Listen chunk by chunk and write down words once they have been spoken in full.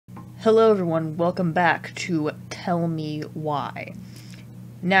Hello everyone, welcome back to Tell Me Why.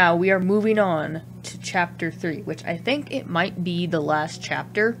 Now we are moving on to chapter 3, which I think it might be the last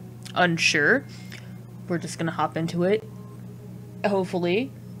chapter. Unsure. We're just gonna hop into it.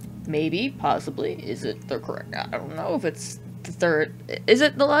 Hopefully, maybe, possibly. Is it the correct? I don't know if it's the third. Is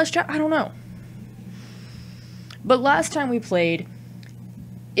it the last chapter? I don't know. But last time we played,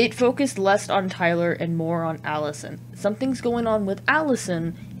 it focused less on Tyler and more on Allison. Something's going on with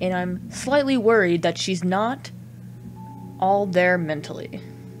Allison, and I'm slightly worried that she's not all there mentally.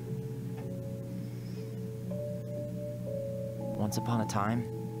 Once upon a time,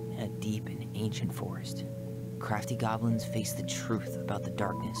 in a deep and ancient forest, crafty goblins faced the truth about the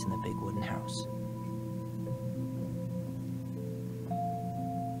darkness in the big wooden house.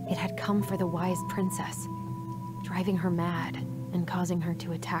 It had come for the wise princess, driving her mad and causing her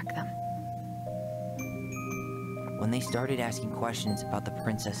to attack them. When they started asking questions about the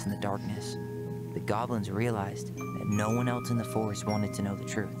princess in the darkness, the goblins realized that no one else in the forest wanted to know the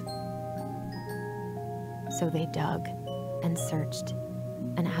truth. So they dug and searched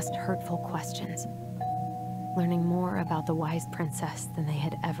and asked hurtful questions, learning more about the wise princess than they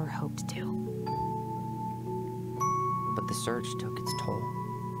had ever hoped to. But the search took its toll.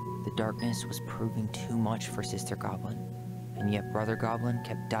 The darkness was proving too much for Sister Goblin, and yet Brother Goblin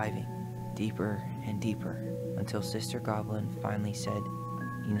kept diving deeper and deeper until Sister Goblin finally said,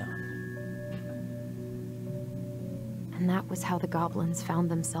 enough. And that was how the goblins found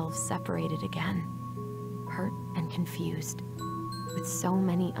themselves separated again, hurt and confused, with so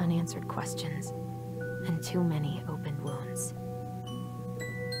many unanswered questions and too many open wounds.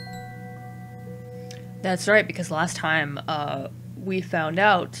 That's right, because last time we found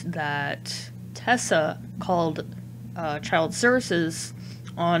out that Tessa called Child Services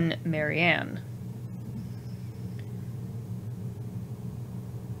on Marianne.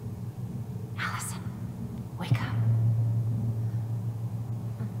 Allison, wake up.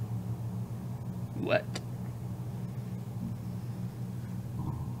 What?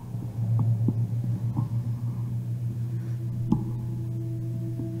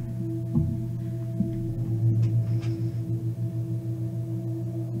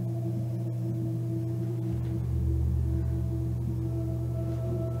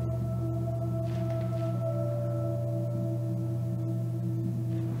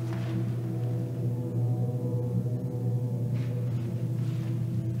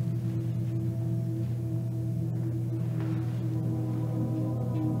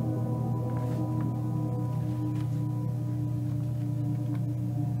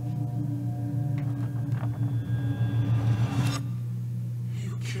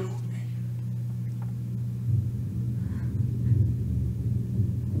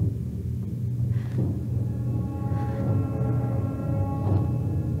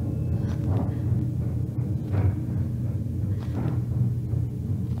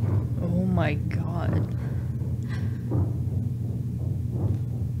 My God.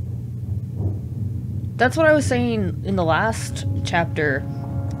 That's what I was saying in the last chapter,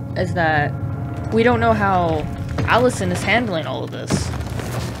 is that we don't know how Allison is handling all of this.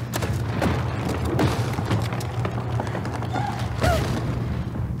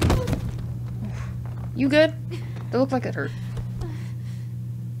 You good? That looked like it hurt.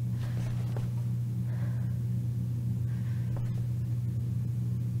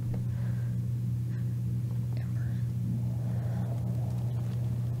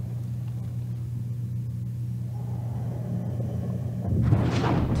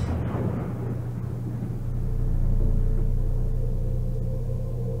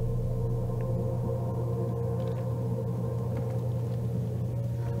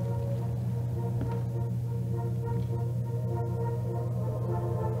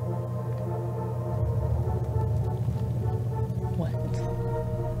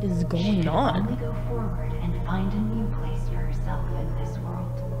 Is going on? Only go forward and find a new place for herself in this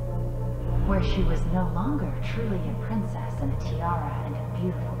world, where she was no longer truly a princess in a tiara and a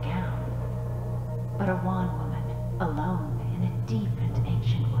beautiful gown, but a wan woman alone in a deep and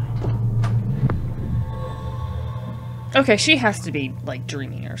ancient wood. Okay, she has to be like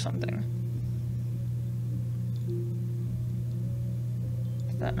dreaming or something.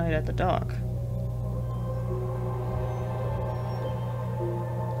 That night at the dock.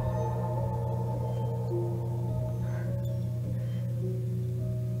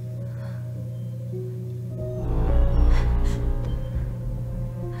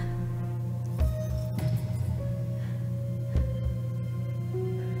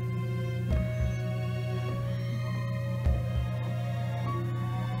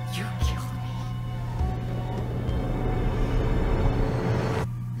 You killed me.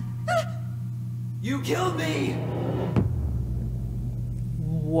 You killed me!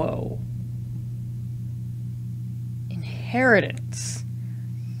 Whoa. Inheritance.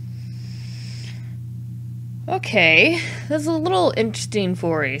 Okay, that's a little interesting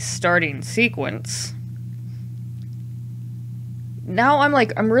for a starting sequence. Now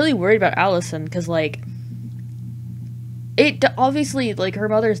I'm really worried about Allison, because, like, it obviously, like, her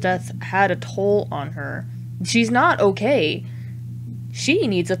mother's death had a toll on her. She's not okay. She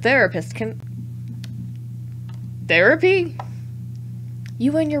needs a therapist. Therapy?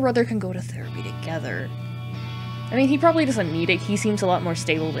 You and your brother can go to therapy together. I mean, he probably doesn't need it. He seems a lot more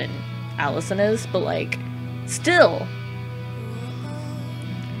stable than Allison is, but, like, still.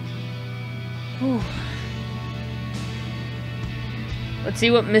 Whew. Let's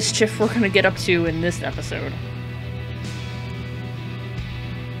see what mischief we're gonna get up to in this episode.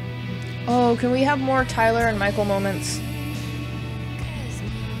 Oh, can we have more Tyler and Michael moments?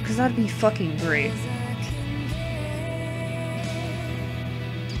 Because that'd be fucking great.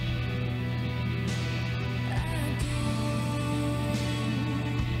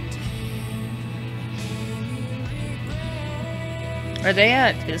 Are they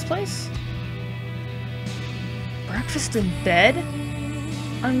at his place? Breakfast in bed?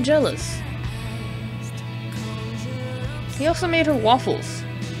 I'm jealous. He also made her waffles.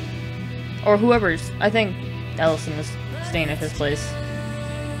 Or whoever's. I think Allison was staying at his place.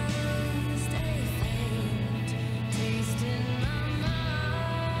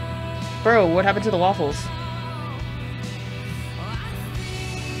 Bro, what happened to the waffles?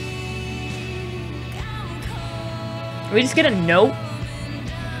 Did we just get a note?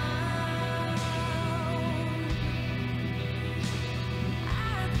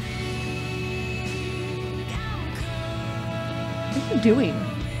 What are you doing?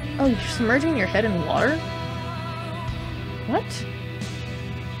 Oh, you're submerging your head in water? What?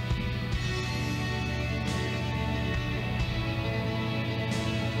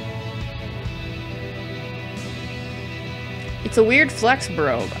 It's a weird flex,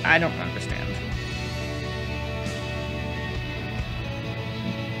 bro. I don't understand.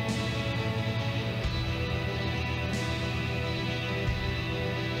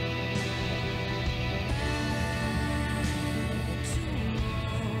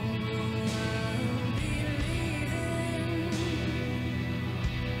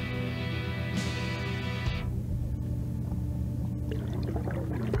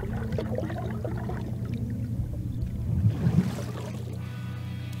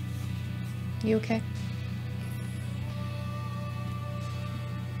 You okay?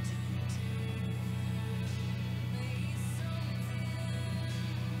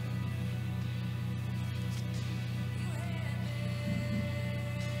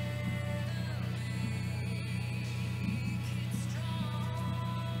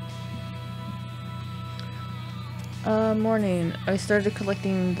 Morning. I started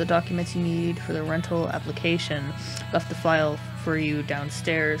collecting the documents you need for the rental application. Left the file for you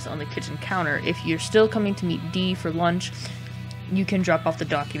downstairs on the kitchen counter. If you're still coming to meet Dee for lunch, you can drop off the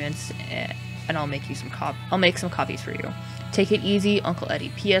documents and I'll make you some some copies for you. Take it easy, Uncle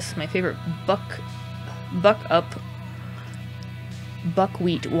Eddie. P.S. My favorite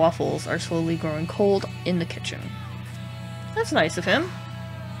buckwheat waffles are slowly growing cold in the kitchen. That's nice of him.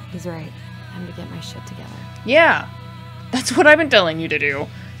 He's right. Time to get my shit together. Yeah. That's what I've been telling you to do.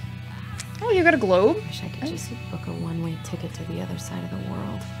 Oh, you got a globe? Wish I could just book a one-way ticket to the other side of the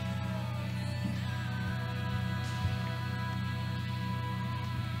world.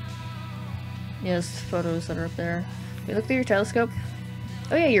 Yes, photos that are up there. You look through your telescope?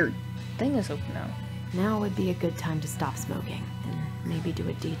 Oh yeah, your thing is open now. Now would be a good time to stop smoking and maybe do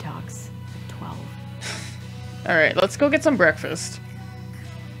a detox at 12. Alright, let's go get some breakfast.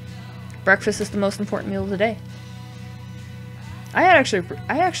 Breakfast is the most important meal of the day. I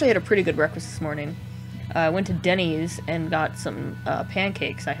actually had a pretty good breakfast this morning. I went to Denny's and got some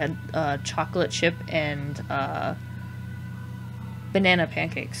pancakes. I had chocolate chip and banana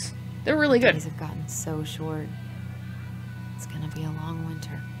pancakes. They're really good. Days have gotten so short. It's gonna be a long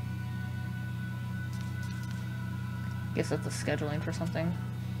winter. Guess that's the scheduling for something.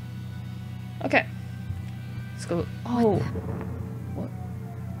 Okay. Let's go. Oh. What?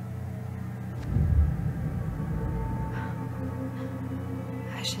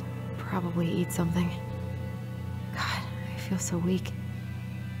 I should probably eat something. God, I feel so weak.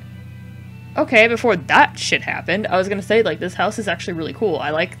 Okay, before that shit happened, I was gonna say, like, this house is actually really cool.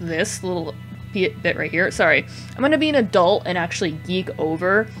 I like this little bit right here. Sorry. I'm gonna be an adult and actually geek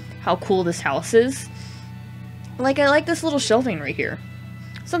over how cool this house is. Like, I like this little shelving right here.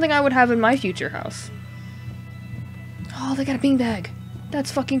 Something I would have in my future house. Oh, they got a beanbag.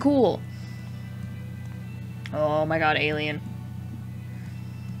 That's fucking cool. Oh my god, alien.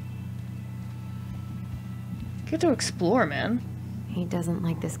 Get to explore, man. He doesn't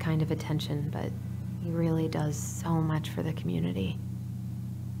like this kind of attention, but he really does so much for the community.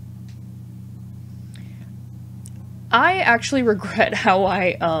 I actually regret how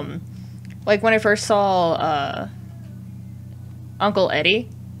I, like when I first saw, Uncle Eddie,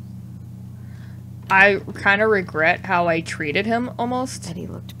 I kind of regret how I treated him, almost. Eddie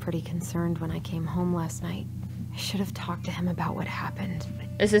looked pretty concerned when I came home last night. I should have talked to him about what happened.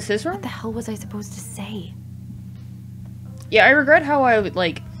 But Is this his room? what the hell was I supposed to say? Yeah, I regret how I,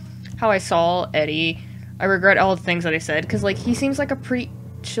 like, how I saw Eddie. I regret all the things that I said, because, like, he seems like a pretty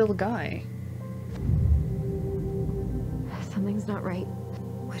chill guy. Something's not right.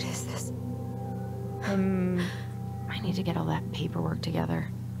 What is this? I need to get all that paperwork together.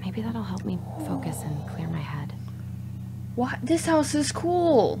 Maybe that'll help me focus and clear my head. What? This house is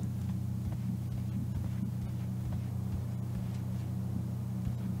cool.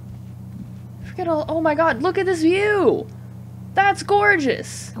 Forget all. Oh my god, look at this view. That's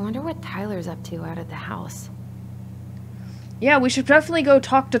gorgeous. I wonder what Tyler's up to out at the house. Yeah, we should definitely go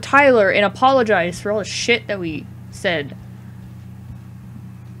talk to Tyler and apologize for all the shit that we said.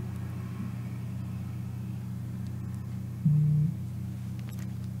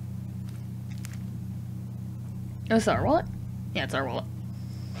 Oh, it's our wallet? Yeah, it's our wallet.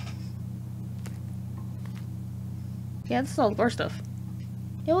 Yeah, this is all our stuff.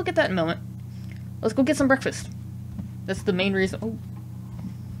 Yeah, we'll get that in a moment. Let's go get some breakfast. That's the main reason. Oh.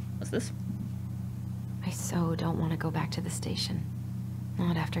 What's this? I so don't want to go back to the station.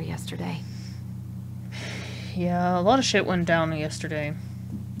 Not after yesterday. Yeah, a lot of shit went down yesterday.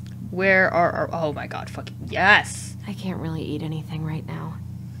 Where are our... Oh my god, fucking... Yes! I can't really eat anything right now.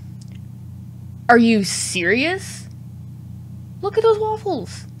 Are you serious? Look at those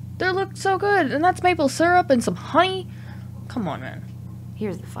waffles. They look so good. And that's maple syrup and some honey. Come on, man.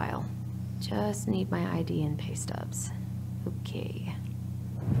 Here's the file. Just need my ID and pay stubs. Okay.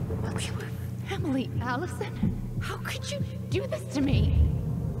 We were family, Allison. How could you do this to me?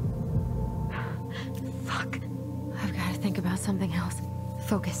 Fuck. I've got to think about something else.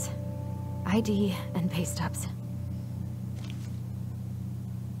 Focus. ID and pay stubs.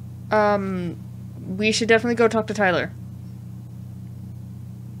 We should definitely go talk to Tyler.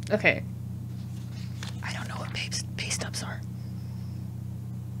 Okay. I don't know what pay stubs are.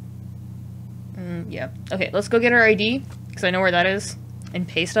 Yeah. Okay, let's go get our ID, because I know where that is. And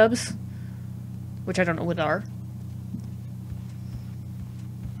pay stubs, which I don't know what are.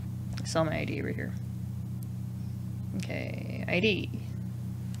 I saw my ID right here. Okay, ID.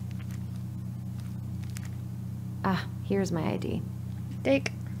 Ah, here's my ID.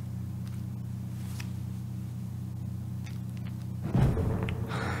 Take.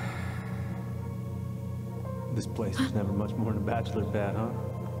 This place was never much more than a bachelor pad, huh?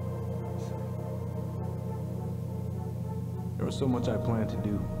 There was so much I planned to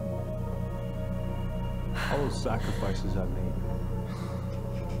do. All those sacrifices I made.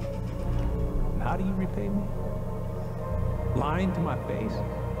 And how do you repay me? Lying to my face?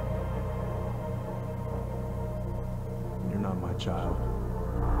 You're not my child.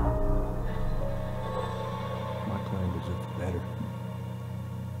 My clan deserves better.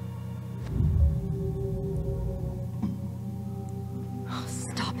 Oh,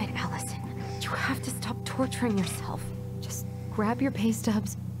 stop it, Allison. You have to stop torturing yourself. Just grab your pay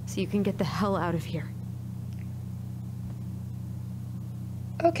stubs so you can get the hell out of here.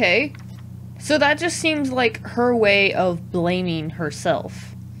 Okay. So that just seems like her way of blaming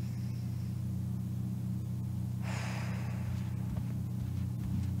herself.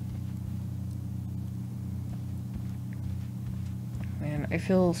 Man, I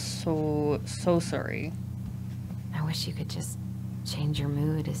feel so sorry. I wish you could just change your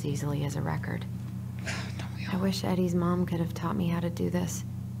mood as easily as a record. Don't we I all? wish Eddie's mom could have taught me how to do this.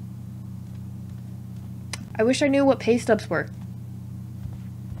 I wish I knew what pay stubs were.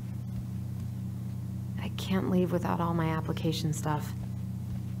 I can't leave without all my application stuff.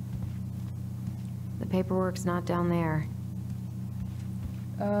 The paperwork's not down there.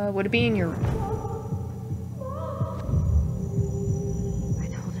 Would it be in your room? I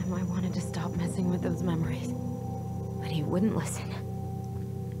told him I wanted to stop messing with those memories, but he wouldn't listen.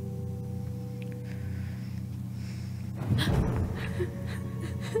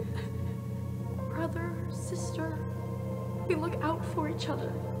 Brother, sister, we look out for each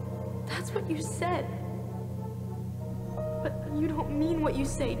other. That's what you said. But you don't mean what you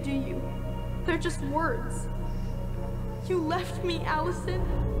say, do you? They're just words. You left me, Allison,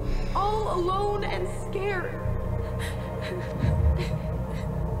 all alone and scared.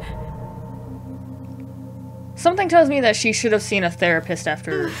 Something tells me that she should have seen a therapist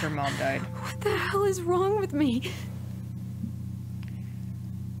after her mom died. What the hell is wrong with me?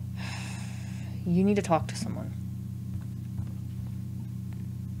 You need to talk to someone.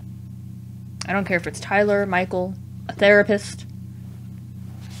 I don't care if it's Tyler, Michael, a therapist.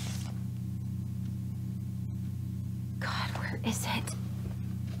 God, where is it?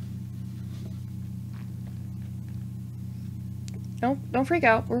 No, don't freak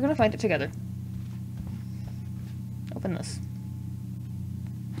out. We're gonna find it together. Open this.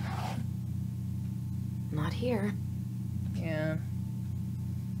 Not here. Yeah.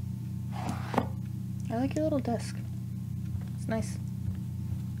 I like your little desk. It's nice.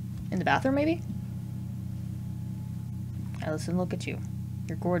 In the bathroom, maybe? Allison, look at you.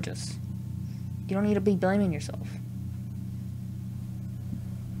 You're gorgeous. You don't need to be blaming yourself.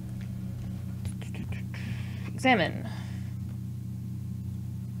 Examine.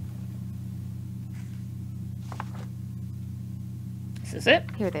 Is this it?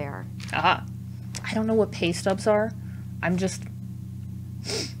 Here they are. Aha. I don't know what pay stubs are. I'm just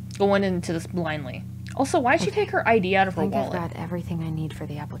going into this blindly. Also, why'd she take her ID out of her I think wallet? I've got everything I need for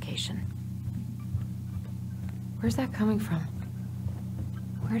the application. Where's that coming from?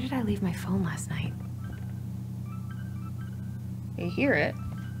 Where did I leave my phone last night? You hear it.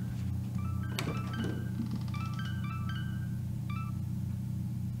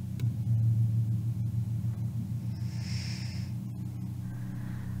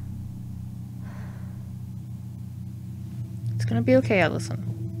 It's gonna be okay,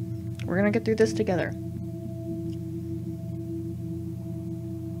 Allison. We're gonna get through this together.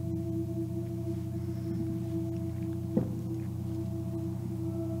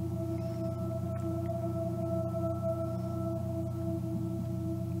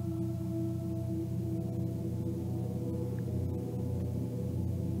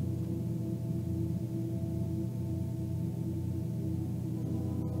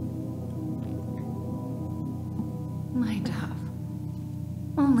 My dove.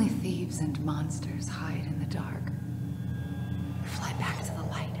 Only thieves and monsters hide in the dark. Fly back to the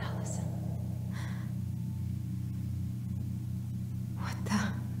light, Allison. What the?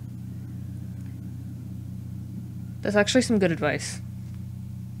 That's actually some good advice.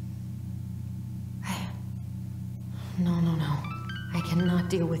 No. I cannot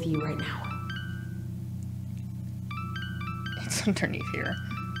deal with you right now. It's underneath here.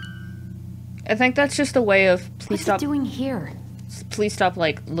 I think that's just a way of please What's stop. it doing here? Please stop,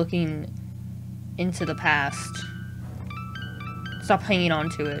 like, looking into the past. Stop hanging on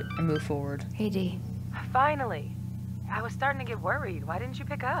to it and move forward. Hey, Dee. Finally. I was starting to get worried. Why didn't you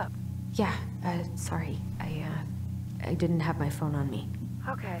pick up? Yeah, sorry. I didn't have my phone on me.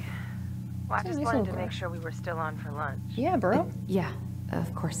 Okay. Well, I It's a just nice wanted little to car. make sure we were still on for lunch. Yeah, bro. Yeah,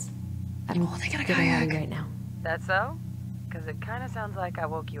 of course. I'm Oh, they got a getting ready kayak. right now. That so? Because it kind of sounds like I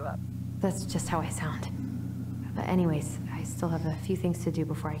woke you up. That's just how I sound. But anyways, I still have a few things to do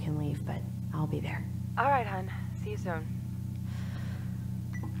before I can leave, but I'll be there. All right, hun. See you soon.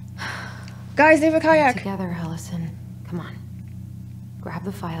 Guys, they have a kayak. Together, Allison. Come on. Grab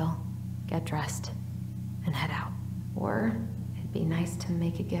the file, get dressed, and head out. Or it'd be nice to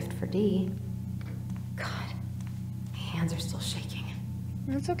make a gift for Dee. God, my hands are still shaking.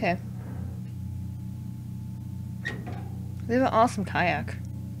 It's okay. They have an awesome kayak.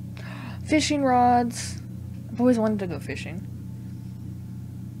 Fishing rods. I've always wanted to go fishing.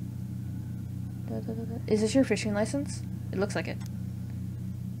 Is this your fishing license? It looks like it.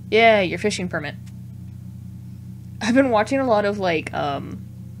 Yeah, your fishing permit. I've been watching a lot of, like,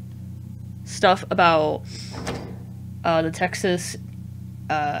 stuff about the Texas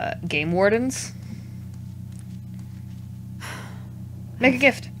game wardens. Make a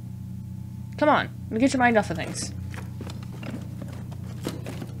gift. Come on, let me get your mind off of things.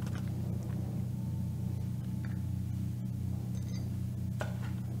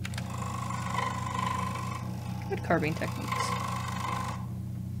 Good carving techniques.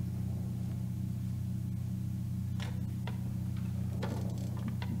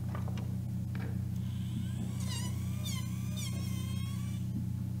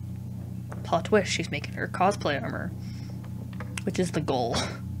 Plot twist, she's making her cosplay armor. Which is the goal.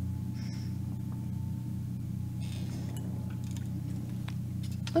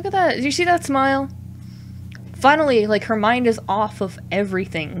 Look at that. Did you see that smile? Finally, like, her mind is off of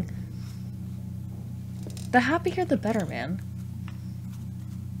everything. The happier the better, man.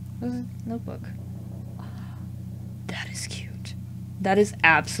 Where's the notebook? That is cute. That is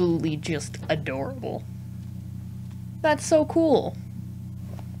absolutely just adorable. That's so cool.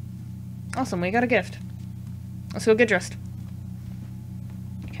 Awesome, we got a gift. Let's go get dressed.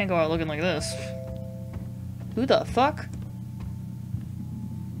 Can't go out looking like this. Who the fuck?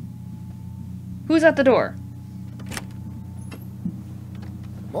 Who's at the door?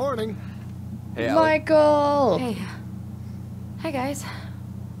 Morning. Hey, Allie. Michael! Hey. Hi, guys.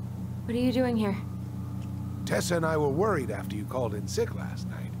 What are you doing here? Tessa and I were worried after you called in sick last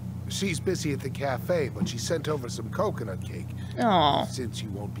night. She's busy at the cafe, but she sent over some coconut cake. Aw. Since you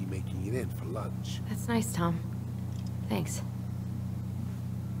won't be making it in for lunch. That's nice, Tom. Thanks.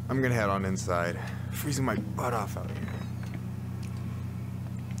 I'm gonna head on inside. Freezing my butt off out here.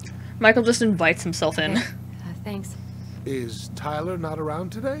 Michael just invites himself in. Okay. Thanks. Is Tyler not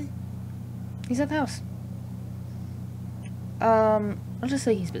around today? He's at the house. I'll just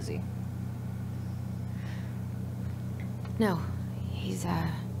say he's busy. No, he's,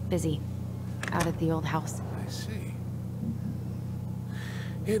 busy. Out at the old house. I see.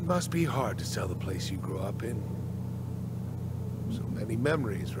 It must be hard to sell the place you grew up in. So many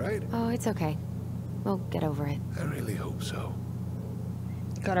memories, right? Oh, it's okay. We'll get over it. I really hope so.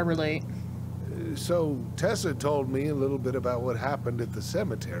 Gotta relate. So, Tessa told me a little bit about what happened at the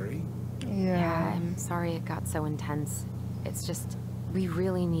cemetery. Yeah, I'm sorry it got so intense. It's just, we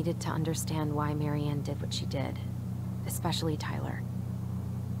really needed to understand why Marianne did what she did. Especially Tyler.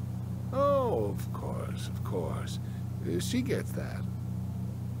 Oh, of course. She gets that.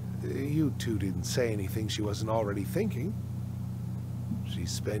 You two didn't say anything she wasn't already thinking. She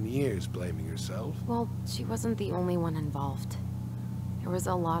spent years blaming herself. Well, she wasn't the only one involved. There was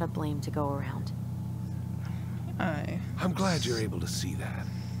a lot of blame to go around. I'm glad you're able to see that.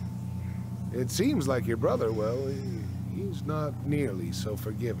 It seems like your brother, well, he's not nearly so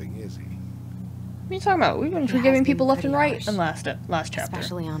forgiving, is he? What are you talking about? We've been He forgiving has been people left and pretty right harsh. in last chapter.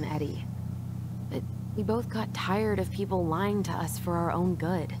 Especially on Eddie. But we both got tired of people lying to us for our own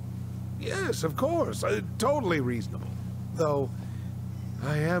good. Yes, of course. Totally reasonable. Though,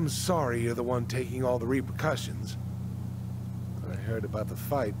 I am sorry you're the one taking all the repercussions. I heard about the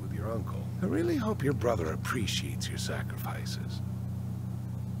fight with your uncle. I really hope your brother appreciates your sacrifices.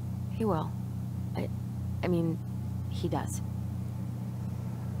 He will. I mean, he does.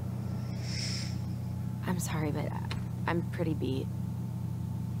 I'm sorry, but I'm pretty beat.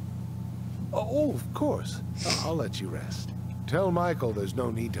 Oh, of course. I'll let you rest. Tell Michael there's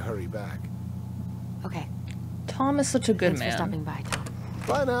no need to hurry back. Okay. Tom is such a good Thanks for stopping man. by, Tom.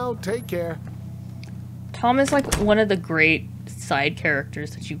 Bye now. Take care. Tom is like one of the great side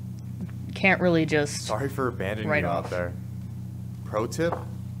characters that you can't really just... Sorry for abandoning Right you off. out there. Pro tip: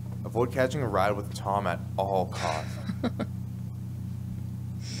 avoid catching a ride with Tom at all costs.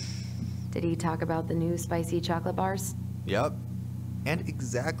 Did he talk about the new spicy chocolate bars? Yep. And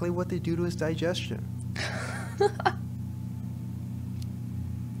exactly what they do to his digestion.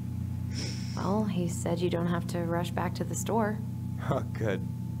 Well, he said you don't have to rush back to the store. Oh, good.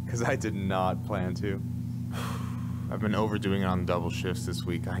 Because I did not plan to. I've been overdoing it on double shifts this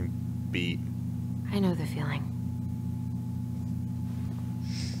week. I'm beat. I know the feeling.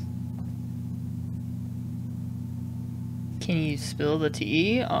 Can you spill the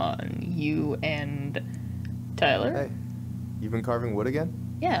tea on you and Tyler? Hey, you been carving wood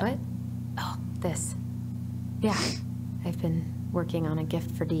again? Yeah. What? Oh, this. Yeah, I've been working on a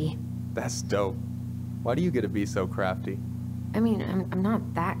gift for Dee. That's dope. Why do you get to be so crafty? I mean, I'm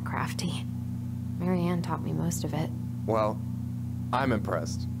not that crafty. Marianne taught me most of it. Well, I'm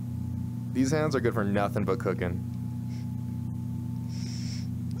impressed. These hands are good for nothing but cooking.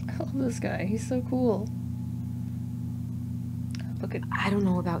 I love this guy. He's so cool. Look at... I don't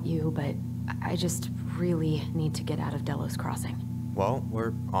know about you, but I just really need to get out of Delos Crossing. Well,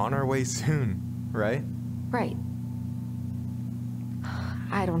 we're on our way soon, right? Right.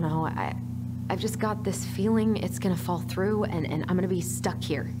 I don't know. I've just got this feeling it's gonna fall through and I'm gonna be stuck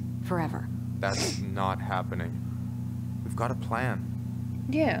here forever. That's not happening. We've got a plan.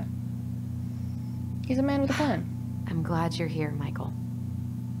 Yeah. He's a man with a plan. I'm glad you're here, Michael.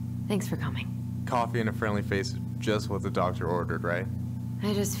 Thanks for coming. Coffee and a friendly face is just what the doctor ordered, right?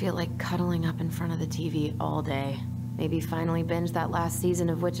 I just feel like cuddling up in front of the TV all day. Maybe finally binge that last season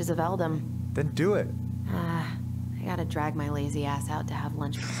of Witches of Eldom. Then do it. I gotta drag my lazy ass out to have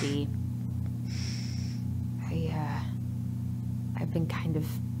lunch with Dee. I've been kind of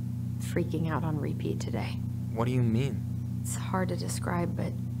freaking out on repeat today. What do you mean? It's hard to describe,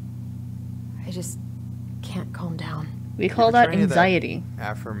 but I just can't calm down. We call that anxiety.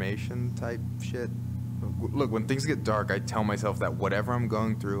 Affirmation type shit. Look, when things get dark, I tell myself that whatever I'm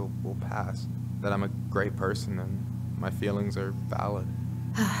going through will pass. That I'm a great person and my feelings are valid.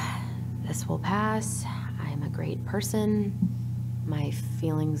 This will pass. I'm a great person. My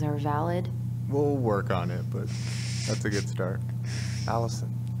feelings are valid. We'll work on it, but that's a good start. Allison,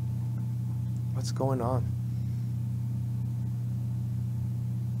 what's going on?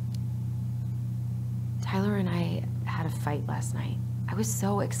 Tyler and I had a fight last night. I was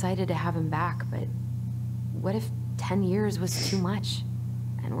so excited to have him back, but what if 10 years was too much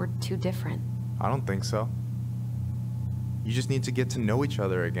and we're too different? I don't think so. You just need to get to know each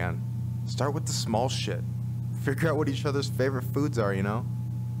other again. Start with the small shit. Figure out what each other's favorite foods are, you know?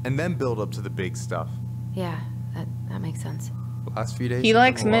 And then build up to the big stuff. Yeah, that makes sense. The last few days He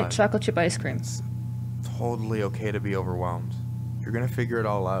likes mint chocolate chip ice cream. It's totally okay to be overwhelmed. You're gonna figure it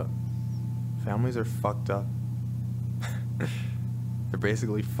all out. Families are fucked up. They're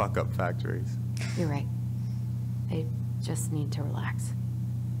basically fuck-up factories. You're right. I just need to relax.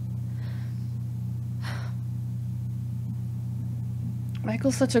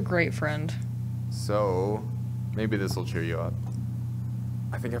 Michael's such a great friend. So, maybe this will cheer you up.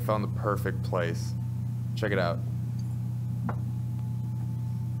 I think I found the perfect place. Check it out.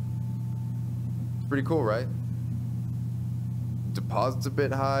 It's pretty cool, right? Deposit's a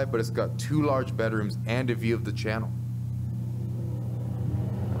bit high, but it's got 2 large bedrooms and a view of the channel.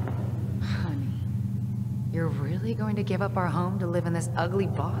 Honey, you're really going to give up our home to live in this ugly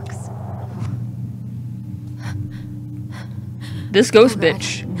box? This ghost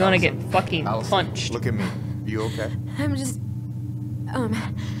bitch gonna get fucking Allison, punched. look at me. You okay? I'm just...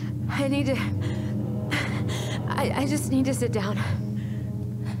 I need to... I just need to sit down.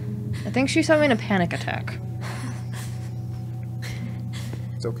 I think she's having a panic attack.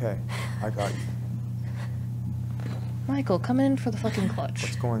 It's okay. I got you. Michael, come in for the fucking clutch.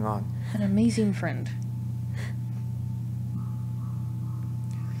 What's going on? An amazing friend.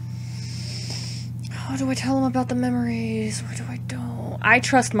 How do I tell him about the memories? Or do I don't? I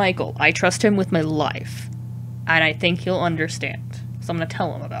trust Michael. I trust him with my life. And I think he'll understand. So I'm gonna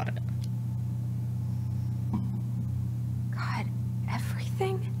tell him about it. God,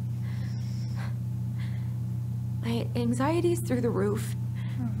 everything? My anxiety's through the roof.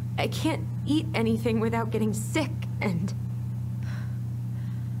 I can't eat anything without getting sick, and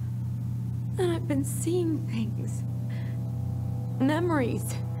I've been seeing things.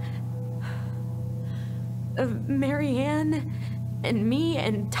 Memories. Of Marianne, and me,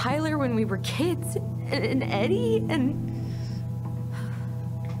 and Tyler when we were kids, and Eddie, and...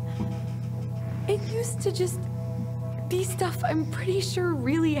 It used to just be stuff I'm pretty sure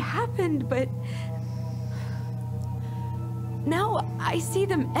really happened, but... Now I see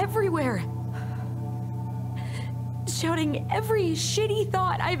them everywhere. Shouting every shitty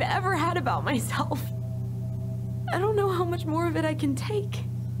thought I've ever had about myself. I don't know how much more of it I can take.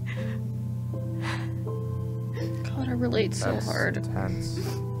 God, I relate so That's hard. Intense.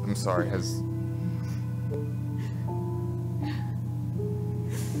 I'm sorry, has...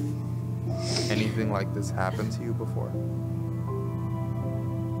 anything like this happened to you before?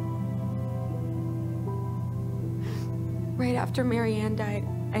 Right after Marianne died,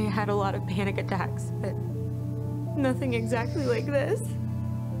 I had a lot of panic attacks, but nothing exactly like this.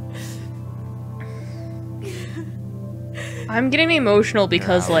 I'm getting emotional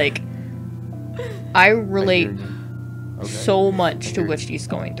because, like, I relate so much to what she's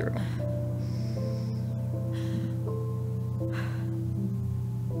going through.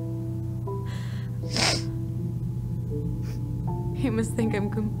 You must think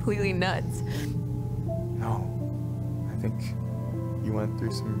I'm completely nuts. No. I think you went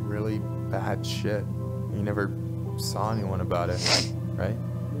through some really bad shit. You never saw anyone about it, right?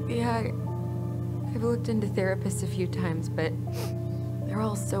 Yeah, I've looked into therapists a few times, but they're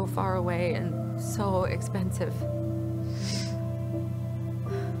all so far away and so expensive.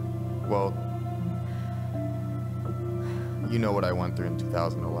 Well, you know what I went through in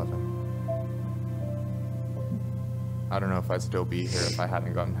 2011. I don't know if I'd still be here if I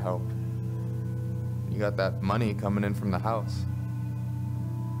hadn't gotten help. You got that money coming in from the house.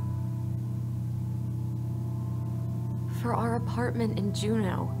 For our apartment in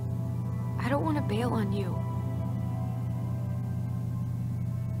Juneau. I don't want to bail on you.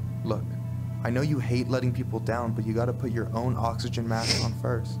 Look, I know you hate letting people down, but you gotta put your own oxygen mask on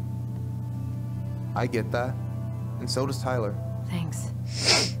first. I get that, and so does Tyler. Thanks.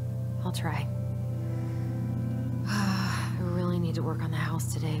 I'll try. I really need to work on the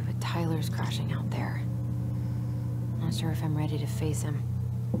house today, but Tyler's crashing out there. Not sure if I'm ready to face him.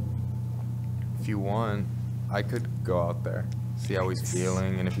 If you want, I could go out there, see how he's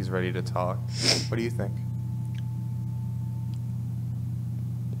feeling, and if he's ready to talk. What do you think?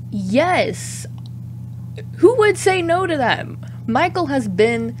 Yes! Who would say no to that? Michael has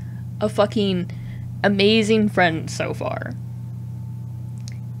been a fucking amazing friend so far.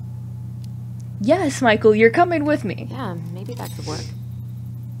 Yes, Michael, you're coming with me. Yeah, maybe that could work.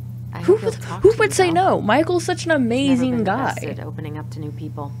 I Who hope he'll talk who to would me, say though. no? Michael's such an He's never amazing been guy. best at opening up to new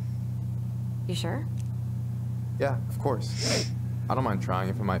people. You sure? Yeah, of course. I don't mind trying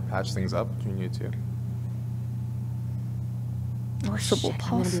if it might patch things up between you two. Merciful Shit, I'm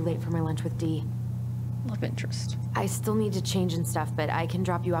gonna puff. be late for my lunch with Dee. Love interest. I still need to change and stuff, but I can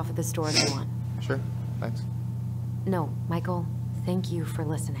drop you off at the store if you want. Sure, thanks. No, Michael, thank you for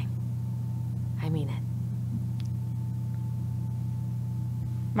listening. I mean it.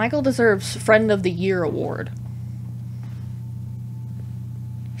 Michael deserves Friend of the Year award.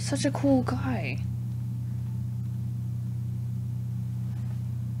 Such a cool guy.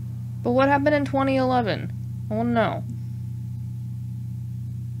 But what happened in 2011? I want to know.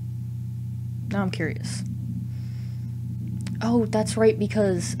 Now I'm curious. Oh, that's right,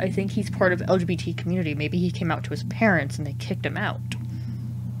 because I think he's part of the LGBT community. Maybe he came out to his parents and they kicked him out.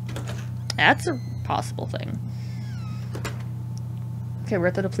 That's a possible thing. Okay, we're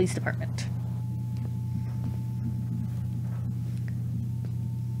at the police department.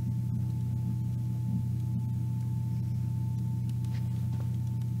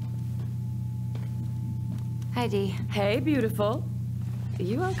 Hi, Dee. Hey, beautiful.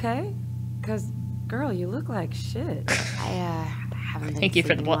 You okay? 'Cause, girl, you look like shit. I haven't been Thank you for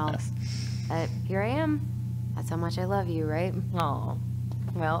the sleeping well. bluntness. But here I am. That's how much I love you, right? Aw.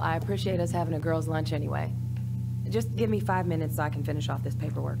 Well, I appreciate us having a girls' lunch anyway. Just give me 5 minutes so I can finish off this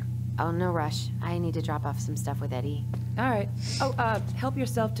paperwork. Oh, no rush. I need to drop off some stuff with Eddie. All right. Oh, help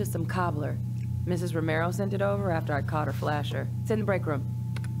yourself to some cobbler. Mrs. Romero sent it over after I caught her flasher. It's in the break room.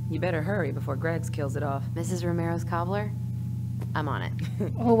 You better hurry before Greggs kills it off. Mrs. Romero's cobbler? I'm on it.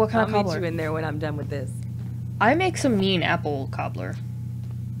 Oh, what kind I'll of meet cobbler? you in there when I'm done with this. I make some mean apple cobbler.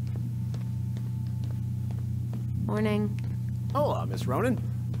 Morning. Hola, Miss Ronan.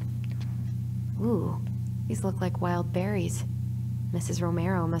 Ooh, these look like wild berries. Mrs.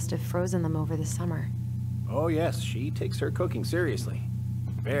 Romero must have frozen them over the summer. Oh yes, she takes her cooking seriously.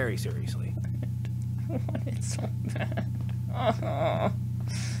 Very seriously. I want it so bad.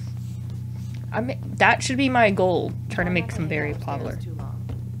 That should be my goal. Try to make some berry cobbler. Too long.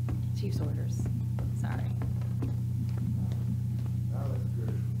 Chief's orders. Sorry.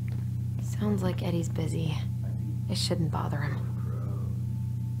 Sounds like Eddie's busy. It shouldn't bother him.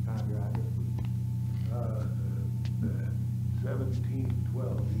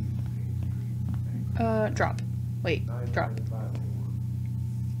 1712 East Main Street. Drop. Wait, drop.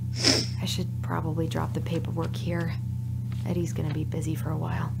 I should probably drop the paperwork here. Eddie's gonna be busy for a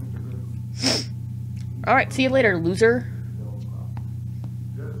while. Alright, see you later, loser.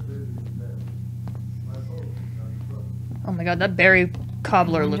 Oh my god, that berry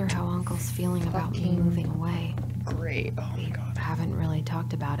cobbler I wonder looked how Uncle's feeling about me fucking moving away. great. Oh my god. Haven't really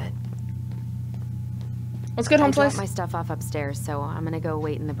talked about it. Let's get home I dropped slice. my stuff off upstairs, so I'm gonna go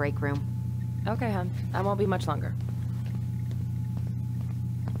wait in the break room. Okay, hon. I won't be much longer.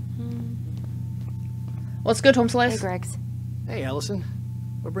 Let's go home Hey, slice. Greggs. Hey, Allison.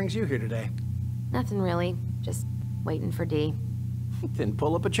 What brings you here today? Nothing really. Just waiting for Dee. Then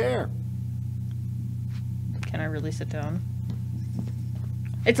pull up a chair. Can I really sit down?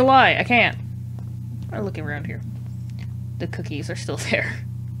 It's a lie. I can't. I'm looking around here. The cookies are still there.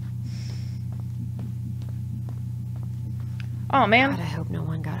 Oh man. God, I hope no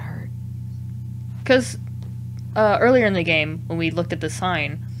one got hurt. Because earlier in the game, when we looked at the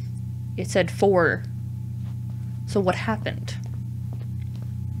sign, it said 4. So what happened?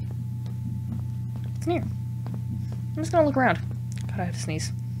 It's near. I'm just gonna look around. God, I have to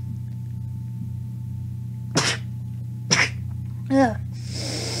sneeze. Ugh.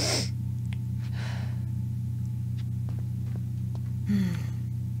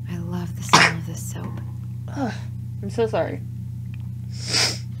 I love the smell of this soap. Ugh. I'm so sorry.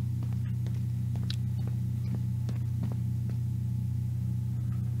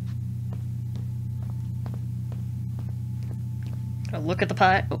 Gotta look at the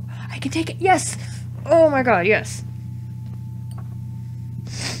pie. Oh, I can take it. Yes. Oh my god. Yes.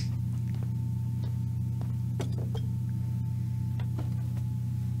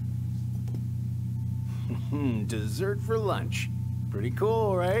 Dessert for lunch. Pretty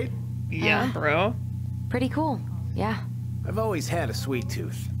cool, right? Yeah, bro. Pretty cool. Yeah. I've always had a sweet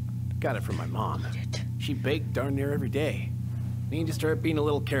tooth. Got it from my mom. She baked darn near every day. Need to start being a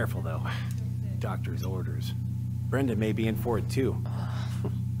little careful, though. Doctor's orders. Brenda may be in for it, too.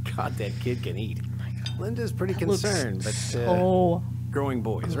 God, that kid can eat. Linda's pretty concerned, but, so growing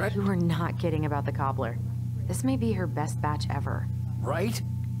boys, right? You were not kidding about the cobbler. This may be her best batch ever. Right?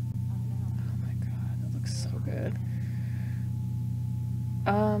 Oh my god, that looks so good.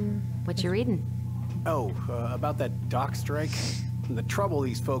 What you reading? Oh, about that dock strike? And the trouble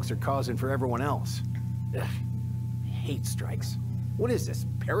these folks are causing for everyone else. Ugh, I hate strikes. What is this,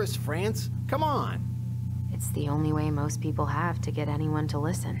 Paris, France? Come on! It's the only way most people have to get anyone to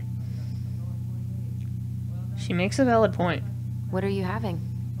listen. She makes a valid point. What are you having?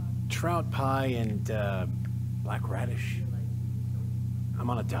 Trout pie and, black radish. I'm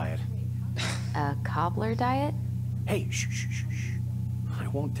on a diet. A cobbler diet? Hey, shh, shh, shh, shh. I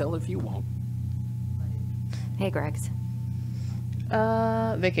won't tell if you won't. Hey, Gregs.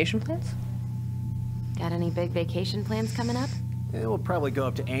 Vacation plans? Got any big vacation plans coming up? Yeah, we'll probably go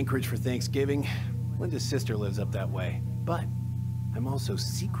up to Anchorage for Thanksgiving. Linda's sister lives up that way. But I'm also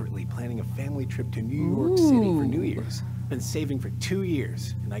secretly planning a family trip to New York City for New Year's. Been saving for 2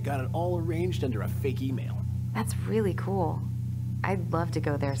 years, and I got it all arranged under a fake email. That's really cool. I'd love to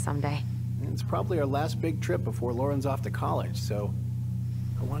go there someday. And it's probably our last big trip before Lauren's off to college, so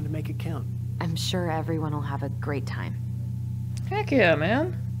I wanted to make it count. I'm sure everyone will have a great time. Heck yeah,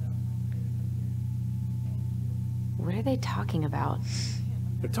 man. What are they talking about?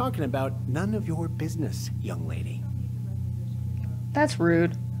 They're talking about none of your business, young lady. That's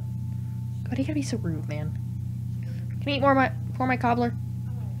rude. Why do you gotta be so rude, man? Can I eat more for my cobbler?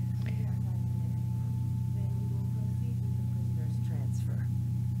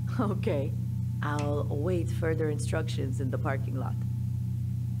 Okay. I'll await further instructions in the parking lot.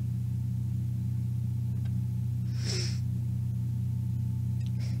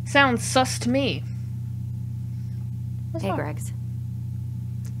 Sounds sus to me. What's Hey, up? Gregs.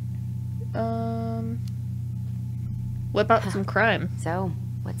 What about some crime? So,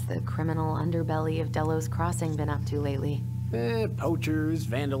 what's the criminal underbelly of Delos Crossing been up to lately? Poachers,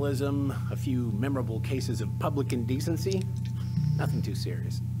 vandalism, a few memorable cases of public indecency. Nothing too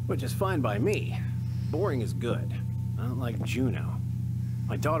serious, which is fine by me. Boring is good. Not like Juneau.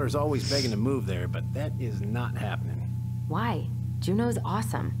 My daughter's always begging to move there, but that is not happening. Why? Juneau's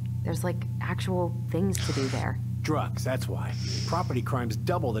awesome. There's like actual things to do there. Drugs, that's why. Property crime's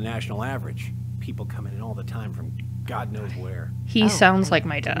double the national average. People coming in all the time from God knows where. He sounds like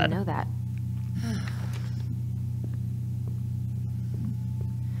my I dad. didn't know that.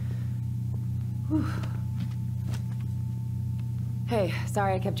 Hey,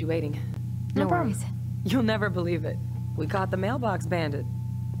 sorry I kept you waiting. No worries. You'll never believe it. We caught the mailbox bandit.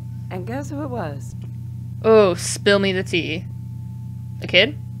 And guess who it was? Oh, spill me the tea. A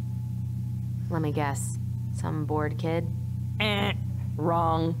kid? Let me guess. Some bored kid?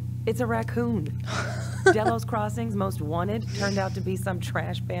 Wrong. It's a raccoon. Delos Crossing's most wanted turned out to be some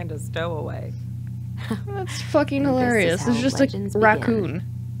trash panda stowaway. That's fucking This is hilarious. how It's just legends a begin. raccoon.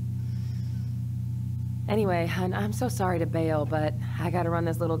 Anyway, hun, I'm so sorry to bail, but I gotta run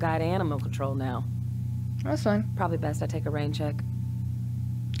this little guy to animal control now. That's fine. Probably best I take a rain check.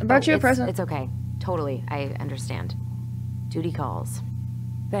 I brought you a It's- present. It's okay. Totally. I understand. Duty calls.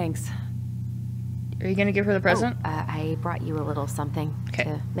 Thanks. Are you gonna give her the present? I brought you a little something 'Kay.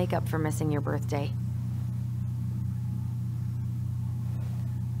 to make up for missing your birthday.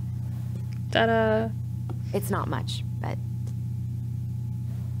 Ta-da. It's not much, but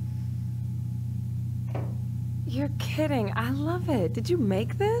You're kidding. I love it. Did you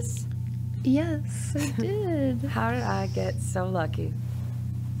make this? Yes, I did. How did I get so lucky?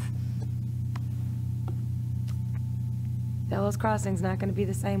 Delos Crossing's not gonna be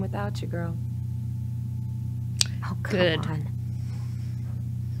the same without you, girl. oh, come Good. on.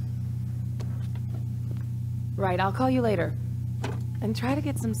 Right, I'll call you later. And try to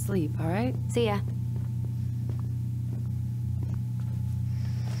get some sleep, all right? See ya.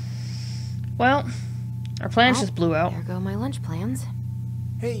 Well, our plans Well, just blew out. There go my lunch plans.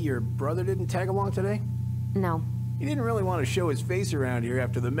 Hey, your brother didn't tag along today? No. He didn't really want to show his face around here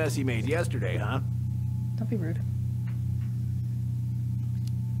after the mess he made yesterday, huh? Don't be rude.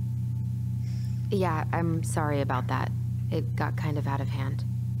 Yeah, I'm sorry about that. It got kind of out of hand.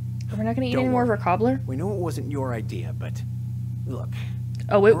 We're not gonna eat Don't any more of worry. our cobbler? We know it wasn't your idea, but look,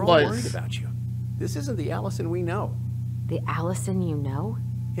 Oh, it we're all worried was. about you. This isn't the Allison we know. The Allison you know?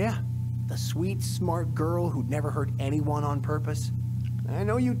 Yeah, the sweet, smart girl who'd never hurt anyone on purpose. I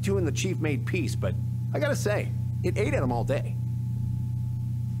know you two and the chief made peace, but I gotta say, it ate at him all day.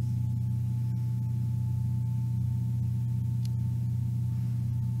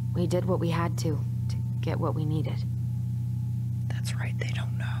 We did what we had to get what we needed. That's right, they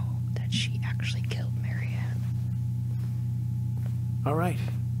don't know that she actually killed Marianne. All right,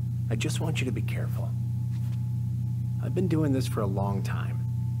 I just want you to be careful. I've been doing this for a long time.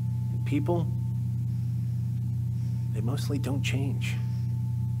 And people, they mostly don't change.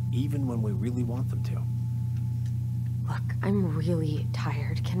 Even when we really want them to. Look, I'm really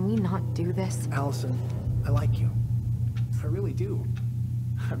tired. Can we not do this? Allison, I like you. I really do.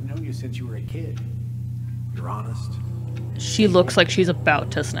 I've known you since you were a kid. You're honest. She looks like she's about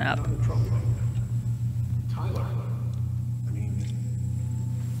to snap. Not a troublemaker.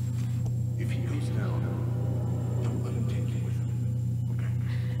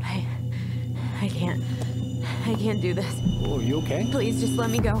 I can't do this. Oh, are you okay? Please just let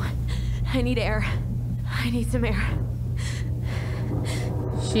me go. I need air. I need some air.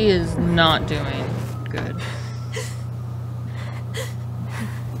 She is not doing good.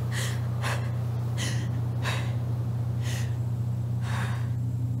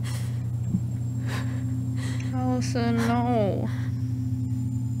 Allison, no.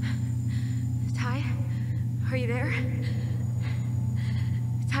 Ty? Are you there?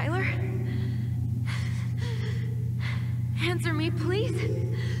 Tyler? Answer me, please.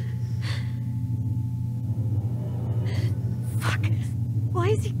 Fuck. Why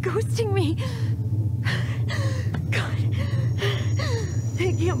is he ghosting me? God.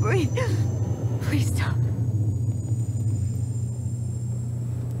 I can't breathe. Please stop.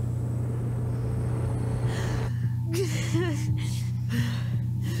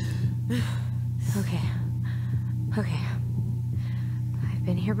 Okay. I've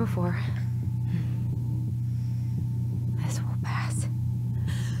been here before. This will pass.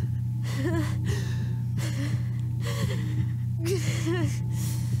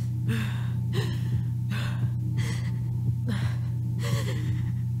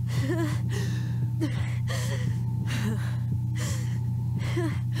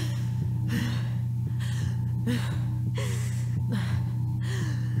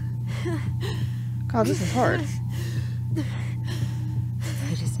 God, this is hard.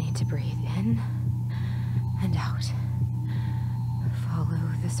 I just need to breathe in and out. Follow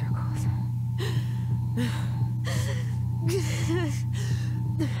the circles.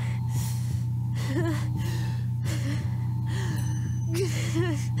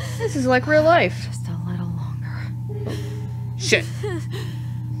 This is like real life. Just a little longer. Shit.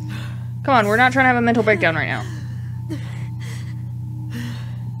 Come on, we're not trying to have a mental breakdown right now.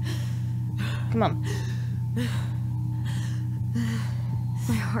 Come on.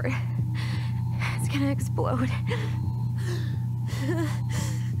 My heart. It's gonna explode.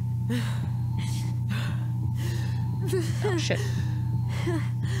 Oh, shit.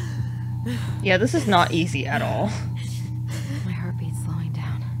 Yeah, this is not easy at all. My heartbeat's slowing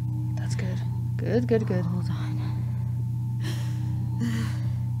down. That's good. Good. Hold on.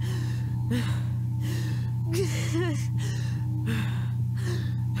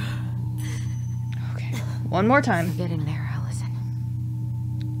 Okay. One more time. You're getting there, Allison.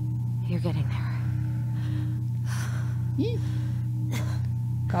 You're getting there.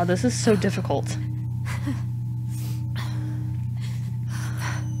 God, this is so difficult.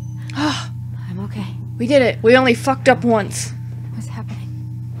 I'm okay. We did it. We only fucked up once. What's happening?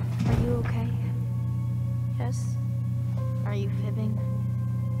 Are you okay? Yes? Are you fibbing?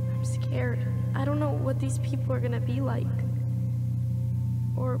 I'm scared. I don't know what these people are gonna be like.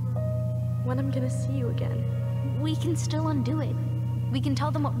 Or when I'm gonna see you again. We can still undo it. We can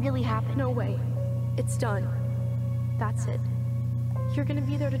tell them what really happened. No way. It's done. That's it. You're gonna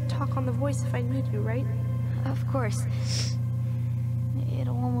be there to talk on the voice if I need you, right? Of course.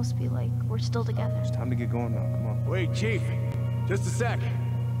 It'll almost be like we're still together. It's time to get going now. Come on. Wait, Chief. Just a sec.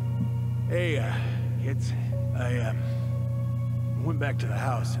 Hey, kids. I went back to the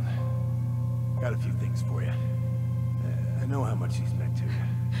house and got a few things for you. I know how much these meant to you.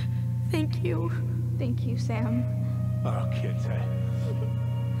 Thank you. Thank you, Sam. Oh, kids,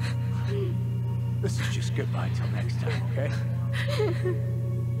 this is just goodbye till next time, okay?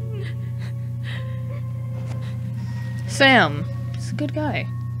 Sam. He's a good guy.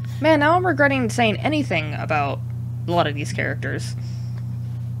 Man, now I'm regretting saying anything about a lot of these characters.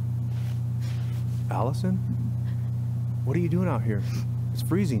 Allison? What are you doing out here? It's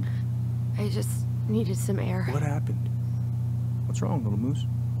freezing. I just needed some air. What happened? What's wrong, little moose?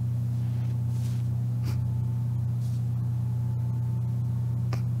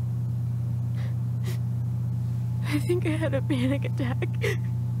 I think I had a panic attack.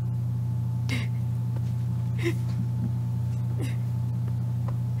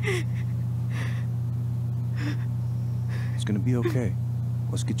 It's gonna be okay.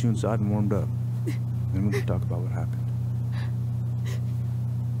 Let's get you inside and warmed up. Then we can talk about what happened.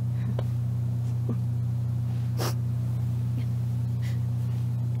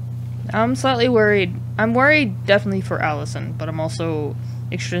 I'm slightly worried. I'm worried definitely for Allison, but I'm also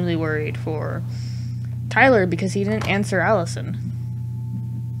extremely worried for Tyler because he didn't answer Allison.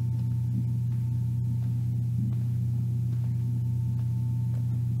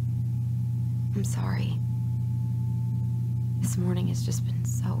 I'm sorry. This morning has just been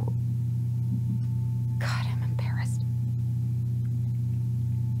so... God, I'm embarrassed.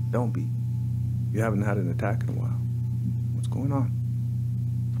 Don't be. You haven't had an attack in a while. What's going on?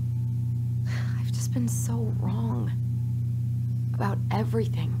 I've just been so wrong. About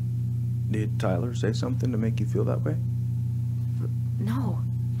everything. Did Tyler say something to make you feel that way? No.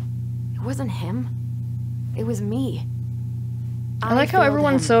 It wasn't him. It was me. I like how failed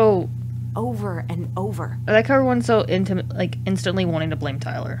everyone's him so... over and over. I like how everyone's so like, instantly wanting to blame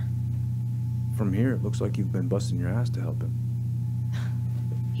Tyler. From here, it looks like you've been busting your ass to help him.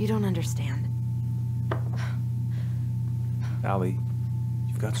 You don't understand. Allie,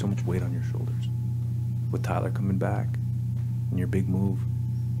 you've got so much weight on your shoulders. With Tyler coming back, and your big move,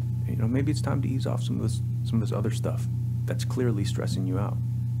 you know, maybe it's time to ease off some of this other stuff that's clearly stressing you out.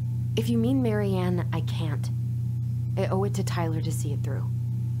 If you mean Marianne, I can't. I owe it to Tyler to see it through.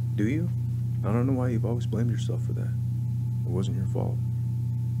 Do you? I don't know why you've always blamed yourself for that. It wasn't your fault.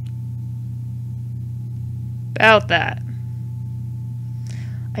 About that.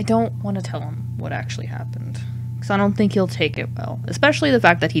 I don't want to tell him what actually happened. Because I don't think he'll take it well. Especially the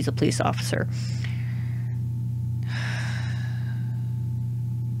fact that he's a police officer.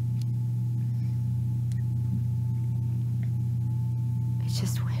 I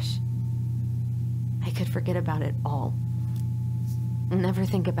just wish I could forget about it all. Never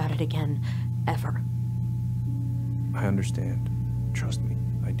think about it again, ever. I understand. Trust me,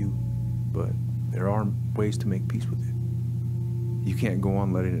 I do. But there are ways to make peace with it. You can't go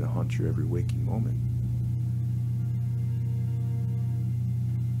on letting it haunt your every waking moment.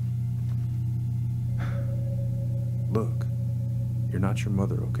 Look, you're not your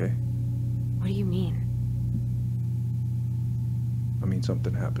mother, okay? What do you mean? I mean,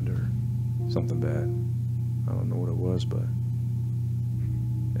 something happened to her. Something bad. I don't know what it was, but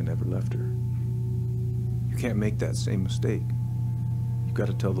it never left her. You can't make that same mistake. You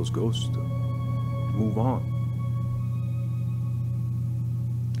gotta tell those ghosts to move on.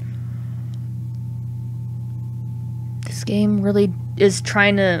 This game really is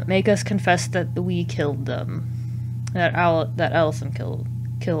trying to make us confess that we killed them. That Allison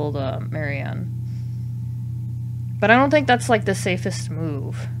killed Marianne. But I don't think that's like the safest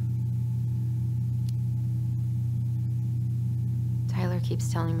move. Tyler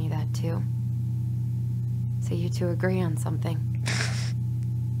keeps telling me that too. So you two agree on something.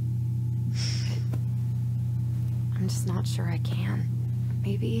 I'm just not sure I can.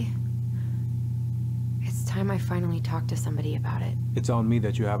 Maybe it's time I finally talk to somebody about it. It's on me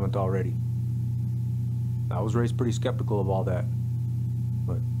that you haven't already. I was raised pretty skeptical of all that.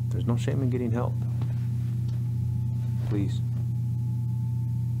 But there's no shame in getting help. Please.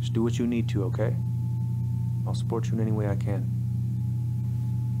 Just do what you need to, okay? I'll support you in any way I can.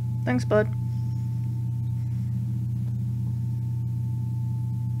 Thanks, bud.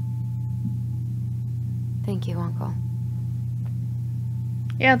 Thank you, Uncle.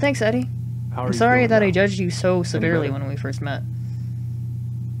 Yeah, thanks, Eddie. I'm sorry that I judged you so severely when we first met.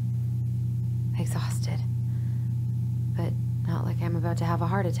 Exhausted. But not like I'm about to have a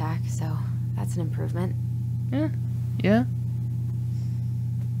heart attack, so that's an improvement. Yeah. Yeah.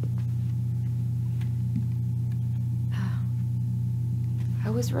 I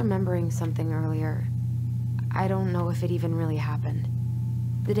was remembering something earlier. I don't know if it even really happened.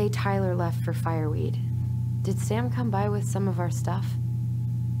 The day Tyler left for Fireweed, did Sam come by with some of our stuff?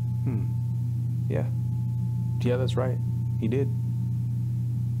 Yeah. Yeah, that's right. He did.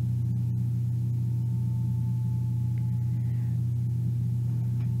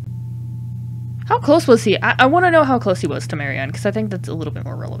 How close was he? I want to know how close he was to Marianne, because I think that's a little bit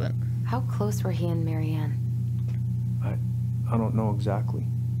more relevant. How close were he and Marianne? I don't know exactly.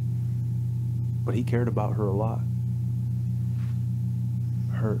 But he cared about her a lot.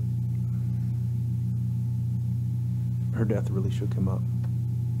 Her death really shook him up.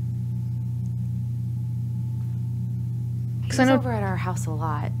 He's over at our house a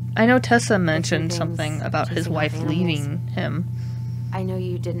lot. I know Tessa mentioned something about his wife leaving him. I know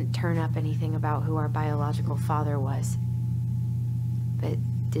you didn't turn up anything about who our biological father was. But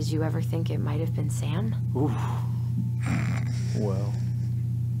did you ever think it might have been Sam? Oof. Well,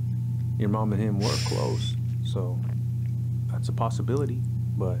 your mom and him were close, so that's a possibility,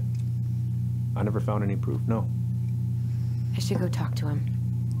 but I never found any proof, no. I should go talk to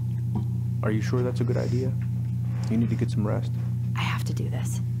him. Are you sure that's a good idea? You need to get some rest. I have to do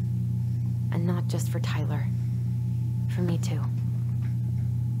this. And not just for Tyler. For me too.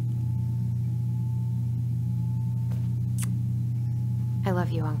 I love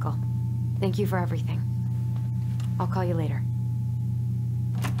you, Uncle. Thank you for everything. I'll call you later.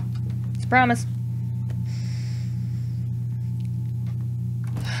 It's a promise.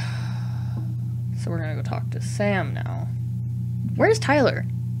 So we're gonna go talk to Sam now. Where's Tyler?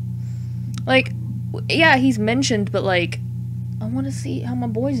 Like, yeah, he's mentioned, but like, I want to see how my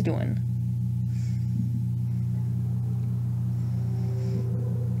boy's doing.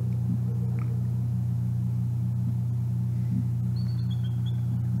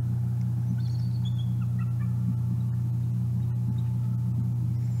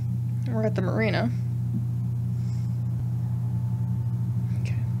 We're at the marina.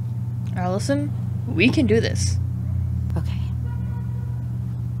 Okay. Allison, we can do this. Okay.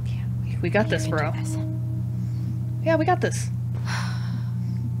 Yeah, we got this, bro. Yeah, we got this.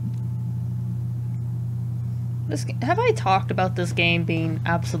 Have I talked about this game being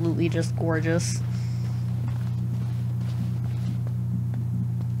absolutely just gorgeous?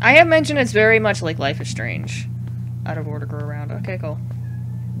 I have mentioned it's very much like Life is Strange. Out of order, go around. Okay, cool.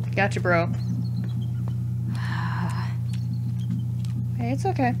 Gotcha, bro. Hey, it's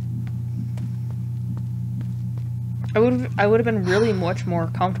okay. I would have been really much more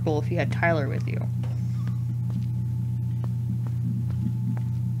comfortable if you had Tyler with you.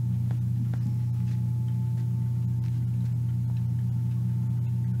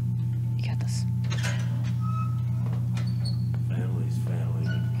 You got this. Family's family.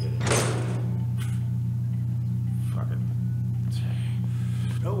 Get it. Fuck it.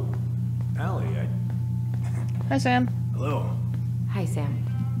 Oh, Allie, Hi, Sam. Hello. Hi, Sam.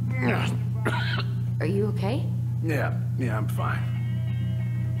 Are you okay? Yeah, I'm fine.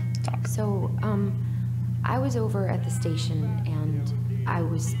 So, I was over at the station and I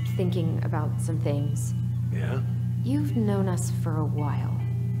was thinking about some things. Yeah? You've known us for a while.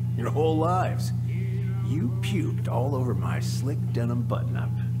 Your whole lives. You puked all over my slick denim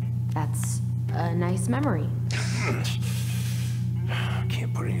button-up. That's a nice memory.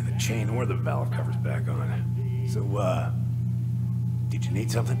 Can't put any of the chain or the valve covers back on. So, did you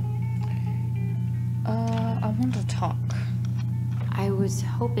need something? I want to talk. I was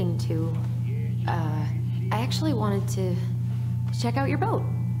hoping to, I actually wanted to check out your boat,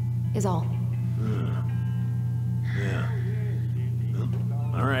 is all. Yeah. Well,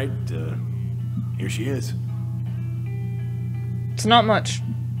 all right, here she is. It's not much.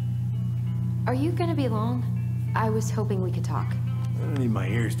 Are you gonna be long? I was hoping we could talk. I don't need my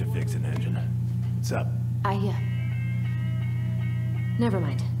ears to fix an engine. What's up? Never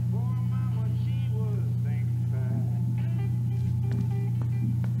mind.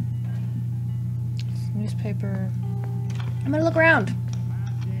 Newspaper. I'm gonna look around.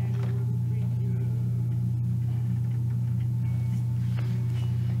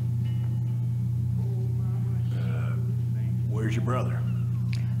 Where's your brother?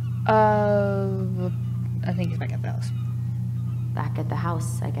 I think he's back at the house. Back at the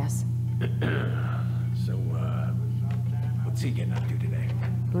house, I guess. So, what's he getting up to today?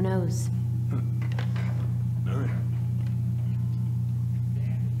 Who knows? All right.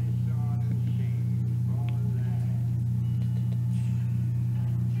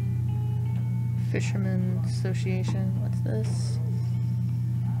 Fisherman Association. What's this?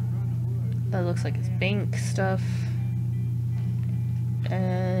 That looks like his bank stuff.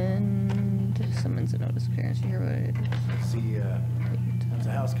 And summons a notice appearance here. What it is. See, when's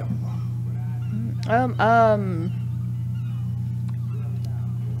the house coming along?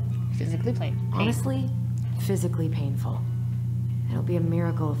 Physically painful. Honestly, physically painful. It'll be a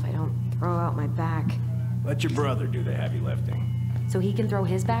miracle if I don't throw out my back. Let your brother do the heavy lifting. So he can throw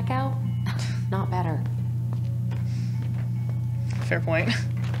his back out? Not better. Fair point.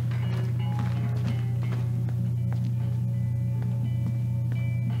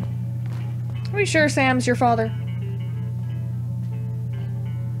 Are we sure Sam's your father?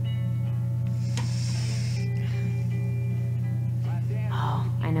 Oh,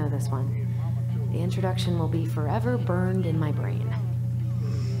 I know this one. The introduction will be forever burned in my brain.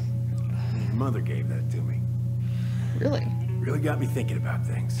 Your mother gave that to me. Really? Really got me thinking about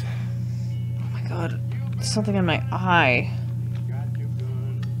things. Oh my god. Something in my eye.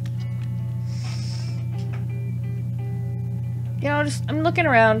 You know, I'm looking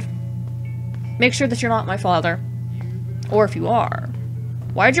around. Make sure that you're not my father. Or if you are.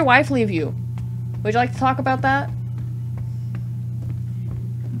 Why'd your wife leave you? Would you like to talk about that?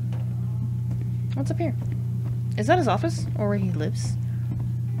 What's up here? Is that his office? Or where he lives?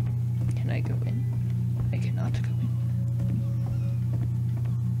 Can I go in? I cannot go in.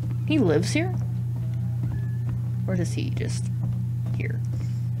 He lives here? Or does he just here?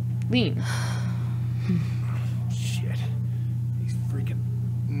 Lean. Shit. These freaking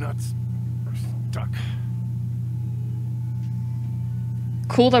nuts are stuck.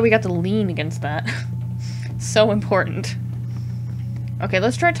 Cool that we got to lean against that. So important. Okay,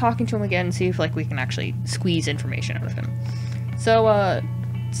 let's try talking to him again and see if like we can actually squeeze information out of him. So,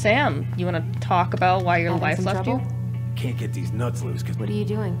 Sam, you want to talk about why your wife left you? Can't get these nuts loose because... What are you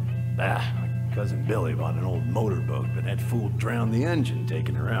doing? My cousin Billy bought an old motorboat, but that fool drowned the engine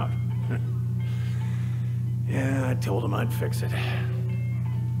taking her out. Yeah, I told him I'd fix it.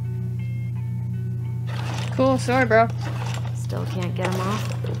 Cool, sorry, bro. Still can't get him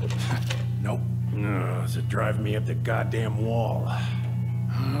off? Nope. No, it's driving me up the goddamn wall.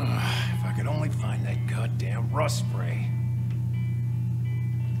 If I could only find that goddamn rust spray.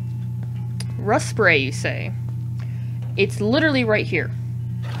 Rust spray, you say? It's literally right here.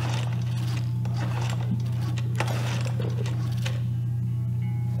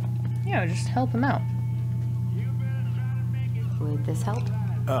 Yeah, just help him out. Would this help?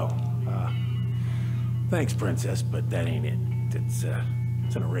 Oh, thanks, Princess, but that ain't it. It's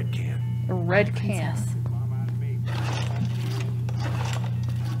in a red can. A red can. Princess.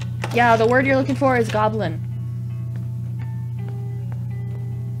 Yeah, the word you're looking for is goblin.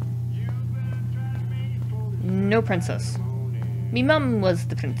 No princess. Me mum was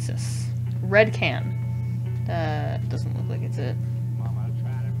the princess. Red can. That doesn't look like it's it.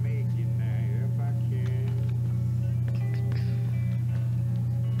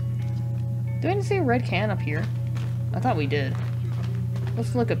 Do I see a red can up here? I thought we did.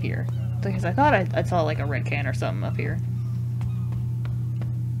 Let's look up here. Because I thought I saw like a red can or something up here.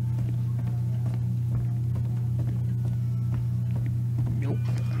 Nope.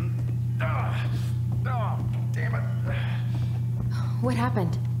 Oh, damn it. What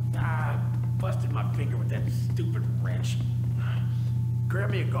happened? Busted my finger with that stupid wrench. Grab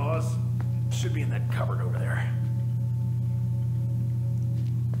me a gauze. Should be in that cupboard over there.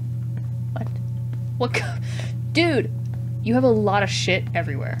 What? What? Dude, you have a lot of shit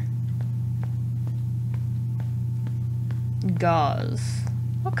everywhere. Gauze.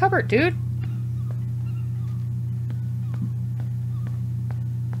 What cupboard, dude?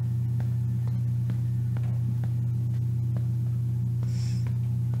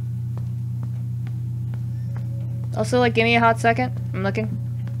 Also, like, give me a hot second. I'm looking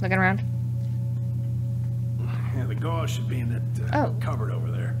around. Yeah, the gauze should be in that cupboard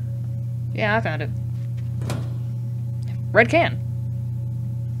over there. Yeah, I found it. Red can.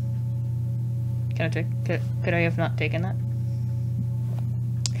 Can I take? Could I have not taken that?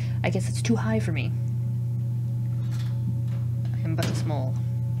 I guess it's too high for me. I am but small.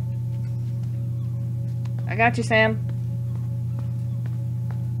 I got you, Sam.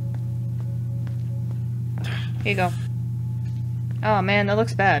 Here you go. Oh man, that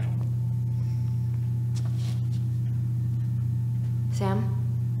looks bad. Sam?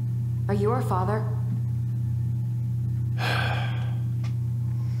 Are you our father?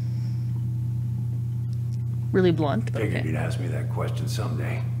 Really blunt, but Figured okay. you'd ask me that question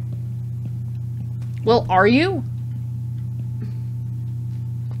someday. Well, are you?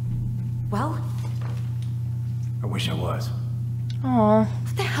 Well? I wish I was. Aw.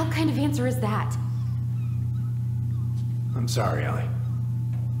 What the hell kind of answer is that? I'm sorry, Ellie.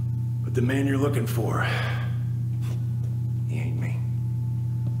 But the man you're looking for, he ain't me.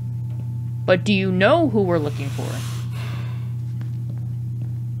 But do you know who we're looking for?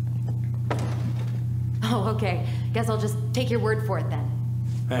 Oh, okay. Guess I'll just take your word for it then.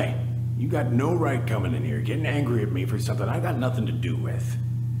 Hey, you got no right coming in here getting angry at me for something I got nothing to do with.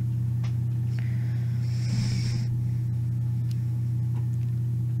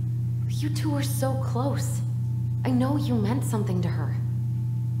 You two were so close. I know you meant something to her.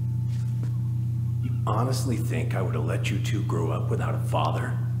 You honestly think I would have let you two grow up without a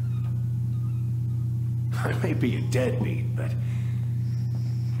father? I may be a deadbeat, but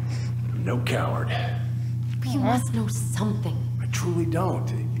I'm no coward. But you must know something. I truly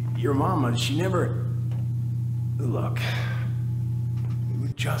don't. Your mama, she never... Look, we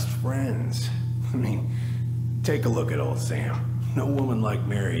were just friends. I mean, take a look at old Sam. No woman like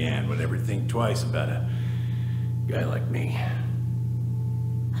Mary Ann would ever think twice about a guy like me.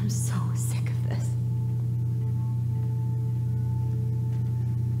 I'm so sick of this.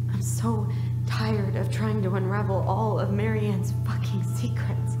 I'm so tired of trying to unravel all of Mary Ann's fucking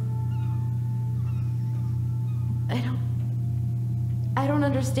secrets. I don't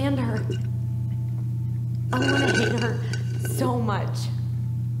understand her. I want to hate her so much.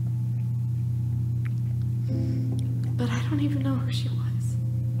 But I don't even know who she was.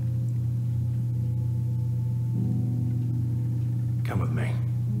 Come with me.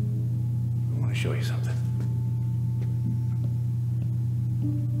 I want to show you something.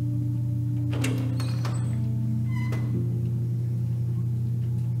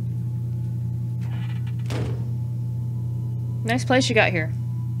 Nice place you got here.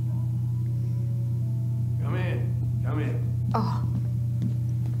 Come in. Come in. Oh.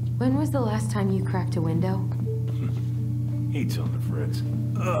 When was the last time you cracked a window? Heat's on the fritz.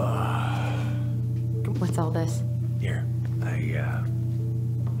 What's all this? Here, I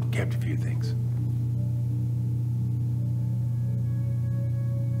kept a few things.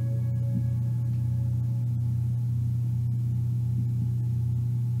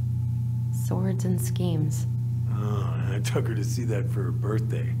 Swords and schemes. Oh, and I took her to see that for her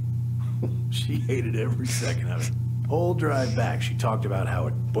birthday. She hated every second of it. Whole drive back, she talked about how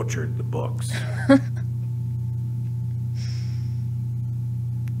it butchered the books.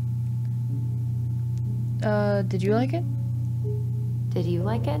 Did you like it? Did you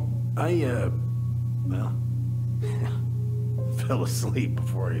like it? Well, fell asleep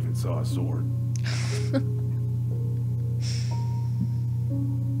before I even saw a sword.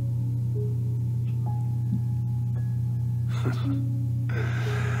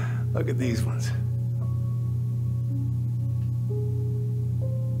 Look at these ones.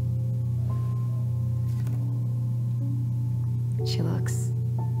 She looks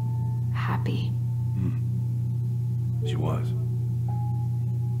happy. She was.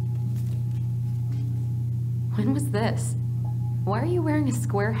 When was this? Why are you wearing a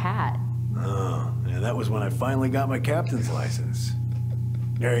square hat? Oh, yeah, that was when I finally got my captain's license.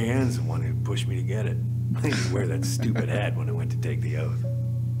 Mary Ann's the one who pushed me to get it. I didn't wear that stupid hat when I went to take the oath.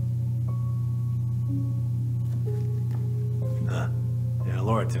 Yeah,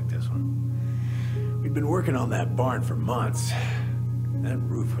 Laura took this one. We'd been working on that barn for months. That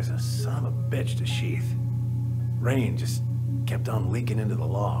roof was a son of a bitch to sheath. Rain just kept on leaking into the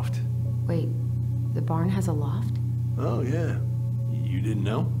loft. Wait, the barn has a loft? Oh, yeah. You didn't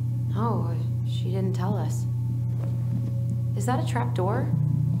know? Oh, she didn't tell us. Is that a trap door?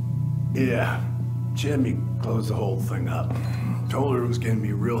 Yeah. She had me close the whole thing up. Told her it was gonna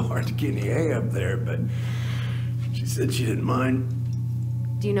be real hard to get any hay up there, but she said she didn't mind.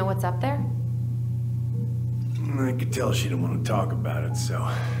 Do you know what's up there? I could tell she didn't want to talk about it, so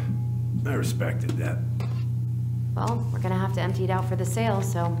I respected that. Well, we're gonna have to empty it out for the sale,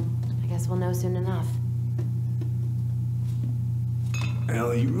 so I guess we'll know soon enough.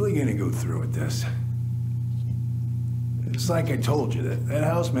 Ellie, you really gonna go through with this? It's like I told you, that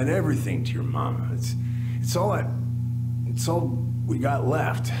house meant everything to your mama. It's all we got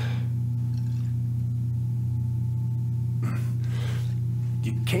left.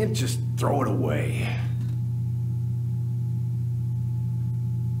 You can't just throw it away.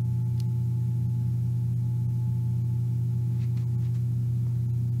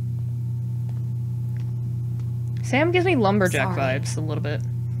 Sam gives me lumberjack Sorry. vibes a little bit.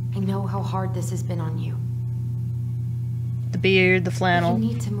 I know how hard this has been on you. The beard, the flannel. You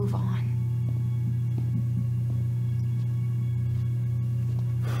need to move on.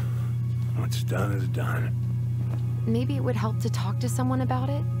 What's done is done. Maybe it would help to talk to someone about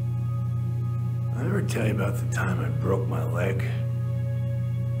it? I ever tell you about the time I broke my leg?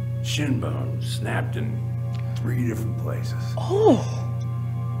 Shin bone snapped in 3 different places. Oh!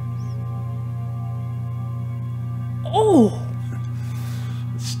 Oh!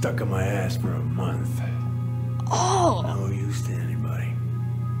 It's stuck in my ass for a month. Oh! No use to anybody.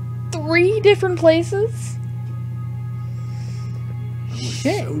 3 different places? I was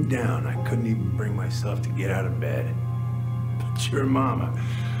Shit. so down I couldn't even bring myself to get out of bed. But your mama,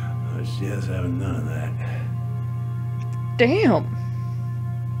 she has having none of that. Damn.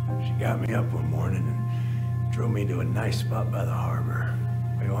 She got me up one morning and drove me to a nice spot by the harbor.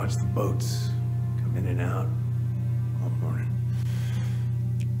 We watched the boats come in and out all morning.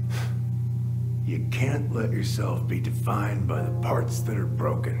 You can't let yourself be defined by the parts that are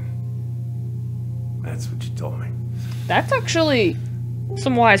broken. That's what you told me. That's actually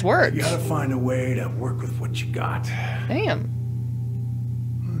some wise words. You gotta find a way to work with what you got. Damn.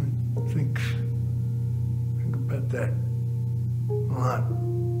 Think about that a lot.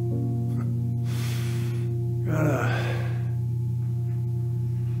 Gotta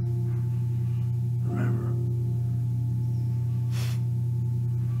remember.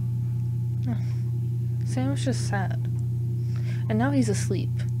 Sam was just sad. And now he's asleep.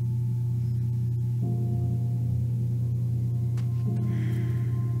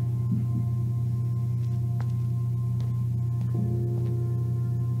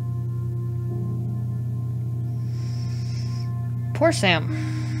 Poor Sam.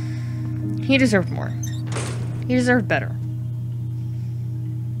 He deserved more. He deserved better.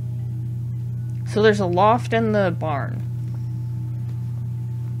 So there's a loft in the barn.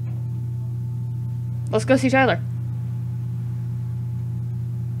 Let's go see Tyler.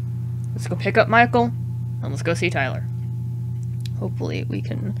 Let's go pick up Michael, and let's go see Tyler. Hopefully we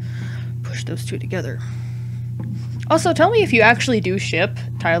can push those two together. Also, tell me if you actually do ship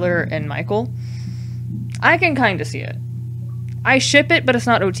Tyler and Michael. I can kind of see it. I ship it, but it's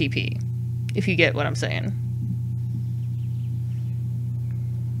not OTP, if you get what I'm saying.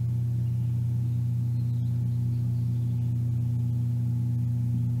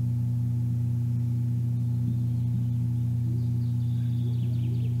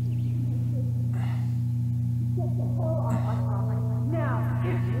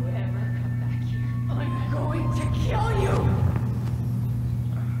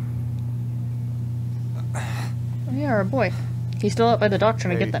 our boy. He's still out by the dock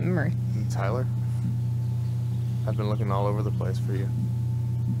trying to get that memory. Tyler? I've been looking all over the place for you.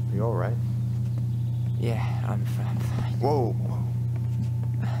 Are you alright? Yeah, I'm fine. Whoa, whoa.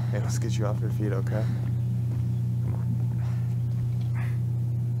 Hey, let's get you off your feet, okay? Come on.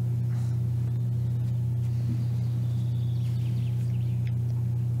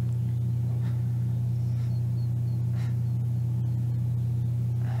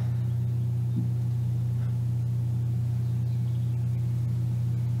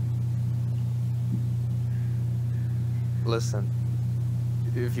 Listen,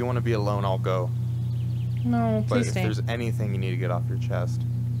 if you want to be alone, I'll go. No, But please if stay. there's anything you need to get off your chest,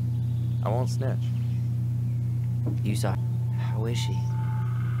 I won't snitch. Yusa, how is she?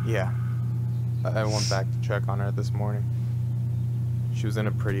 Yeah. I went back to check on her this morning. She was in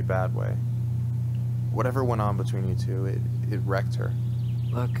a pretty bad way. Whatever went on between you two, it wrecked her.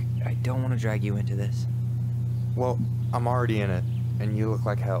 Look, I don't want to drag you into this. Well, I'm already in it, and you look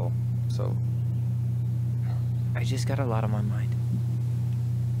like hell, so... I just got a lot on my mind.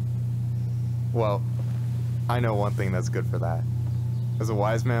 Well, I know one thing that's good for that. As a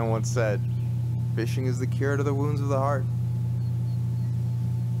wise man once said, fishing is the cure to the wounds of the heart.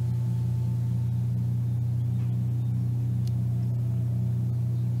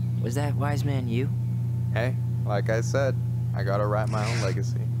 Was that wise man you? Hey, like I said, I gotta write my own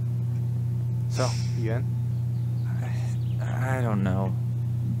legacy. So, you in? I don't know.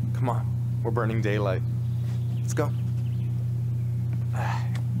 Come on, we're burning daylight. Let's go.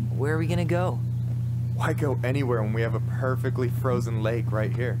 Where are we gonna go? Why go anywhere when we have a perfectly frozen lake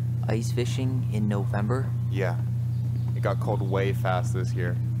right here? Ice fishing in November? Yeah. It got cold way fast this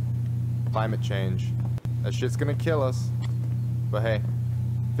year. Climate change. That shit's gonna kill us. But hey,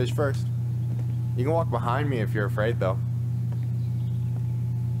 fish first. You can walk behind me if you're afraid, though.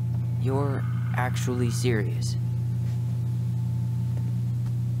 You're actually serious?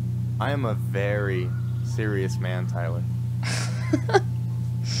 I am a very serious man, Tyler.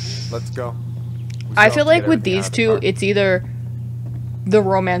 Let's go. I feel like with these two, it's either the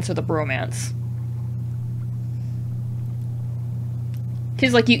romance or the bromance.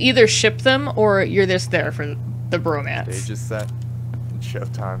 Because, like, you either ship them or you're just there for the bromance. Stage is set. It's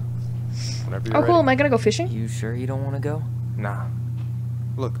showtime. Whenever you're Oh, cool. ready. Am I gonna go fishing? You sure you don't want to go? Nah.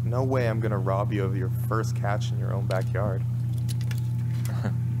 Look, no way I'm gonna rob you of your first catch in your own backyard.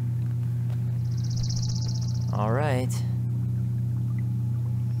 All right.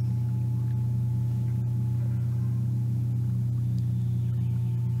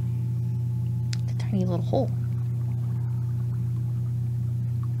 It's a tiny little hole.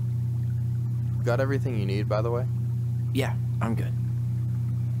 Got everything you need, by the way? Yeah, I'm good.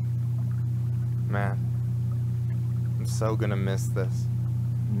 Man, I'm so gonna miss this.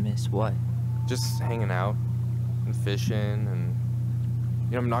 Miss what? Just hanging out and fishing and...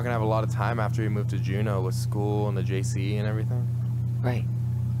 You know, I'm not gonna have a lot of time after we move to Juneau with school and the JC and everything. Right.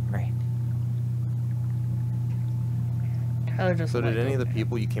 Right. Tyler just So did any of the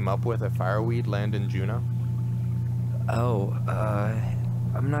people you came up with at Fireweed land in Juneau? Oh,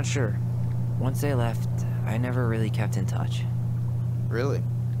 I'm not sure. Once they left, I never really kept in touch. Really?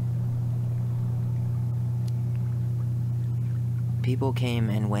 People came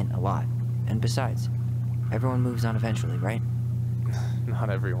and went a lot. And besides, everyone moves on eventually, right? Not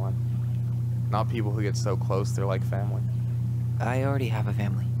everyone. Not people who get so close they're like family. I already have a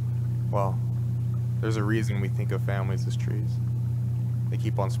family. Well, there's a reason we think of families as trees. They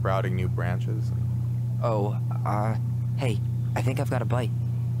keep on sprouting new branches. Oh, hey, I think I've got a bite.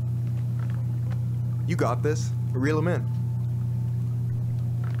 You got this. Reel them in.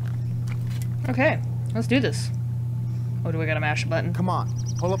 Okay, let's do this. Oh, do we gotta mash a button? Come on,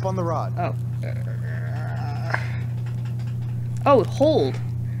 pull up on the rod. Oh. Oh, hold.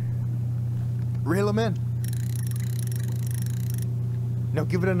 Reel them in. Now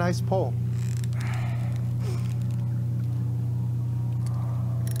give it a nice pull.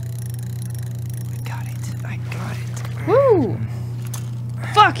 I got it. Woo!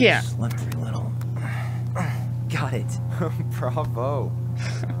 Fuck yeah! Slippery little. Got it. Bravo.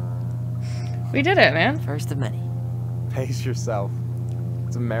 We did it, man. First of many. Pace yourself.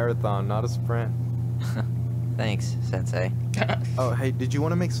 It's a marathon, not a sprint. Thanks, Sensei. Oh, hey, did you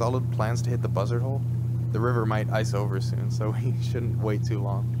want to make solid plans to hit the buzzard hole? The river might ice over soon, so we shouldn't wait too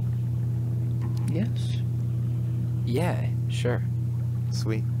long. Yes. Yeah, sure.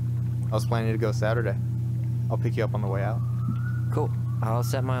 Sweet. I was planning to go Saturday. I'll pick you up on the way out. Cool. I'll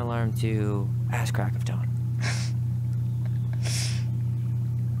set my alarm to ass crack of dawn.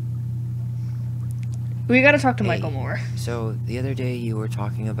 We gotta talk to Hey, Michael more. So, the other day you were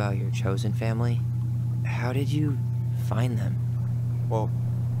talking about your chosen family. How did you find them? Well,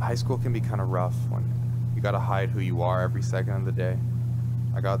 high school can be kind of rough when you gotta hide who you are every second of the day.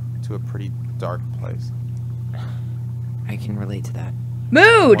 I got to a pretty dark place. I can relate to that.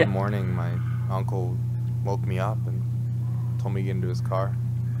 Mood! One morning, my uncle woke me up and told me to get into his car.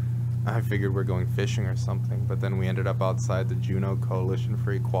 I figured we're going fishing or something, but then we ended up outside the Juneau Coalition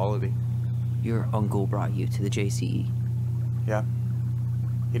for Equality. Your uncle brought you to the JCE? Yeah.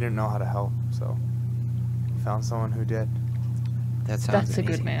 He didn't know how to help, so he found someone who did. That sounds That's amazing.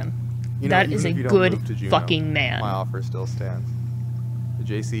 a good man. You know, That is a even if you don't good move to Juneau, fucking man. My offer still stands. The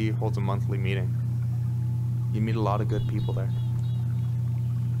JCE holds a monthly meeting. You meet a lot of good people there.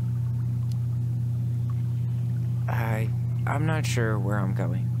 I'm not sure where I'm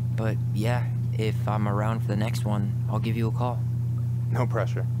going, but yeah, if I'm around for the next one, I'll give you a call. No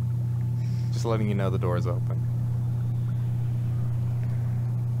pressure. Just letting you know the door's open.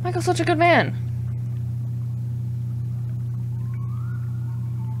 Michael's such a good man.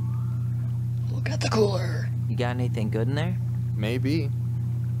 Look at the cooler. You got anything good in there? Maybe,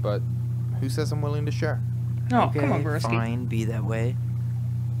 but who says I'm willing to share? Oh, Okay, come on, Broski. fine, be that way.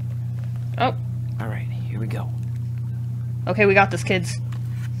 Oh. Alright, here we go. Okay, we got this, kids.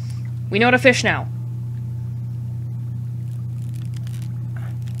 We know how to fish now.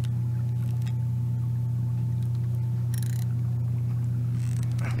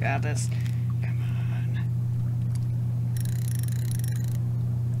 Got this. Come on.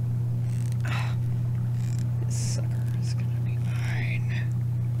 This sucker is gonna be mine.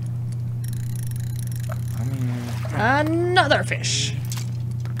 Another fish.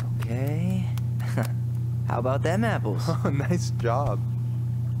 Okay. How about them apples? Oh, nice job.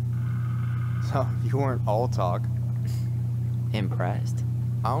 So, you weren't all talk. Impressed.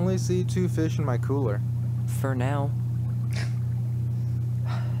 I only see 2 fish in my cooler. For now.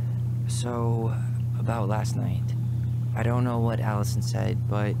 So, about last night. I don't know what Allison said,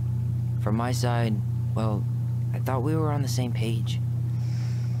 but from my side, well, I thought we were on the same page.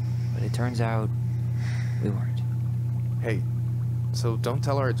 But it turns out we weren't. Hey, so don't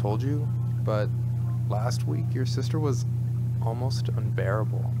tell her I told you, but last week your sister was almost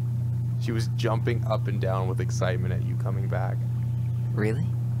unbearable. She was jumping up and down with excitement at you coming back. Really?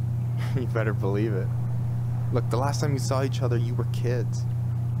 You better believe it. Look, the last time you saw each other, you were kids.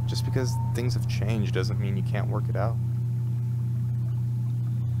 Just because things have changed doesn't mean you can't work it out.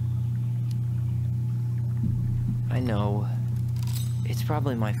 I know. It's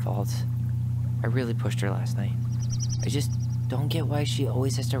probably my fault. I really pushed her last night. I just don't get why she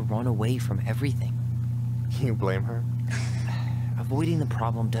always has to run away from everything. You blame her? Avoiding the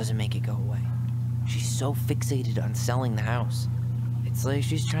problem doesn't make it go away. She's so fixated on selling the house. It's like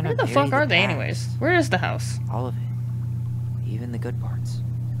she's trying Where to the bury fuck are they past. anyways? Where is the house? All of it. Even the good parts.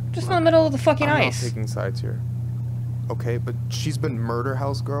 Just in the middle of the fucking I'm ice. not taking sides here. Okay, but she's been murder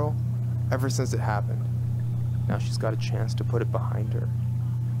house girl ever since it happened. Now she's got a chance to put it behind her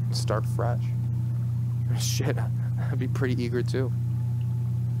and start fresh. Shit, I'd be pretty eager too.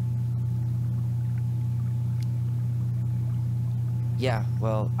 Yeah,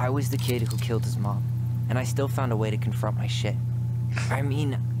 well, I was the kid who killed his mom, and I still found a way to confront my shit. I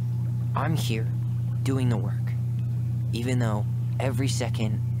mean, I'm here, doing the work. Even though, every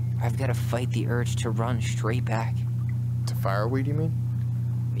second, I've got to fight the urge to run straight back. To fireweed, you mean?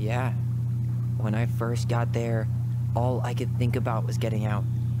 Yeah. When I first got there, all I could think about was getting out.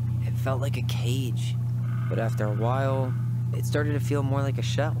 It felt like a cage. But after a while, it started to feel more like a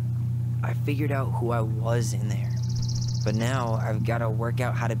shell. I figured out who I was in there. But now, I've got to work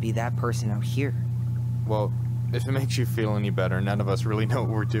out how to be that person out here. Well, if it makes you feel any better, none of us really know what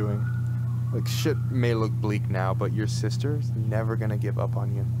we're doing. Like, shit may look bleak now, but your sister's never gonna give up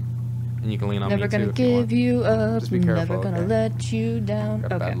on you. And you can lean on Never me too gonna if you want. give you up. Just be careful, Never gonna okay? let you down.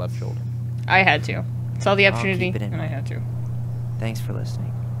 Got a Okay. bad left shoulder. I had to. Saw the I'll opportunity, keep it in and I mind. had to. Thanks for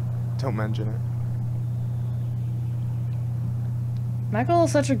listening. Don't mention it. Michael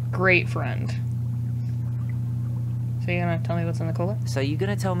is such a great friend. So you gonna tell me what's in the cooler? So you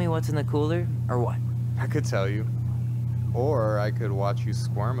gonna tell me what's in the cooler, or what? I could tell you. Or I could watch you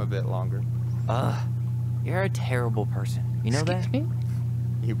squirm a bit longer. You're a terrible person. You know Excuse that? me?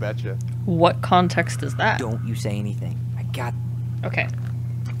 You betcha. What context is that? Don't you say anything. I got... Okay.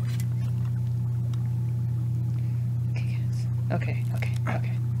 Okay, okay.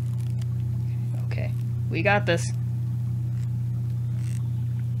 Okay. We got this.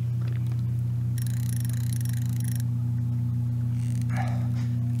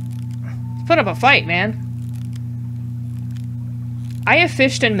 Let's put up a fight, man. I have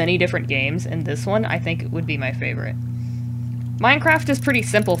fished in many different games, and this one I think would be my favorite. Minecraft is pretty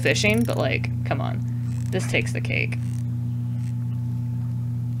simple fishing, but like, come on. This takes the cake.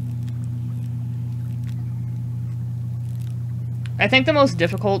 I think the most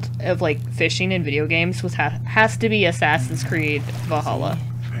difficult of like fishing in video games has to be Assassin's Creed Valhalla.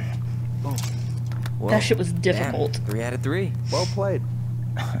 Whoa. That shit was difficult. Damn, 3 out of 3. Well played.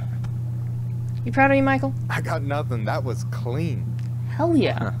 You proud of me, Michael? I got nothing. That was clean. Hell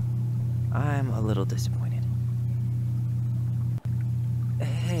yeah. Huh. I'm a little disappointed.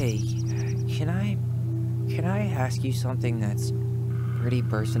 Hey, can I ask you something that's pretty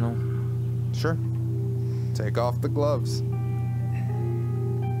personal? Sure. Take off the gloves.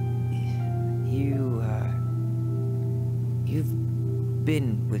 You've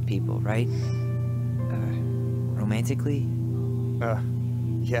been with people, right? Romantically?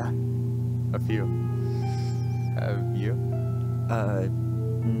 Yeah. A few. Have you?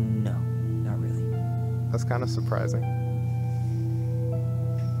 No, not really. That's kind of surprising.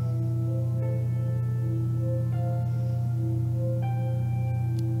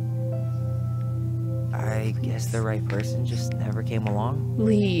 I guess the right person just never came along.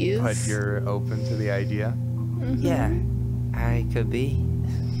 Please. But you're open to the idea? Yeah, I could be.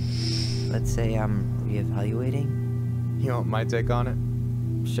 Let's say I'm reevaluating. You want my take on it?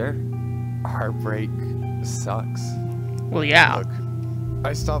 Sure. Heartbreak sucks. Well, yeah. Look,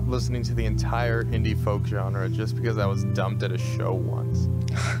 I stopped listening to the entire indie folk genre just because I was dumped at a show once.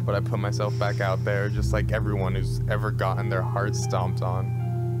 But I put myself back out there just like everyone who's ever gotten their heart stomped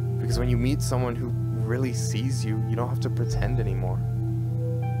on. Because when you meet someone who really sees you, you don't have to pretend anymore.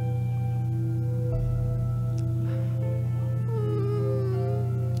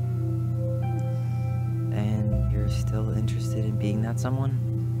 And you're still interested in being that someone?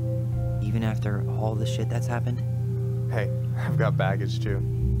 Even after all the shit that's happened? Hey, I've got baggage too.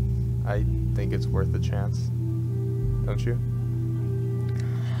 I think it's worth a chance. Don't you?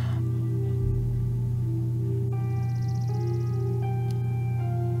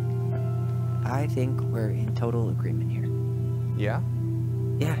 I think we're in total agreement here. Yeah?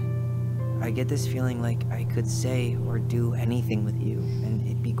 Yeah. I get this feeling like I could say or do anything with you, and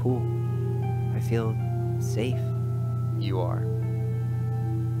it'd be cool. I feel safe. You are.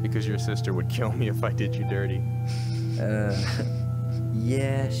 Because your sister would kill me if I did you dirty.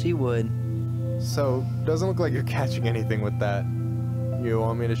 Yeah, she would. So, doesn't look like you're catching anything with that. You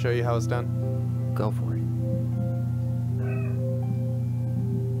want me to show you how it's done? Go for it.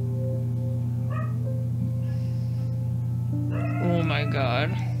 Oh my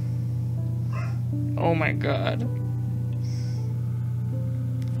god. Oh my god.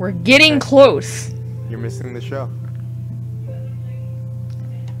 We're getting close. You're missing the show.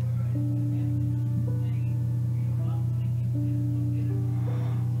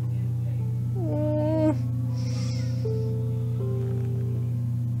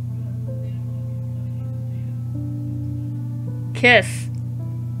 Kiss.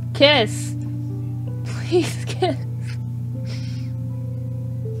 Kiss. Please kiss.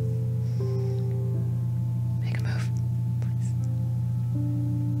 Make a move. Please.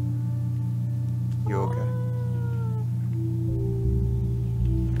 You okay?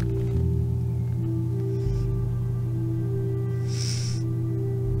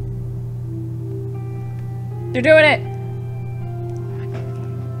 They're doing it.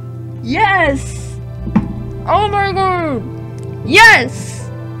 Yes. Oh my god. Yes.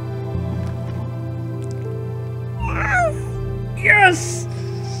 Yes.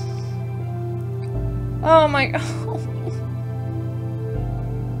 Oh my god.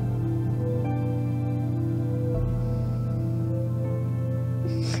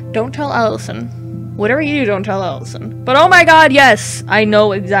 Don't tell Allison. Whatever you do, don't tell Allison. But oh my god, yes! I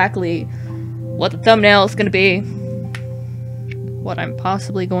know exactly what the thumbnail is gonna be. What I'm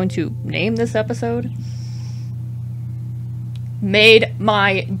possibly going to name this episode. Made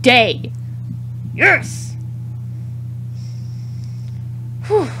my day! Yes!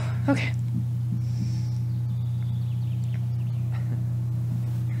 Whew, okay.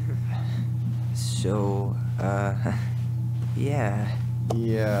 So, yeah.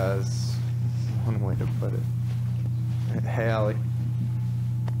 Yes. One way to put it. Hey, Allie.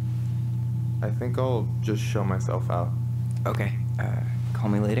 I think I'll just show myself out. Okay, call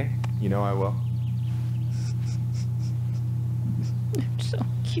me later. You know I will. They're so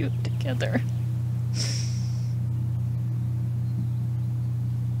cute together.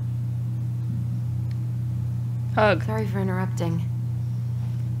 Hug. Sorry for interrupting.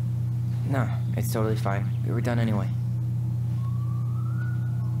 No, it's totally fine. We were done anyway.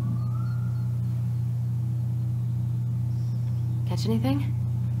 Catch anything?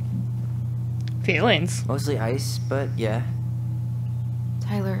 Feelings. Mostly ice, but yeah.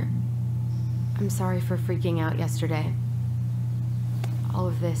 Tyler, I'm sorry for freaking out yesterday. All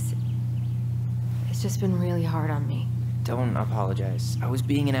of this, it's just been really hard on me. Don't apologize. I was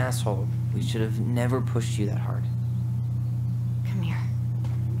being an asshole. We should have never pushed you that hard. Come here.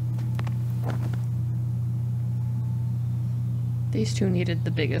 These two needed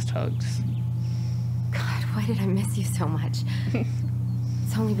the biggest hugs. God, why did I miss you so much?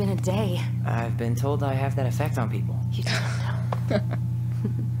 It's only been a day. I've been told I have that effect on people. You don't know.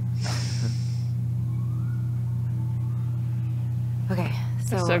 Okay,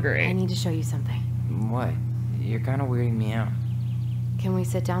 So great. I need to show you something. What? You're kind of weirding me out. Can we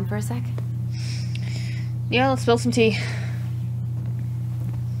sit down for a sec? Yeah, let's spill some tea.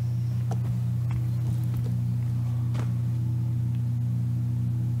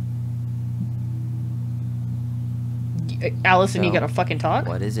 Allison, you So, gotta fucking talk?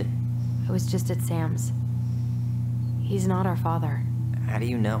 What is it? I was just at Sam's. He's not our father. How do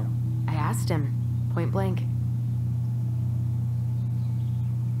you know? I asked him, point blank.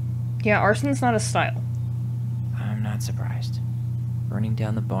 Yeah, arson's not a style. I'm not surprised. Burning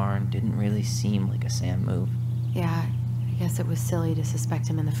down the barn didn't really seem like a Sam move. Yeah, I guess it was silly to suspect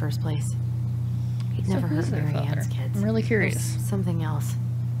him in the first place. He'd So never who's hurt their Mary father? Ann's kids. I'm really curious. There's something else.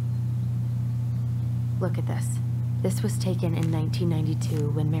 Look at this. This was taken in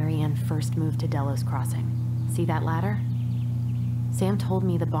 1992 when Mary Ann first moved to Delos Crossing. See that ladder? Sam told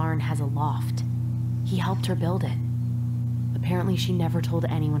me the barn has a loft. He helped her build it. Apparently she never told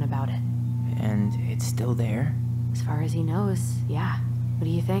anyone about it. And it's still there? As far as he knows, yeah. What do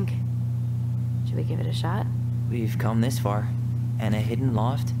you think? Should we give it a shot? We've come this far. And a hidden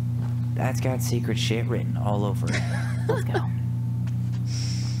loft? That's got secret shit written all over it. Let's go.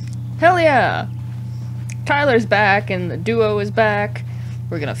 Hell yeah! Tyler's back and the duo is back.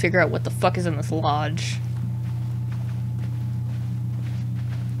 We're gonna figure out what the fuck is in this lodge.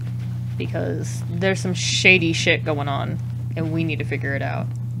 Because there's some shady shit going on, and we need to figure it out.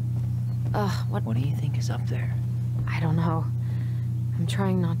 Ugh, What do you think is up there? I don't know. I'm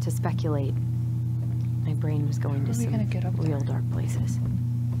trying not to speculate. My brain was going to How are we some gonna get up real dark places.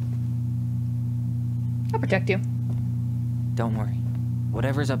 I'll protect you. Don't worry.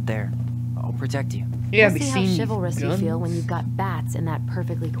 Whatever's up there, I'll protect you. Yeah, We'll we see how seen chivalrous you guns. feel when you've got bats in that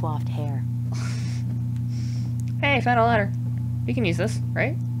perfectly coiffed hair. Hey, I found a ladder. We can use this,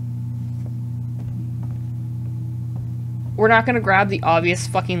 right? We're not gonna grab the obvious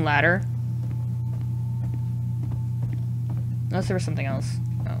fucking ladder. Unless there was something else.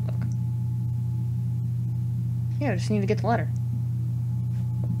 Oh, look. Yeah, I just need to get the ladder.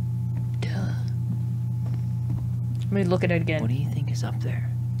 Duh. Let me look at it again. What do you think is up there?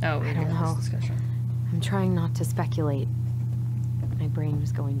 Oh, I don't know. I'm trying not to speculate. My brain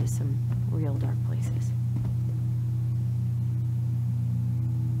was going to some real dark places.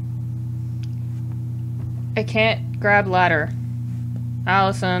 I can't grab ladder.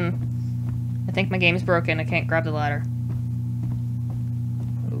 Allison, I think my game's broken. I can't grab the ladder.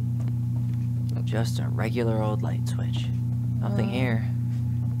 Just a regular old light switch. Nothing here.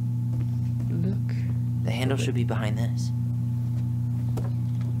 Look. The handle should be behind this.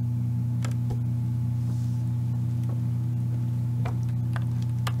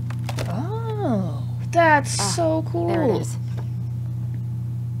 Oh, that's so cool. There it is.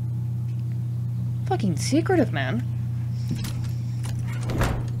 Fucking secretive, man.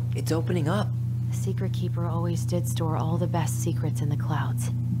 It's opening up. The Secret Keeper always did store all the best secrets in the clouds.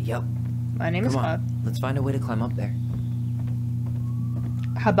 Yup. My name is Come Cloud. on, let's find a way to climb up there.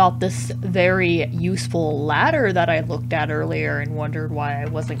 How about this very useful ladder that I looked at earlier and wondered why I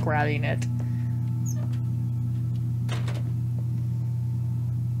wasn't grabbing it?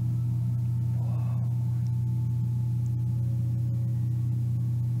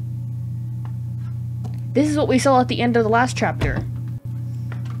 This is what we saw at the end of the last chapter.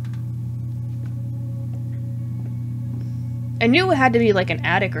 I knew it had to be like an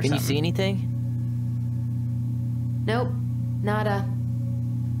attic or Can something. you see anything? Nope. Nada.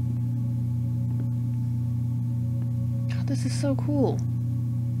 God, this is so cool.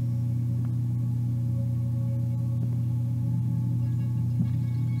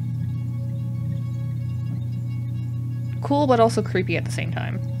 Cool, but also creepy at the same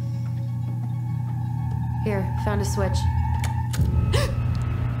time. Here, found a switch.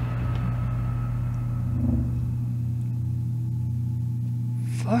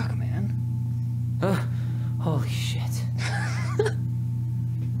 Fuck, man. Holy shit.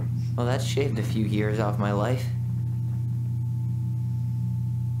 Well, that shaved a few years off my life.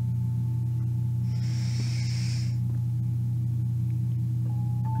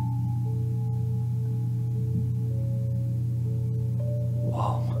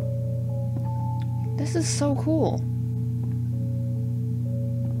 Whoa. This is so cool.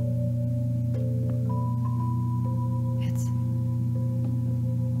 It's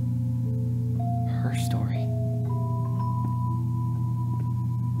story.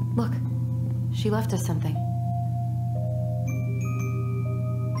 Look, she left us something.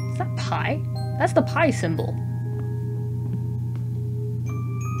 Is that pi? That's the pi symbol.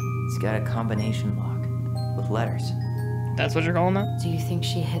 It's got a combination lock with letters. That's what you're calling that? Do you think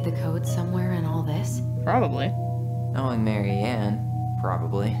she hid the code somewhere in all this? Probably. Knowing Mary Ann,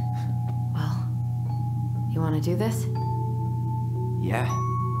 probably. Well, you want to do this? Yeah.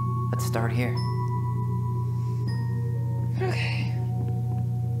 Let's start here. Okay.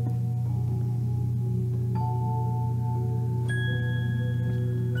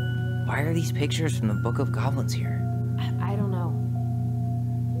 Why are these pictures from the Book of Goblins here? I don't know.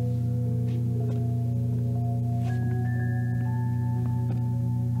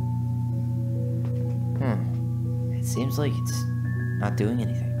 It seems like it's not doing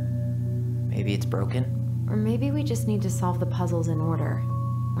anything. Maybe it's broken? Or maybe we just need to solve the puzzles in order.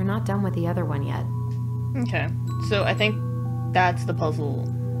 We're not done with the other one yet. Okay. So I think that's the puzzle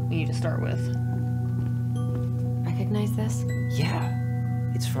we need to start with. Recognize this? Yeah.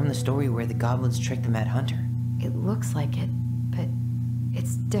 It's from the story where the goblins tricked the Mad Hunter. It looks like it, but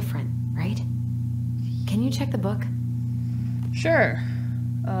it's different, right? Can you check the book? Sure.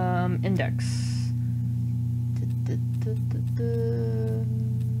 Index.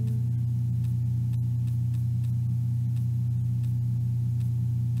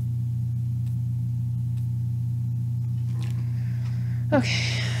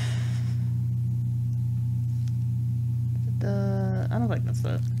 Okay. I don't think that's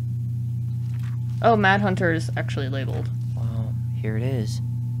the... Oh, Mad Hunter is actually labeled. Well, here it is.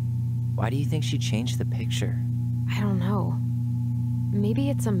 Why do you think she changed the picture? I don't know. Maybe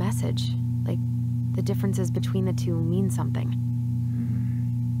it's a message. Like, the differences between the two mean something.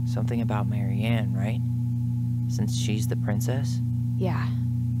 Something about Mary Ann, right? Since she's the princess? Yeah.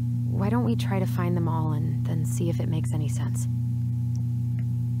 Why don't we try to find them all and then see if it makes any sense?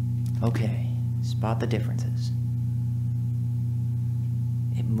 Okay, spot the differences.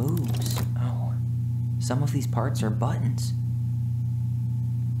 It moves. Oh, some of these parts are buttons.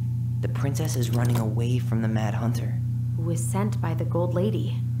 The princess is running away from the Mad Hunter. Who was sent by the Gold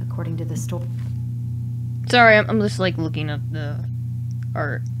Lady, according to the story. Sorry, I'm just like looking at the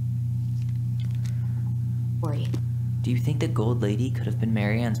art. Do you think the Gold Lady could have been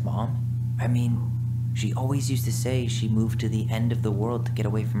Mary Ann's mom? I mean, she always used to say she moved to the end of the world to get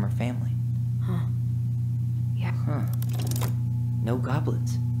away from her family. Huh. Yeah. Huh. No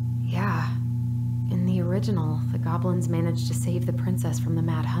goblins. Yeah. In the original, the goblins managed to save the princess from the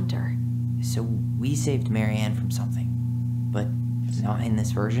Mad Hunter. So we saved Mary Ann from something, but not in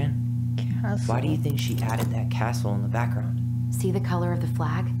this version? Castle. Why do you think she added that castle in the background? See the color of the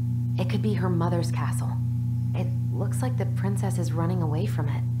flag? It could be her mother's castle. It looks like the princess is running away from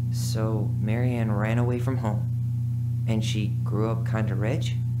it. So Mary Ann ran away from home, and she grew up kinda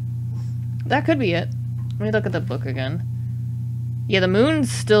rich? That could be it. Let me look at the book again. Yeah, the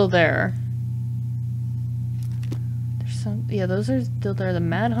moon's still there. There's some... Yeah, those are still there. The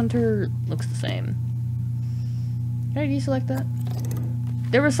Mad Hunter looks the same. Did I deselect that?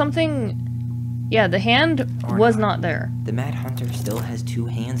 There was something... Yeah, the hand was not there. The Mad Hunter still has two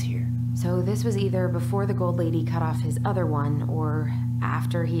hands here. So this was either before the Gold Lady cut off his other one, or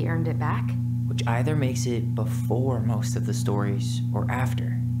after he earned it back? Which either makes it before most of the stories, or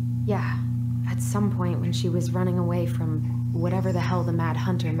after. Yeah, at some point when she was running away from whatever the hell the Mad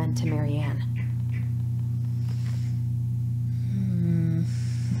Hunter meant to Mary Ann.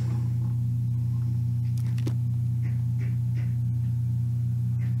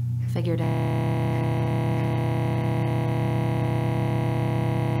 Figured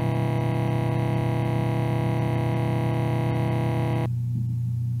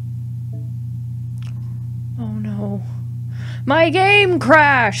Oh no. My game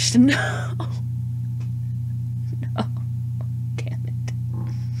crashed! No! No. Damn it.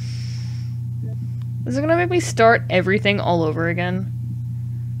 Is it gonna make me start everything all over again?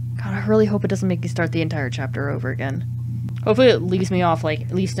 God, I really hope it doesn't make me start the entire chapter over again. Hopefully it leaves me off, like,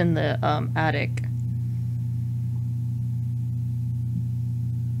 at least in the, attic.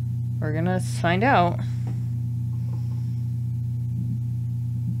 We're gonna find out.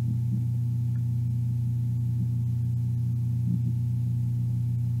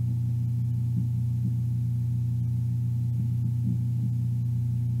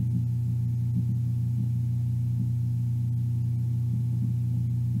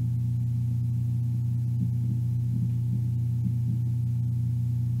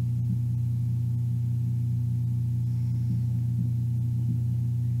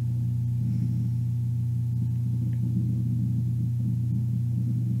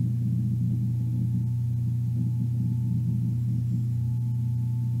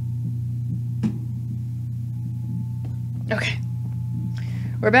 Okay.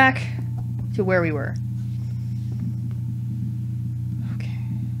 We're back to where we were. Okay.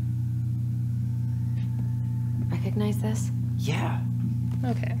 Recognize this? Yeah.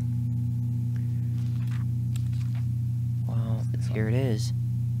 Okay. Well, here it is.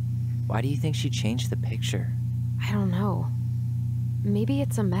 Why do you think she changed the picture? I don't know. Maybe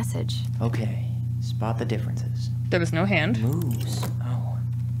it's a message. Okay, spot the differences. There was no hand. Moves. Oh.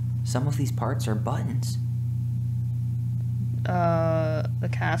 Some of these parts are buttons. The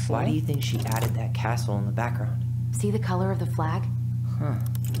castle. Why do you think she added that castle in the background? See the color of the flag? Huh.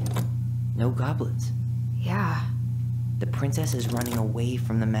 No goblins. Yeah. The princess is running away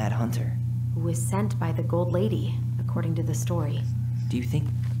from the Mad Hunter. Who was sent by the Gold Lady, according to the story. Do you think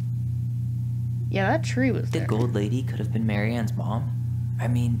Yeah, that tree was the there. Gold Lady could have been Marianne's mom? I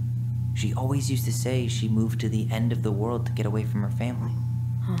mean, she always used to say she moved to the end of the world to get away from her family.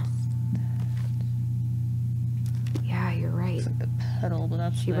 Huh. Yeah, you're right. It's like the petal, but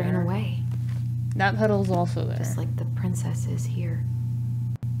that's She there. ran away. That petal's also there. Just like the princess is here.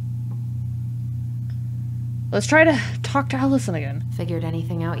 Let's try to talk to Allison again. Figured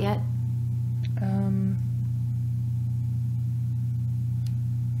anything out yet?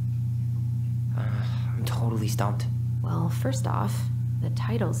 I'm totally stumped. Well, first off, the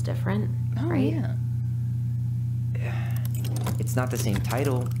title's different, Oh, right? yeah. It's not the same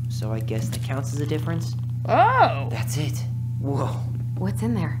title, so I guess that counts as a difference. Oh! That's it. Whoa. What's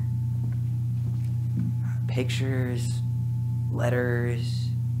in there? Pictures, letters.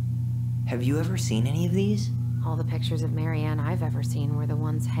 Have you ever seen any of these? All the pictures of Marianne I've ever seen were the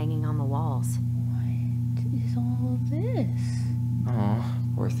ones hanging on the walls. What is all of this? Oh,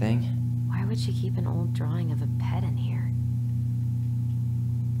 poor thing. Why would she keep an old drawing of a pet in here?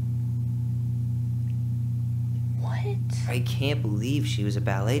 What? I can't believe she was a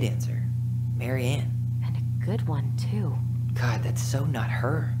ballet dancer. Marianne. And a good one, too. God, that's so not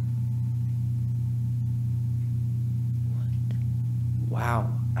her.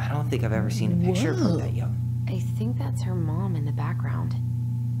 Wow, I don't think I've ever seen a picture of her Whoa. that young. I think that's her mom in the background.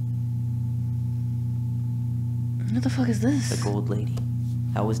 What the fuck is this? The Gold Lady.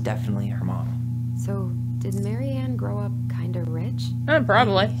 That was definitely her mom. So, did Marianne grow up kinda rich?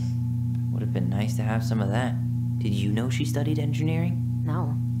 Probably. Would have been nice to have some of that. Did you know she studied engineering?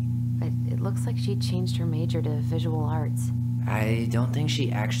 No. But it looks like she changed her major to visual arts. I don't think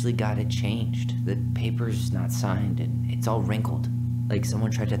she actually got it changed. The paper's not signed and it's all wrinkled. Like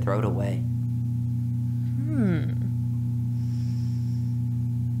someone tried to throw it away.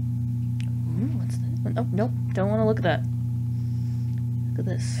 Ooh, what's that? Oh, nope. Don't want to look at that. Look at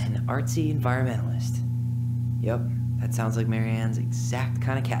this. An artsy environmentalist. Yep, that sounds like Marianne's exact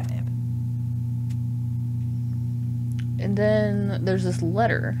kind of catnip. And then there's this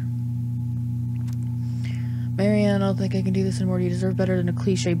letter. Marianne, I don't think I can do this anymore. You deserve better than a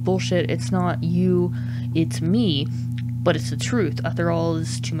cliche bullshit. It's not you, it's me. But it's the truth. After all,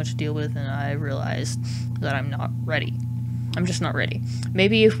 it's too much to deal with, and I realized that I'm not ready. I'm just not ready.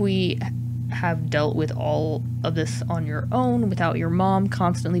 Maybe if we have dealt with all of this on your own, without your mom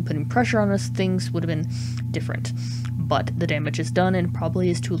constantly putting pressure on us, things would have been different. But the damage is done, and probably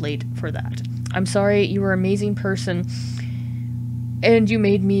is too late for that. I'm sorry, you were an amazing person, and you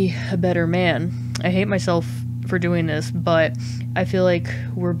made me a better man. I hate myself for doing this, but I feel like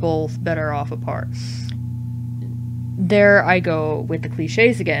we're both better off apart. There I go with the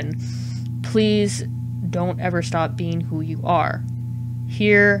cliches again. Please don't ever stop being who you are.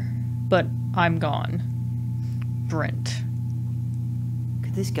 Here, but I'm gone. Brent.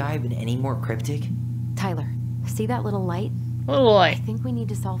 Could this guy have been any more cryptic? Tyler, see that little light? Little I light. think we need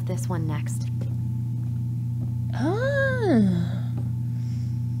to solve this one next. Ah.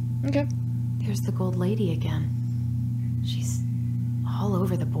 Okay. There's the Gold Lady again. She's all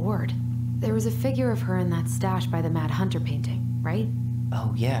over the board. There was a figure of her in that stash by the Mad Hunter painting, right?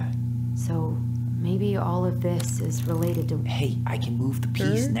 Oh, yeah. So maybe all of this is related to Hey, I can move the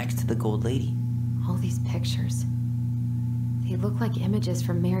piece Her? next to the Gold Lady. all these pictures. They look like images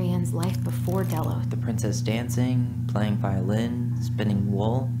from Marianne's life before Delos. The princess dancing, playing violin, spinning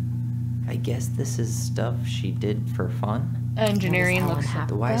wool. I guess this is stuff she did for fun. Engineering That is looks Helen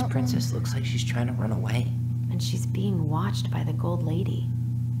The Hap- wise that one. princess looks like she's trying to run away. And she's being watched by the Gold Lady.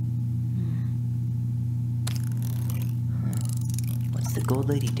 Once the Gold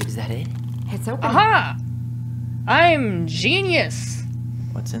Lady digs that in, It's open. Aha! I'm genius!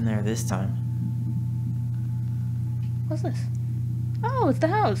 what's in there this time? What's this? Oh, it's the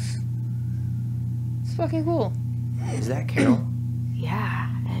house. It's fucking cool. Is that Carol? Yeah,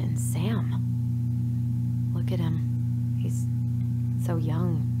 and Sam. Look at him. He's so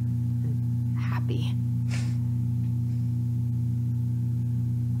young and happy.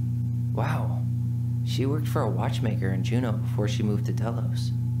 Wow. She worked for a watchmaker in Juneau before she moved to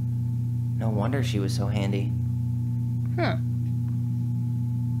Delos. No wonder she was so handy. Huh.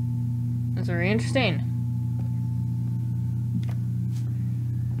 That's very interesting.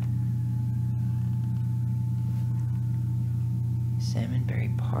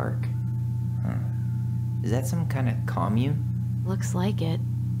 Salmonberry Park. Huh. Is that some kind of commune? Looks like it.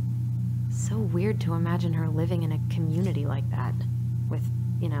 So weird to imagine her living in a community like that. With,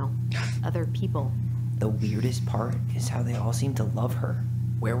 you know, other people. The weirdest part is how they all seem to love her.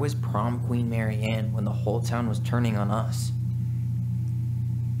 Where was prom queen Mary Ann when the whole town was turning on us?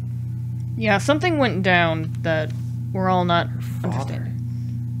 Yeah, something went down that we're all not Father. understanding.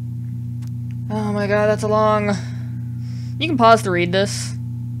 Oh my god, that's a long... You can pause to read this.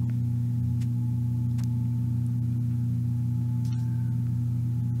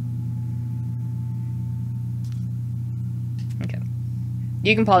 Okay.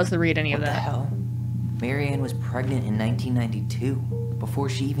 You can pause to read any of that. What the hell? Mary Ann was pregnant in 1992, before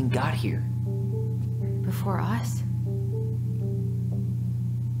she even got here. Before us?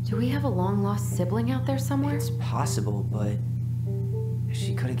 Do we have a long-lost sibling out there somewhere? It's possible, but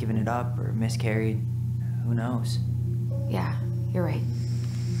she could have given it up or miscarried. Who knows? Yeah, you're right.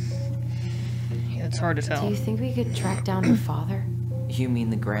 Yeah, it's hard to tell. Do you think we could track down her father? You mean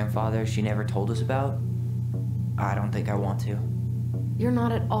the grandfather she never told us about? I don't think I want to. You're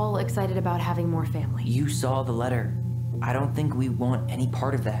not at all excited about having more family. You saw the letter. I don't think we want any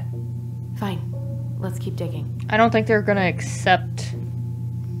part of that. Fine. Let's keep digging. I don't think they're gonna accept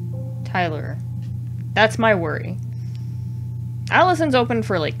Tyler. That's my worry. Allison's open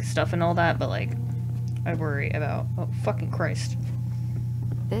for, like, stuff and all that, but, like, I worry about... Oh, fucking Christ.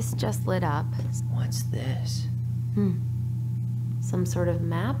 This just lit up. What's this? Some sort of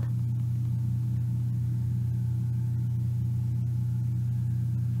map?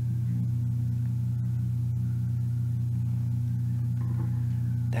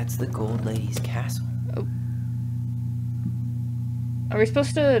 That's the Gold Lady's castle. Oh. Are we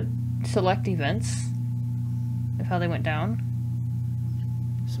supposed to select events of how they went down?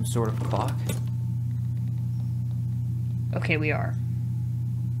 Some sort of clock? Okay, we are.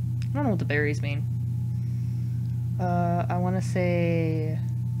 I don't know what the berries mean. I want to say...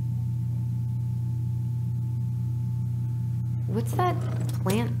 What's that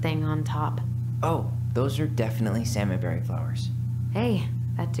plant thing on top? Oh, those are definitely salmonberry flowers. Hey,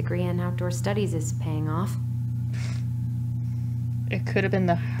 that degree in outdoor studies is paying off. It could have been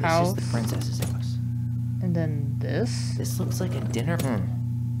the house. This is the princess's house. And then this? This looks like a dinner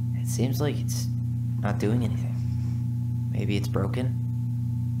room. It seems like it's not doing anything. Maybe it's broken?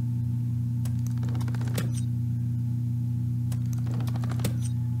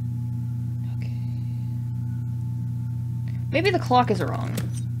 Okay. Maybe the clock is wrong.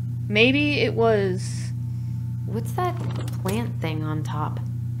 Maybe it was... What's that plant thing on top?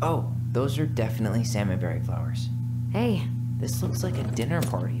 Oh, those are definitely salmonberry flowers. Hey. This looks like a dinner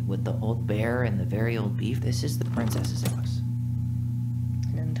party with the old bear and the very old beef. This is the princess's house.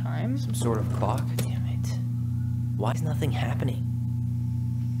 And in time? Some sort of clock? Damn it. Why is nothing happening?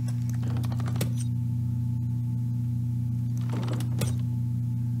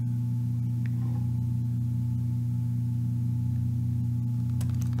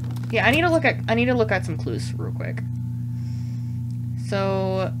 Yeah, I need to look at some clues real quick.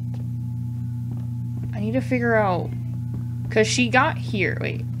 So I need to figure out, cause she got here.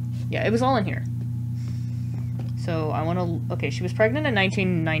 Wait, yeah, it was all in here. So I want to. Okay, she was pregnant in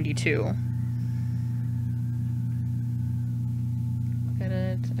 1992. Look at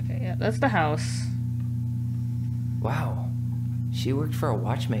it. Okay, yeah, that's the house. Wow, she worked for a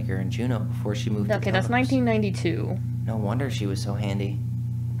watchmaker in Juneau before she moved to Okay, that's Delos. 1992. No wonder she was so handy.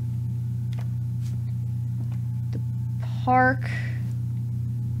 Park.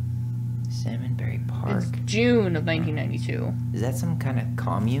 Salmonberry Park. It's June of 1992. Is that some kind of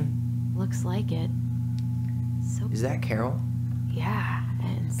commune? Looks like it. So. Is that Carol? Yeah,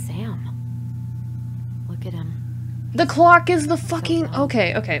 and Sam. Look at him. The clock is the fucking...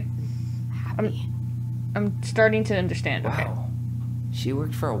 Okay, okay. Happy. I'm starting to understand. Okay. Wow. She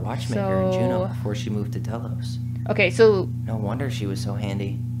worked for a watchmaker in Juneau before she moved to Delos. Okay, so... No wonder she was so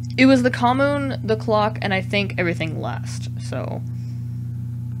handy. It was the commune, the clock, and I think everything last. So...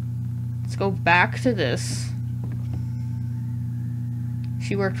 Let's go back to this.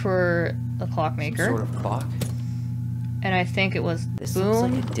 She worked for a clockmaker. Some sort of clock? And I think it was This Boom. looks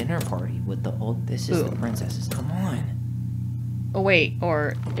like a dinner party with the old... This is the princess's... Come on. Oh wait,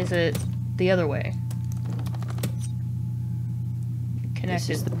 or is it the other way? Connected This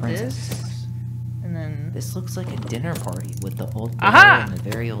is the princess's house. and And then... This looks like a dinner party with the old bear Aha! and the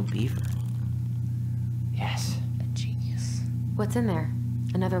very old beaver. Yes. A genius. What's in there?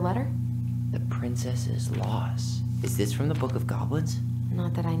 Another letter? The princess's loss. Is this from the Book of Goblins?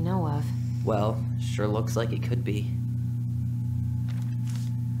 Not that I know of. Well, sure looks like it could be.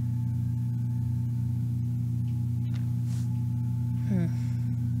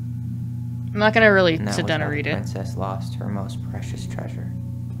 I'm not gonna really And that sit was down how and read the it. princess lost her most precious treasure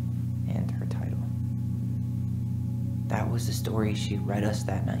and her title. That was the story she read us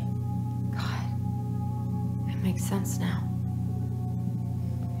that night. God. It makes sense now.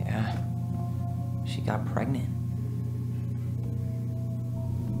 Yeah. She got pregnant.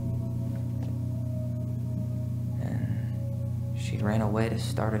 And she ran away to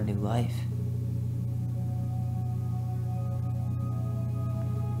start a new life.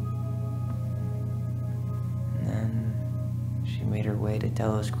 And then she made her way to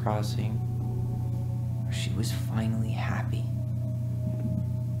Delos Crossing, where she was finally happy.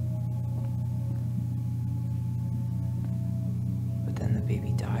 But then the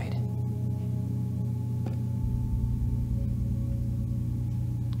baby died.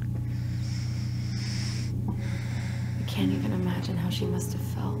 I can't even imagine how she must have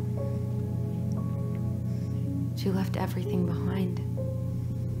felt. She left everything behind.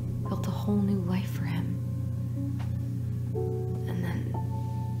 Built a whole new life for him. And then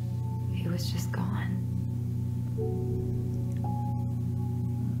he was just gone.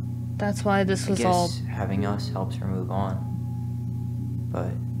 That's why this I was guess all... having us helps her move on.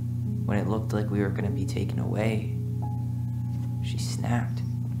 But when it looked like we were gonna be taken away, she snapped.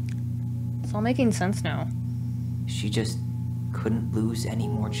 It's all making sense now. She just couldn't lose any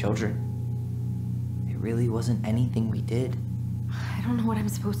more children. It really wasn't anything we did. I don't know what I'm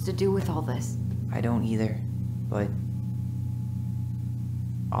supposed to do with all this. I don't either, but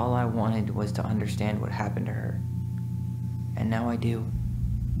all I wanted was to understand what happened to her. And now I do.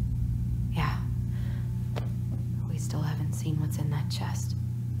 Yeah. We still haven't seen what's in that chest.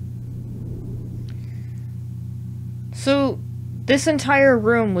 So, this entire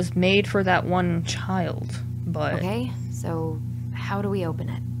room was made for that one child, but... Okay, so how do we open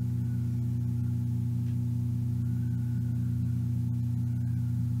it?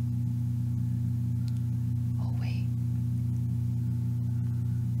 Oh, wait.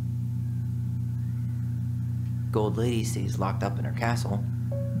 Gold Lady stays locked up in her castle.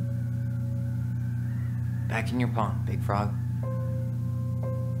 Back in your pond, Big Frog.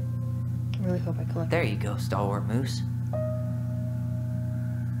 I really hope I collect. There you go, Stalwart Moose.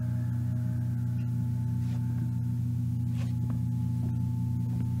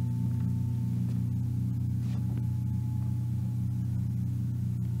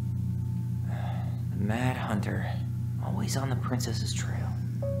 The Mad Hunter, always on the princess's trail.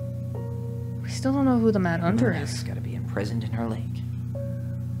 We still don't know who the Mad Hunter She's is. gotta be imprisoned in her lake.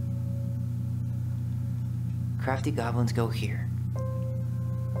 Crafty goblins go here.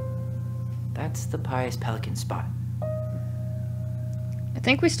 That's the Pious Pelican spot. I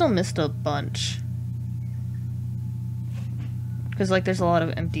think we still missed a bunch. Because, like, there's a lot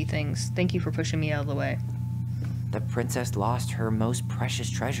of empty things. Thank you for pushing me out of the way. The princess lost her most precious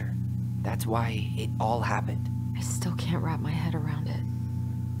treasure. That's why it all happened. I still can't wrap my head around it.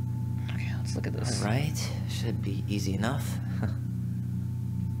 Okay, let's look at this. Alright, should be easy enough.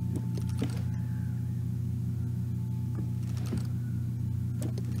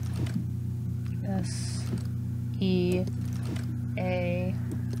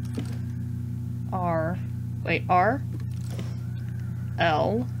 S-E-A-R. Wait, R?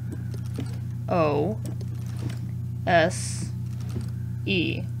 L O S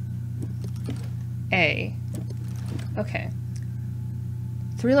E A. Okay.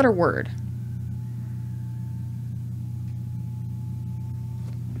 3-letter word.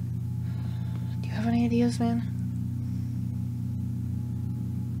 Do you have any ideas, man?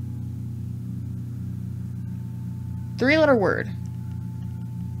 Three-letter word.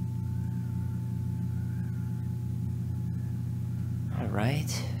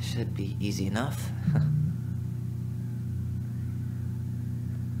 Alright, should be easy enough.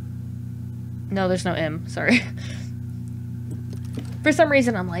 No, there's no M. Sorry. For some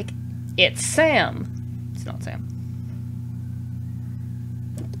reason, I'm like, it's Sam. It's not Sam.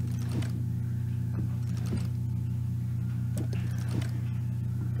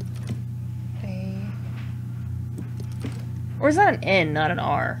 A. Or is that an N, not an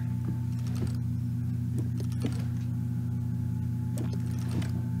R?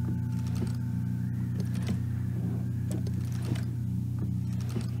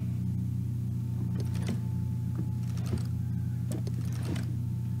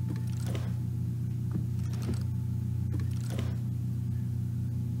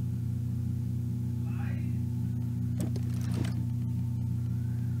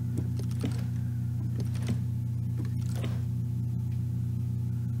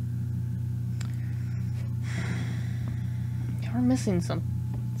 We're missing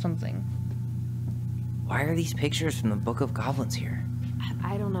something. Why are these pictures from the Book of Goblins here?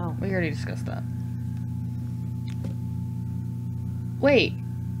 I don't know. We already discussed that. Wait.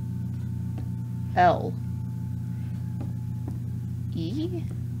 L. E?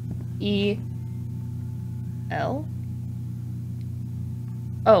 E. L?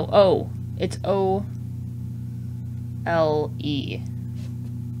 Oh, O. It's O. L. E.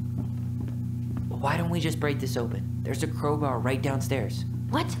 Why don't we just break this open? There's a crowbar right downstairs.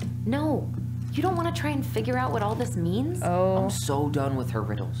 What? No. You don't want to try and figure out what all this means? O. I'm so done with her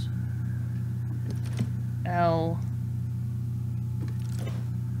riddles. L.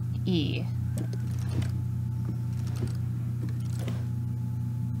 E.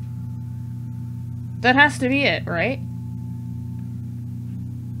 That has to be it, right?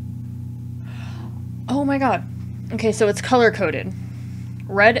 Oh my god. Okay, so it's color-coded.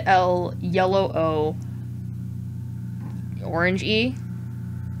 Red L, yellow O, orange E.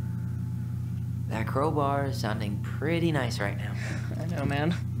 That crowbar is sounding pretty nice right now. I know,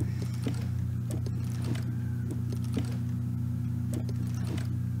 man.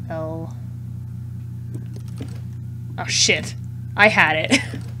 L. Oh, shit. I had it.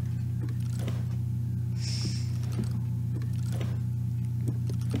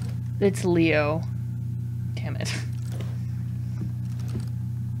 It's Leo. Damn it.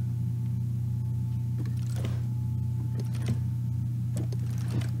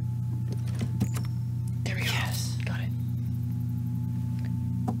 There we go. Yes. Got it.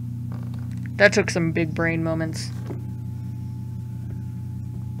 That took some big brain moments.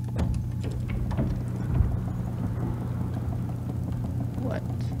 What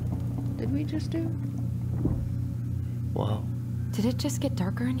did we just do? Whoa. Did it just get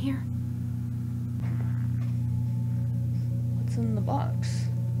darker in here? What's in the box?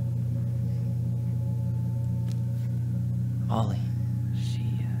 Ollie.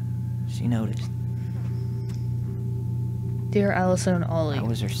 She noticed. Dear Allison and Ollie. I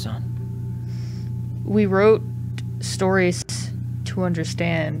was her son. We wrote stories to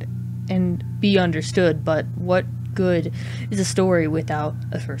understand and be understood, but what good is a story without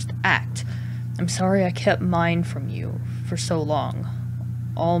a first act? I'm sorry I kept mine from you for so long.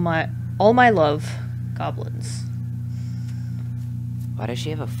 All my love, Goblins. Why does she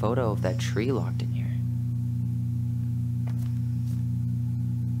have a photo of that tree locked in here?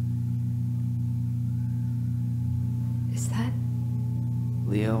 Is that...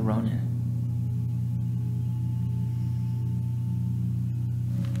 Leo Ronan.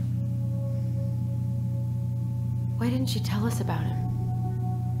 Why didn't she tell us about him?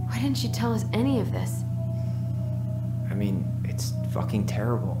 Why didn't she tell us any of this? I mean, it's fucking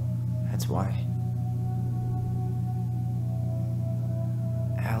terrible. That's why.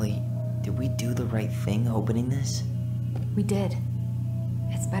 Allie, did we do the right thing opening this? We did.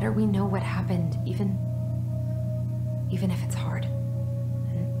 It's better we know what happened, even if it's hard.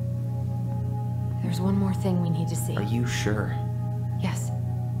 And there's one more thing we need to see. Are you sure? Yes.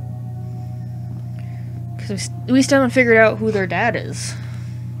 Because we still haven't figured out who their dad is.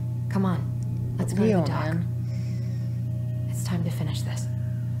 Come on. Let's go Leo, to the dock. man. It's time to finish this.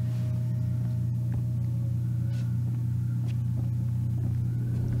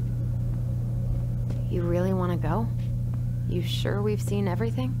 You really want to go? You sure we've seen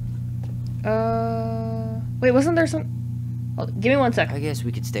everything? Wait, wasn't there some... Oh, give me 1 second. I guess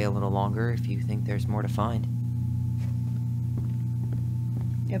we could stay a little longer if you think there's more to find.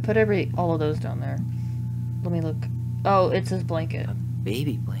 Yeah, put all of those down there. Let me look. Oh, it's his blanket. A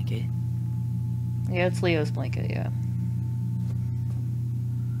baby blanket? Yeah, it's Leo's blanket, yeah.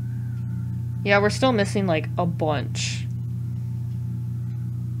 Yeah, we're still missing, like, a bunch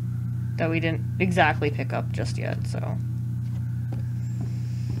that we didn't exactly pick up just yet, so...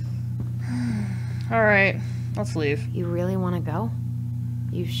 Alright, let's leave. You really want to go?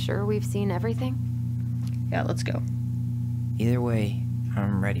 You sure we've seen everything? Yeah, let's go. Either way,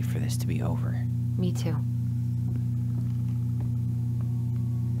 I'm ready for this to be over. Me too.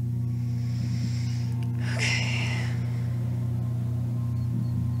 Okay.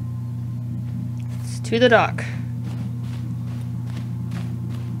 It's to the dock.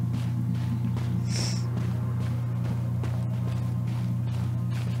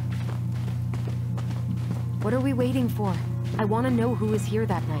 What are we waiting for? I want to know who was here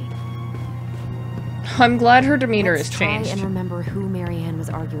that night. I'm glad her demeanor has Try changed. and remember who Marianne was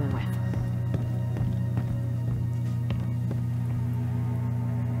arguing with.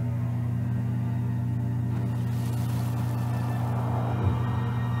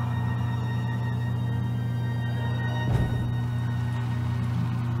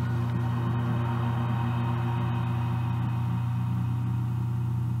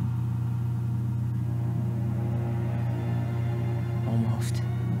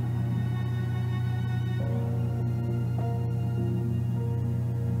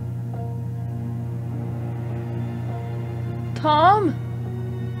 Tom?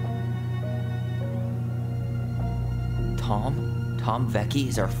 Tom Vecchi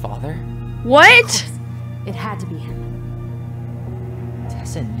is our father? What? It had to be him.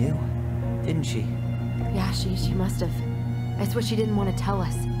 Tessa knew, didn't she? Yeah, she must have. That's what she didn't want to tell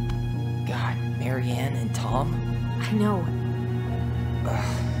us. God, Marianne and Tom? I know.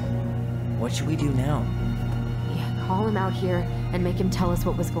 What should we do now? Yeah, call him out here and make him tell us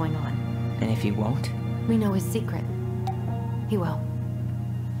what was going on. And if he won't? We know his secret. He will.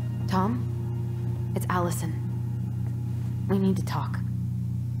 Tom? It's Allison. We need to talk.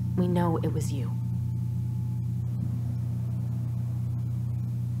 We know it was you.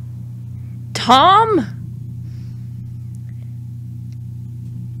 Tom?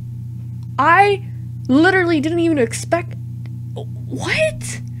 I literally didn't even expect...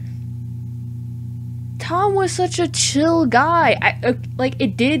 What? Tom was such a chill guy. Like,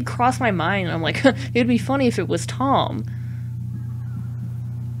 it did cross my mind. I'm like, it'd be funny if it was Tom.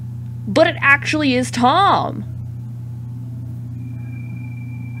 But it actually is Tom.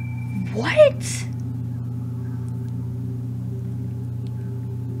 What?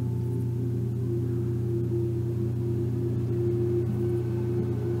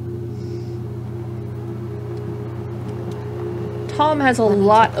 Tom has a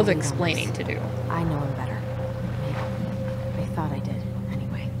lot of explaining to do. I know him better. I thought I did,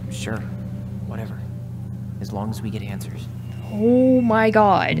 anyway. Sure. Whatever. As long as we get answers. Oh my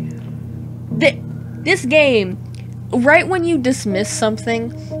god. This game, right when you dismiss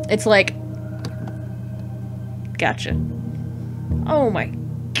something, it's like... Gotcha. Oh my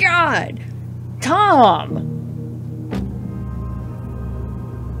god! Tom!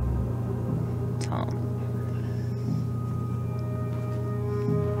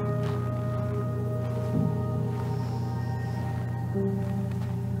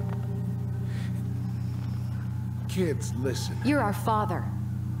 Kids, listen. You're our father.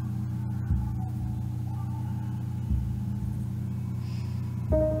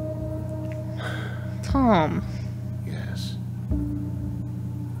 Tom. Yes.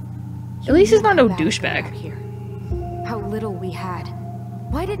 At least he's not no douchebag. How little we had.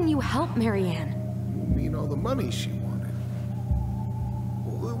 Why didn't you help Marianne? You mean all the money she wanted?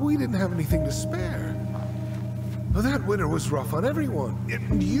 We didn't have anything to spare. Well, that winter was rough on everyone.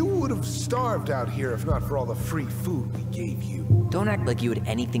 You would have starved out here if not for all the free food we gave you. Don't act like you had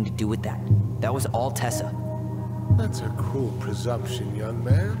anything to do with that. That was all Tessa. That's a cruel presumption, young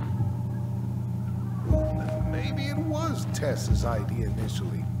man. Maybe it was Tessa's idea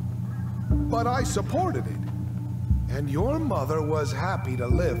initially, but I supported it. And your mother was happy to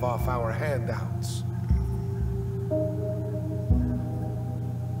live off our handouts.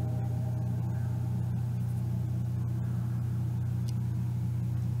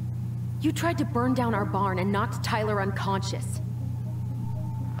 You tried to burn down our barn and knocked Tyler unconscious.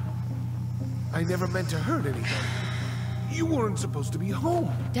 I never meant to hurt anybody. You weren't supposed to be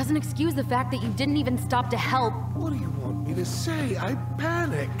home. Doesn't excuse the fact that you didn't even stop to help. What do you want me to say? I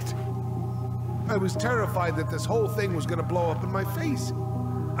panicked. I was terrified that this whole thing was gonna blow up in my face.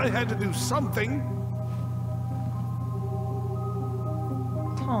 I had to do something.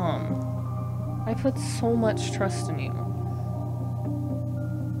 Tom, I put so much trust in you.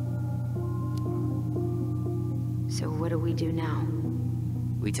 So what do we do now?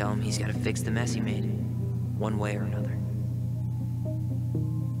 We tell him he's got to fix the mess he made, one way or another.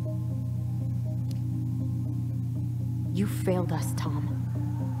 You failed us,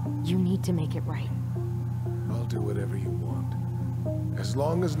 Tom. You need to make it right. I'll do whatever you want. As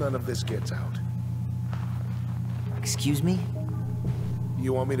long as none of this gets out. Excuse me?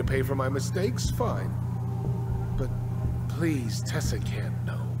 You want me to pay for my mistakes? Fine. But please, Tessa can't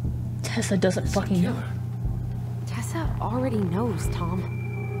know. Tessa doesn't fucking know. Tessa already knows, Tom.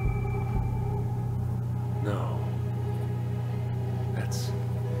 No.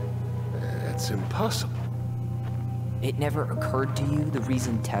 That's impossible. It never occurred to you the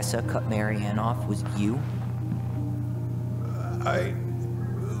reason Tessa cut Marianne off was you?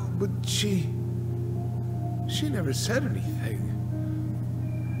 But she never said anything.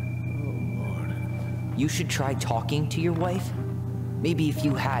 Oh, Lord. You should try talking to your wife. Maybe if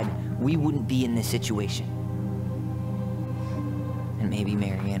you had, we wouldn't be in this situation. And maybe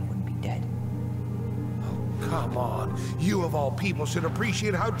Marianne wouldn't be dead. Oh, come on. You of all people should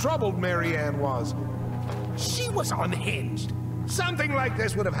appreciate how troubled Marianne was. She was unhinged. Something like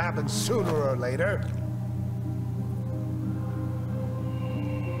this would have happened sooner or later.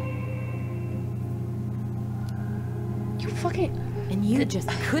 You fucking... And you just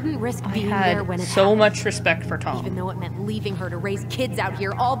couldn't risk being I there when had it so happened, much respect for Tom. even though it meant leaving her to raise kids out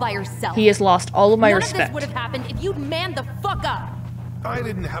here all by herself. He has lost all of my None respect. of this would have happened if you'd manned the fuck up. I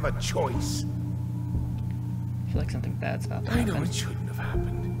didn't have a choice. I feel like something bad's about to I know happen. it shouldn't have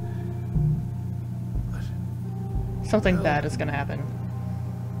happened. Something bad is gonna happen.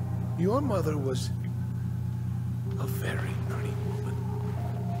 Your mother was a very pretty woman.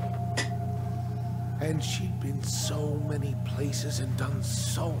 And she'd been so many places and done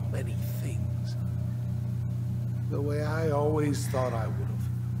so many things. The way I always thought I would have.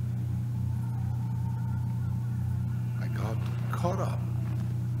 I got caught up.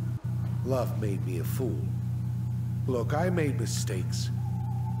 Love made me a fool. Look, I made mistakes.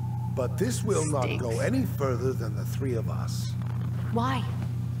 But this will not go any further than the three of us. Why?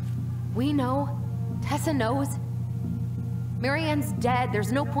 We know. Tessa knows. Marianne's dead.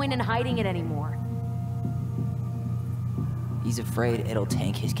 There's no point in hiding it anymore. He's afraid it'll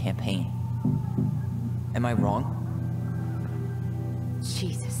tank his campaign. Am I wrong?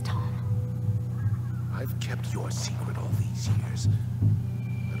 Jesus, Tom. I've kept your secret all these years.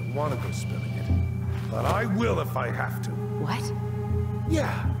 I don't want to go spilling it. But I will if I have to. What?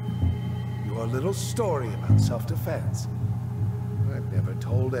 Yeah. Your little story about self-defense. I've never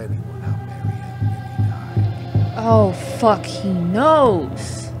told anyone how Marianne really died. Oh, fuck, he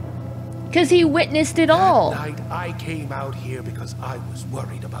knows. Because he witnessed it all. That night, I came out here because I was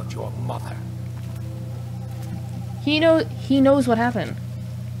worried about your mother. He knows what happened.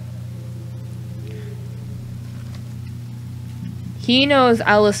 He knows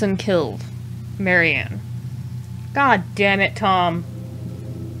Allison killed Marianne. God damn it, Tom.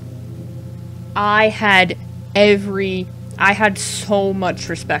 I had so much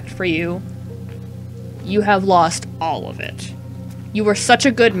respect for you. You have lost all of it. You were such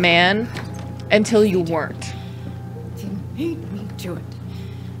a good man until you weren't. They made me do it.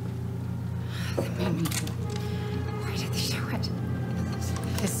 They made me do it. Why did they do it?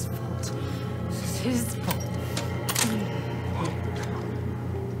 It's his fault. It's his fault.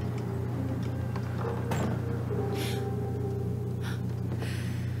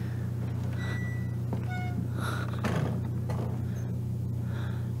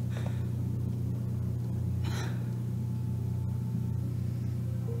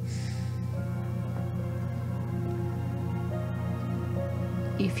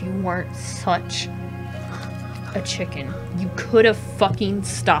 If you weren't such a chicken, you could have fucking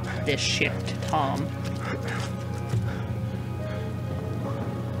stopped this shit, Tom.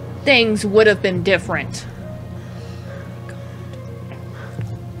 Things would have been different.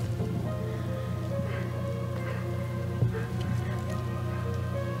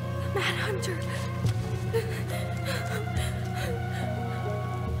 Mad Hunter.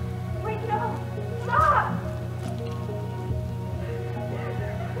 Wait, no! Stop!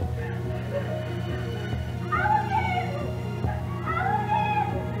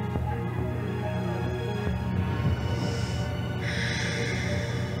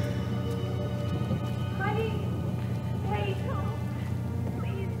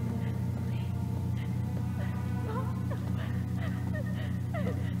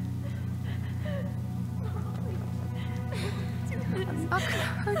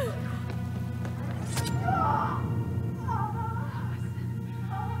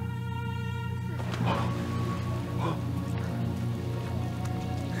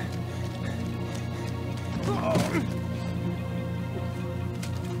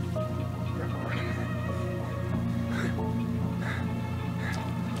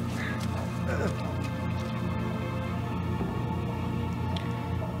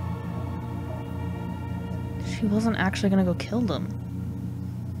 She wasn't actually gonna go kill them.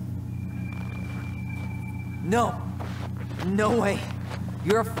 No! No way!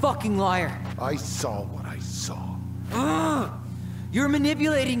 You're a fucking liar! I saw what I saw. Ugh! You're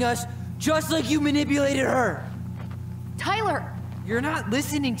manipulating us just like you manipulated her! Tyler! You're not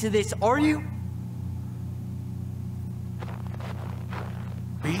listening to this, are you?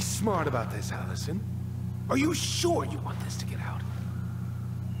 Be smart about this, Allison. Are you sure you want this to get out?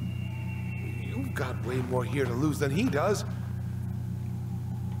 You've got way more here to lose than he does.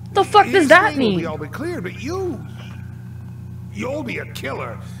 The fuck does that mean? We'll be all clear, but you'll be a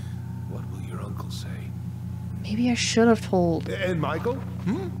killer. What will your uncle say? Maybe I should have told. And Michael?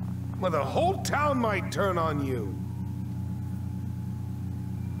 Well, the whole town might turn on you.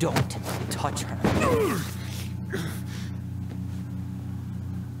 Don't touch her.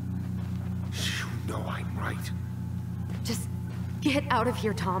 You know I'm right. Just get out of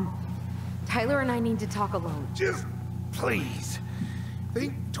here, Tom. Tyler and I need to talk alone. Just please.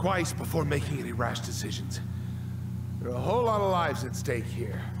 Think twice before making any rash decisions. There are a whole lot of lives at stake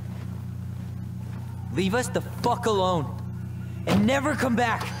here. Leave us the fuck alone. And never come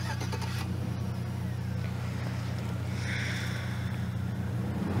back.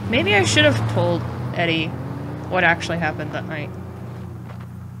 Maybe I should have told Eddie what actually happened that night.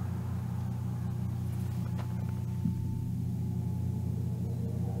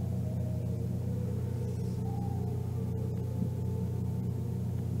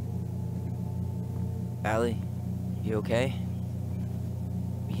 Allie, you okay?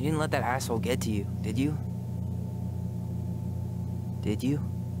 You didn't let that asshole get to you, did you? Did you?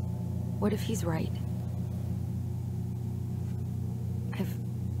 What if he's right? I've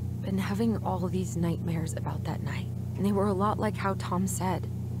been having all these nightmares about that night, and they were a lot like how Tom said.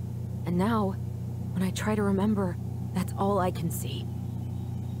 And now, when I try to remember, that's all I can see.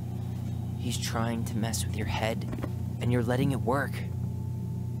 He's trying to mess with your head, and you're letting it work.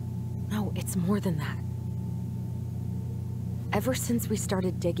 No, it's more than that. Ever since we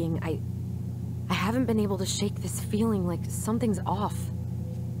started digging, I haven't been able to shake this feeling like something's off.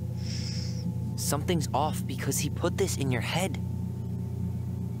 Something's off because he put this in your head.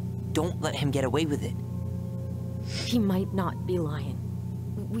 Don't let him get away with it. He might not be lying.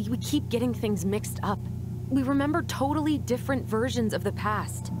 We keep getting things mixed up. We remember totally different versions of the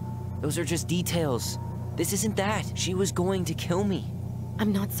past. Those are just details. This isn't that. She was going to kill me.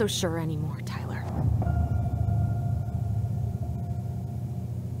 I'm not so sure anymore, Tyler.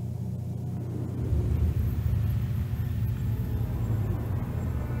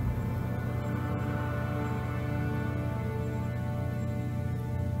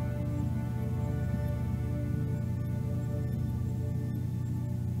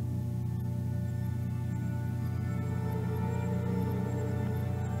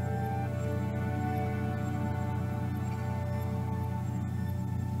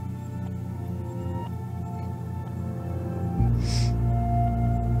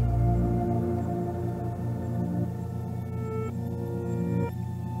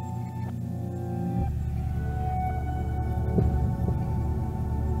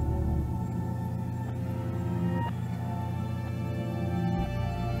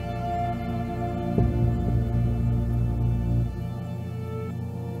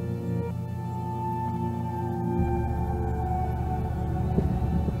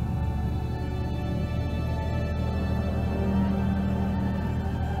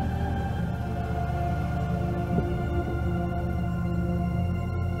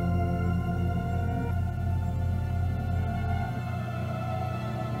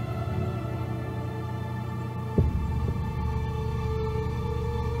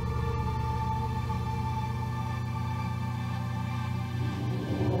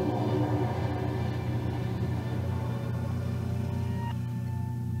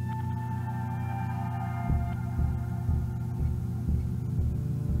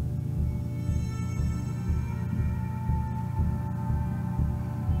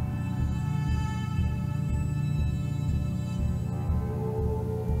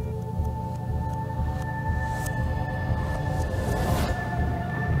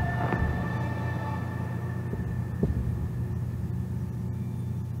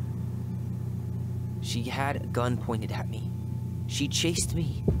 She had a gun pointed at me. She chased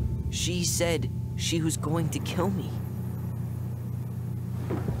me. She said she was going to kill me.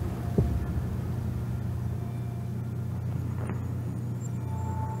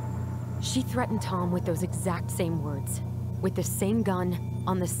 She threatened Tom with those exact same words, with the same gun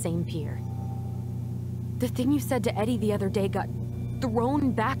on the same pier. The thing you said to Eddie the other day got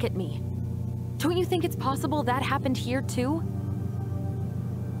thrown back at me. Don't you think it's possible that happened here too?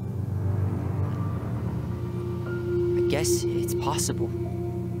 I guess it's possible.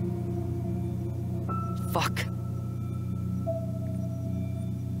 Fuck.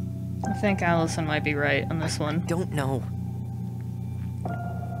 I think Allison might be right on this one. Don't know.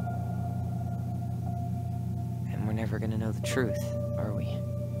 And we're never gonna know the truth, are we?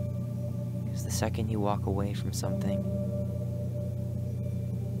 Because the second you walk away from something,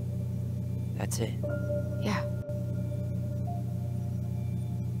 that's it. Yeah.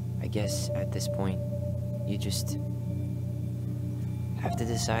 I guess at this point, you just have to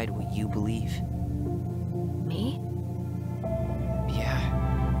decide what you believe. Me?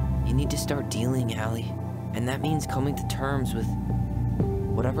 Yeah. You need to start dealing, Allie. And that means coming to terms with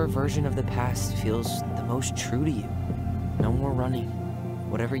whatever version of the past feels the most true to you. No more running.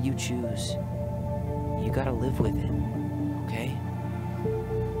 Whatever you choose, you gotta live with it, okay?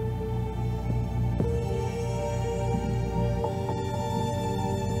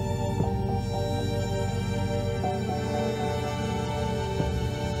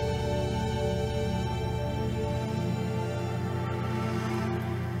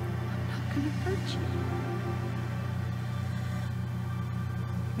 gonna hurt you.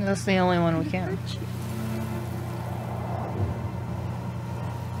 That's the only one we can. Hurt you.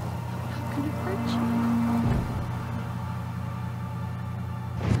 I'm not gonna hurt you.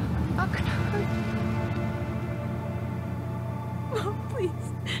 I'm not gonna hurt you. Mom, please.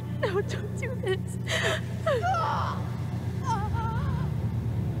 No, don't do this.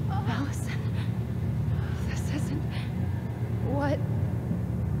 Allison, this isn't what...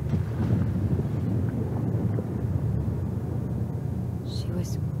 She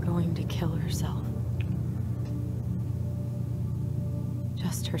was going to kill herself.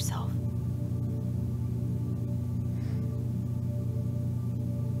 Just herself.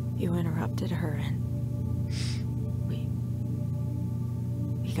 You interrupted her and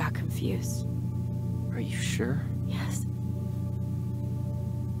we got confused. Are you sure? Yes.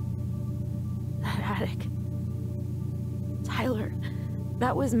 That attic. Tyler,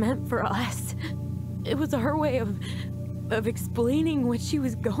 that was meant for us. It was her way of explaining what she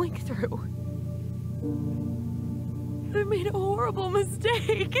was going through. I made a horrible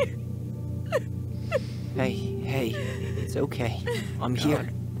mistake. Hey, it's okay. I'm here.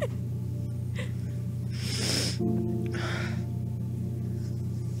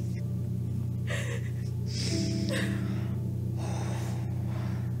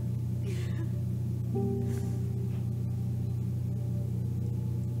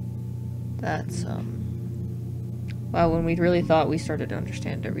 That's, wow, when we really thought we started to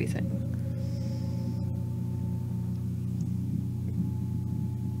understand everything.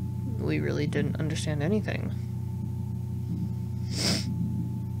 We really didn't understand anything.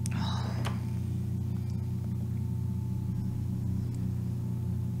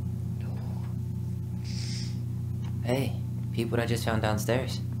 Hey, peep what I just found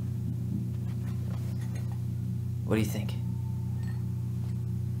downstairs. What do you think?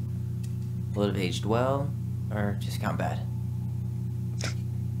 Will it have aged well, or just gone bad?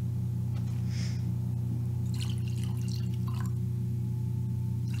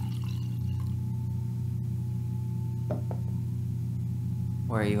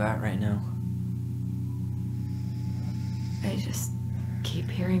 Where are you at right now? I just keep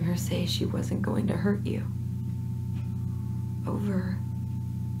hearing her say she wasn't going to hurt you. Over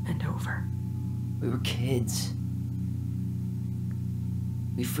and over. We were kids.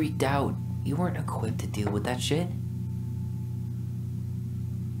 We freaked out. You weren't equipped to deal with that shit.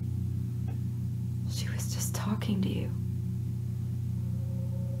 She was just talking to you.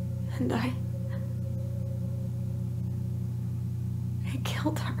 And I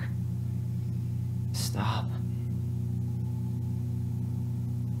killed her. Stop.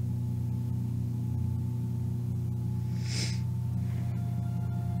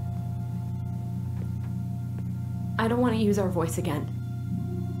 I don't want to use our voice again.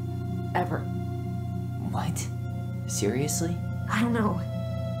 Ever. What? Seriously? I don't know.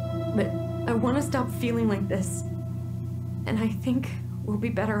 But I want to stop feeling like this. And I think we'll be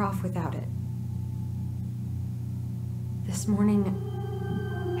better off without it. This morning,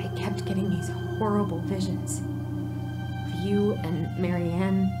 I kept getting these horrible visions. Of you and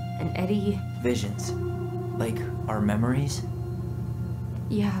Marianne and Eddie. Visions? Like our memories?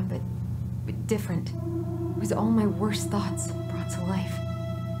 Yeah, but different. It was all my worst thoughts brought to life.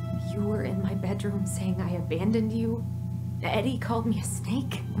 You were in my bedroom saying I abandoned you. Eddie called me a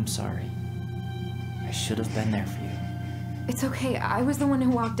snake. I'm sorry. I should have been there for you. It's okay. I was the one who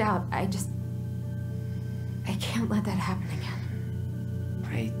walked out. I can't let that happen again.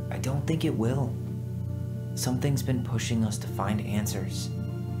 I don't think it will. Something's been pushing us to find answers.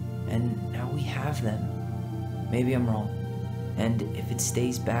 And now we have them. Maybe I'm wrong. And if it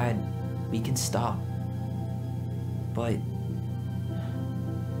stays bad, we can stop. But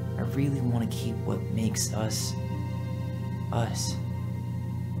I really want to keep what makes us, us.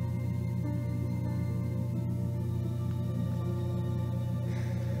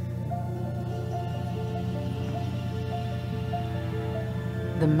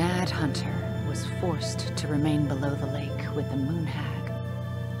 The Mad Hunter was forced to remain below the lake with the Moon Hag,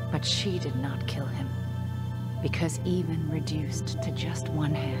 but she did not kill him, because even reduced to just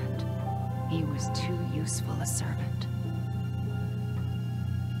one hand, he was too useful a servant.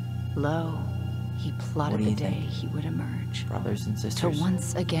 Lo, he plotted the day he would emerge. Brothers and sisters? To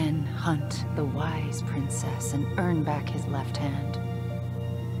once again hunt the wise princess and earn back his left hand.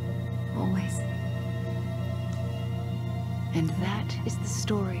 Always. And that is the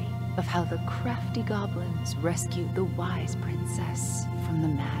story of how the crafty goblins rescued the wise princess from the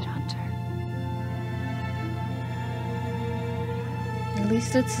Mad Hunter. At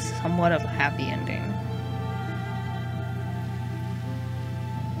least it's somewhat of a happy ending.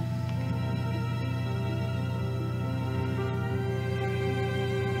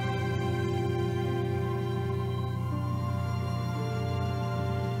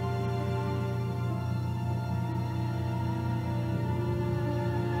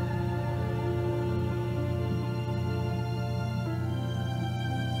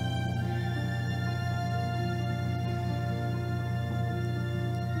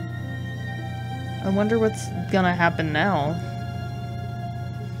 wonder what's gonna happen now.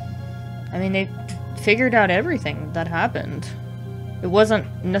 I mean, they figured out everything that happened. It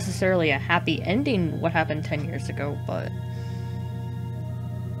wasn't necessarily a happy ending what happened 10 years ago, but...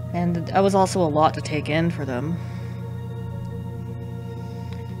 And that was also a lot to take in for them.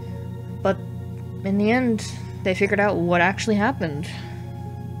 But in the end, they figured out what actually happened.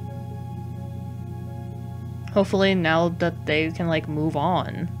 Hopefully now that they can, like, move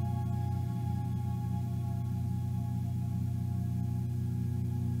on.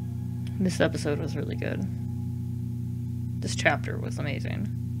 This episode was really good. This chapter was amazing.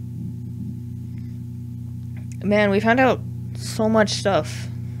 Man, we found out so much stuff.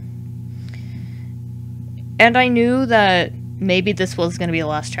 And I knew that maybe this was going to be the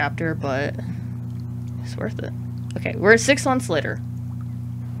last chapter, but it's worth it. Okay, we're 6 months later.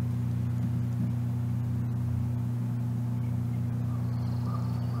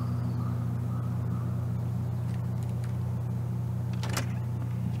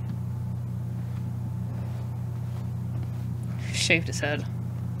 Shaved his head.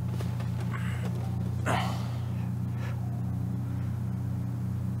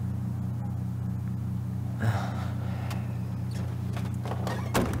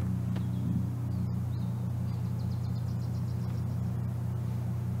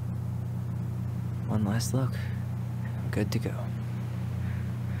 One last look. I'm good to go.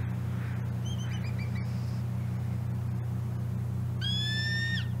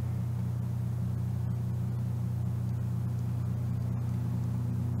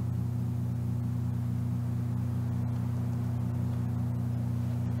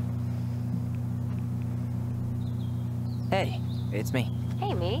 Hey, it's me.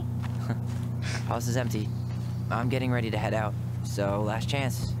 Hey, me. House is empty. I'm getting ready to head out. So, last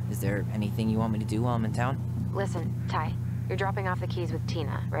chance. Is there anything you want me to do while I'm in town? Listen, Ty, you're dropping off the keys with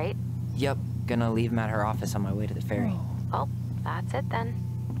Tina, right? Yep, gonna leave them at her office on my way to the ferry. Well, that's it then.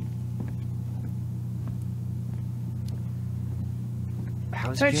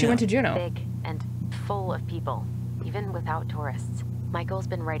 How's Sorry, she went to Juneau. Big and full of people, even without tourists. Michael's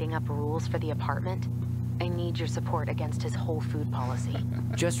been writing up rules for the apartment. I need your support against his whole food policy.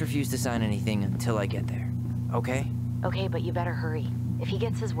 Just refuse to sign anything until I get there, okay? Okay, but you better hurry. If he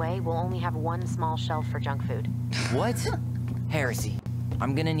gets his way, we'll only have one small shelf for junk food. What? Heresy.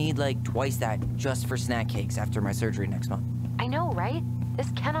 I'm gonna need like twice that just for snack cakes after my surgery next month. I know, right?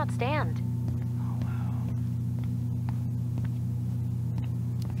 This cannot stand. Oh,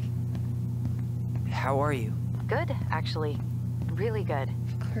 wow. How are you? Good, actually. Really good.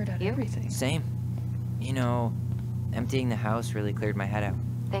 Cleared out everything. Same. You know, emptying the house really cleared my head out.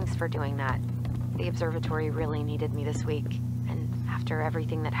 Thanks for doing that. The observatory really needed me this week. And after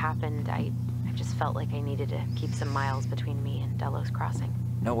everything that happened, I just felt like I needed to keep some miles between me and Delos Crossing.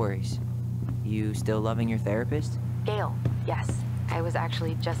 No worries. You still loving your therapist? Gail, yes. I was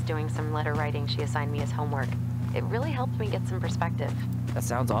actually just doing some letter writing she assigned me as homework. It really helped me get some perspective. That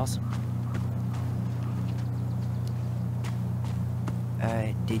sounds awesome.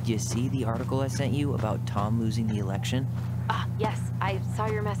 Did you see the article I sent you about Tom losing the election? Ah, yes. I saw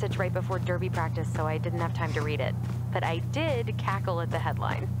your message right before derby practice, so I didn't have time to read it. But I did cackle at the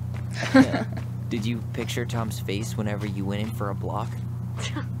headline. Did you picture Tom's face whenever you went in for a block?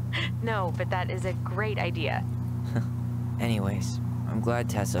 No, but that is a great idea. Anyways, I'm glad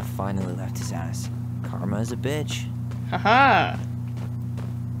Tessa finally left his ass. Karma is a bitch. Haha.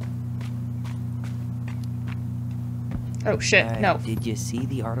 Oh shit, no. Did you see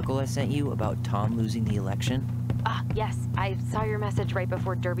the article I sent you about Tom losing the election? Ah, yes. I saw your message right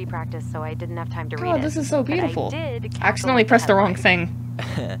before derby practice, so I didn't have time to read it. Oh, this is so beautiful. But I did I accidentally pressed the wrong thing.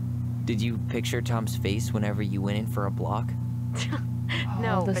 Did you picture Tom's face whenever you went in for a block?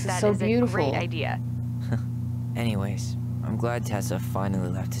 No, but that is a great idea. Anyways, I'm glad Tessa finally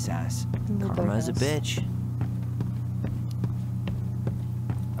left his ass. Karma is a bitch.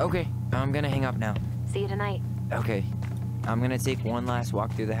 Okay, I'm gonna hang up now. See you tonight. Okay. I'm gonna take one last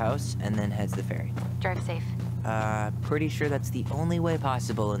walk through the house and then head to the ferry. Drive safe. Pretty sure that's the only way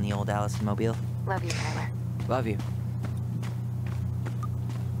possible in the old Allison Mobile. Love you, Tyler. Love you.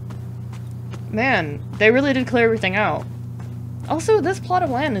 Man, they really did clear everything out. Also, this plot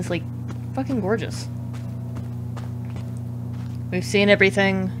of land is, like, fucking gorgeous. We've seen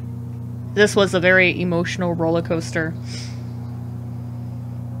everything. This was a very emotional roller coaster.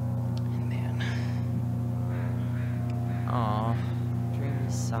 Man. Aw, dreamy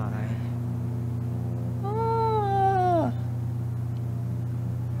sigh. Ah.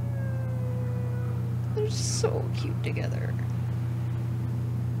 They're so cute together.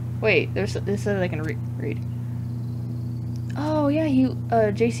 Wait, this said I can read. Oh yeah,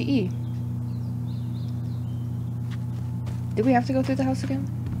 JCE. Did we have to go through the house again?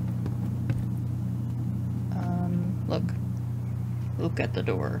 Look. Look at the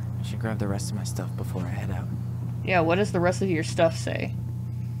door. I should grab the rest of my stuff before I head out. Yeah, what does the rest of your stuff say?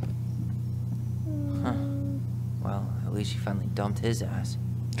 Huh. Well, at least she finally dumped his ass.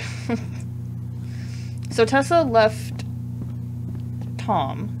 So Tessa left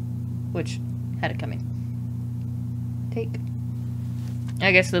Tom, which had it coming. Take.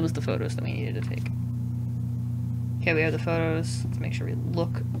 I guess that was the photos that we needed to take. Okay, we have the photos. Let's make sure we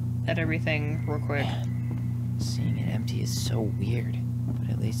look at everything real quick. Man, seeing it empty is so weird, but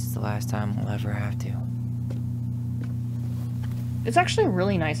at least it's the last time we'll ever have to. It's actually a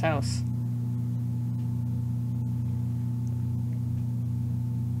really nice house.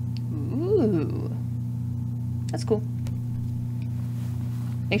 Ooh. That's cool.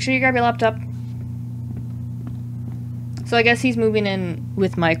 Make sure you grab your laptop. So I guess he's moving in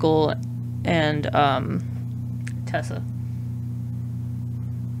with Michael and, Tessa.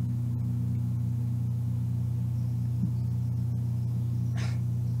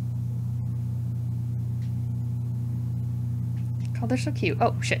 Oh, they're so cute.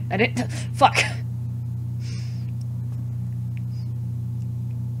 Oh, shit. I didn't... Fuck!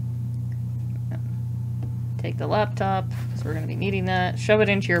 Take the laptop, because we're going to be needing that. Shove it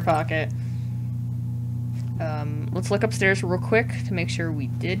into your pocket. Let's look upstairs real quick to make sure we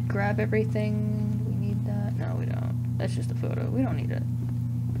did grab everything. Do we need that? No, we don't. That's just a photo. We don't need it.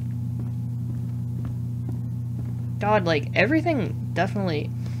 God, like, everything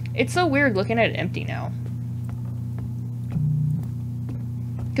definitely... It's so weird looking at it empty now.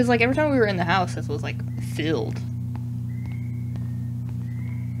 Because, like, every time we were in the house, this was, like, filled.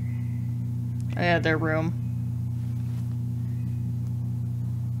 Oh, yeah, their room.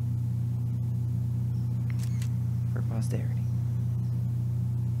 For posterity.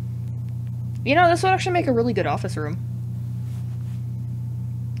 You know, this would actually make a really good office room.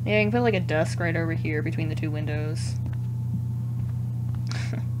 Yeah, you can put, like, a desk right over here between the two windows.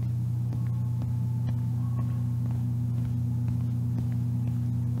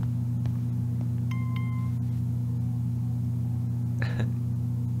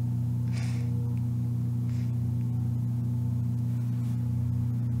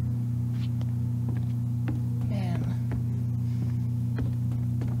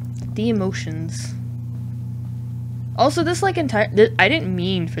 The emotions. Also, this, like, I didn't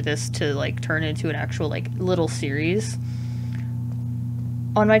mean for this to, like, turn into an actual, like, little series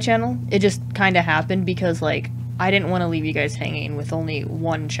on my channel. It just kind of happened because, like, I didn't want to leave you guys hanging with only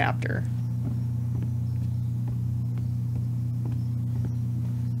one chapter.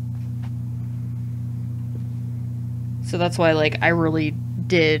 So that's why, like, I really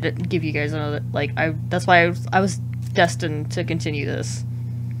did give you guys another, like, that's why I was destined to continue this.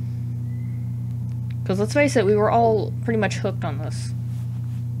 Because let's face it, we were all pretty much hooked on this.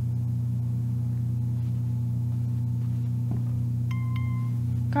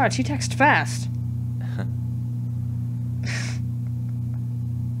 God, she texts fast.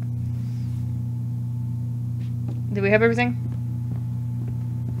 Did we have everything?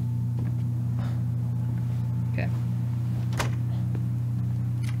 Okay.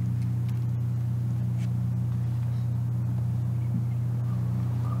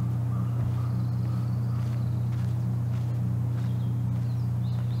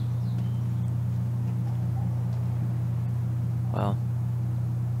 Well,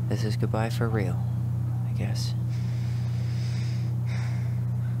 this is goodbye for real, I guess.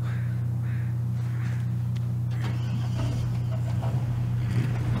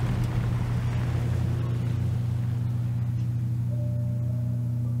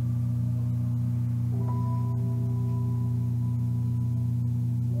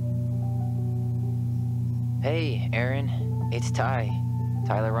 Hey, Aaron. It's Ty.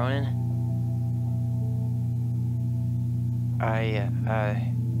 Tyler Ronan.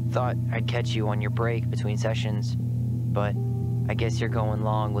 I thought I'd catch you on your break between sessions, but I guess you're going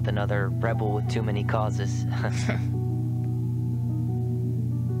along with another rebel with too many causes.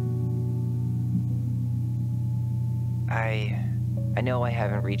 I know I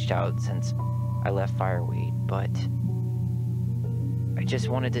haven't reached out since I left Fireweed, but I just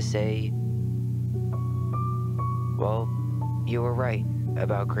wanted to say, well, you were right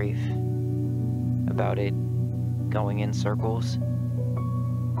about grief, about it going in circles.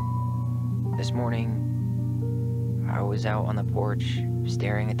 This morning, I was out on the porch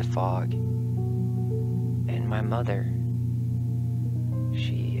staring at the fog, and my mother,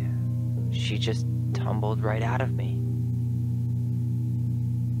 she just tumbled right out of me.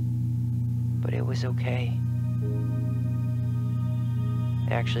 But it was okay.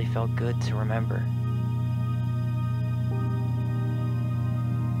 It actually felt good to remember.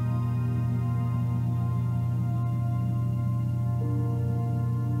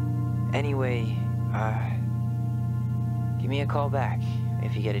 Anyway, give me a call back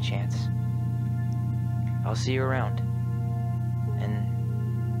if you get a chance. I'll see you around.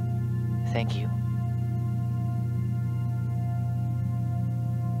 And thank you.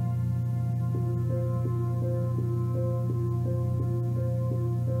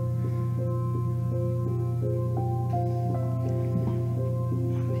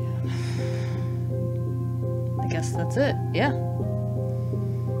 I guess that's it. Yeah.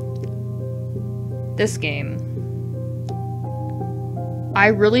 This game, I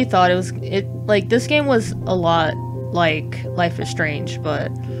really thought this game was a lot like Life is Strange, but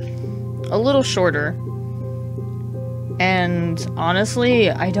a little shorter. And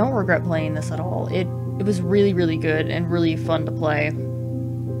honestly, I don't regret playing this at all. It was really, really good and really fun to play.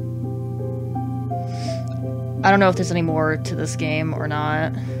 I don't know if there's any more to this game or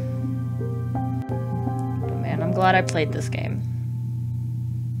not. But man, I'm glad I played this game.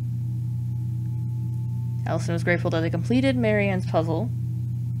 Allison was grateful that they completed Marianne's puzzle.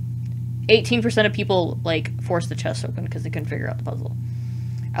 18% of people, like, forced the chest open because they couldn't figure out the puzzle.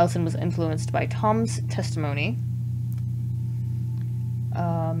 Allison was influenced by Tom's testimony.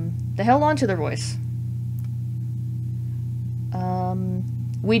 They held on to their voice.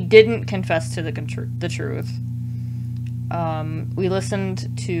 We didn't confess to the truth. We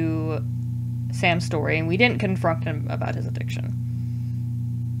listened to Sam's story, and we didn't confront him about his addiction.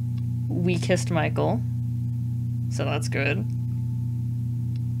 We kissed Michael, so that's good.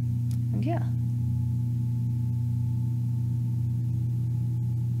 And yeah.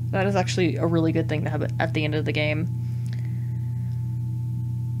 That is actually a really good thing to have at the end of the game.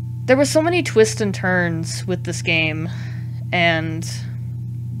 There were so many twists and turns with this game, and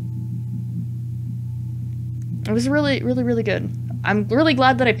it was really, really, really good. I'm really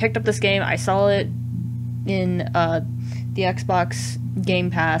glad that I picked up this game. I saw it in the Xbox Game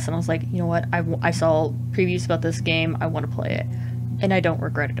Pass, and I was like, you know what? I saw previews about this game. I want to play it, and I don't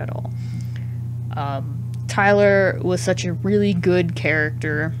regret it at all. Tyler was such a really good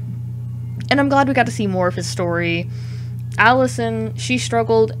character, and I'm glad we got to see more of his story. Allison, she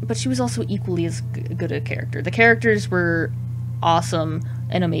struggled, but she was also equally as good a character. The characters were awesome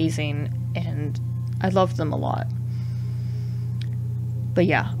and amazing, and I loved them a lot. But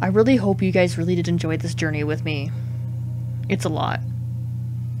yeah, I really hope you guys really did enjoy this journey with me. It's a lot.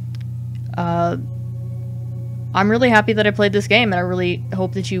 I'm really happy that I played this game, and I really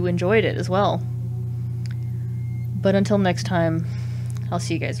hope that you enjoyed it as well. But until next time, I'll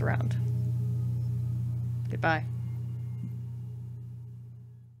see you guys around. Goodbye.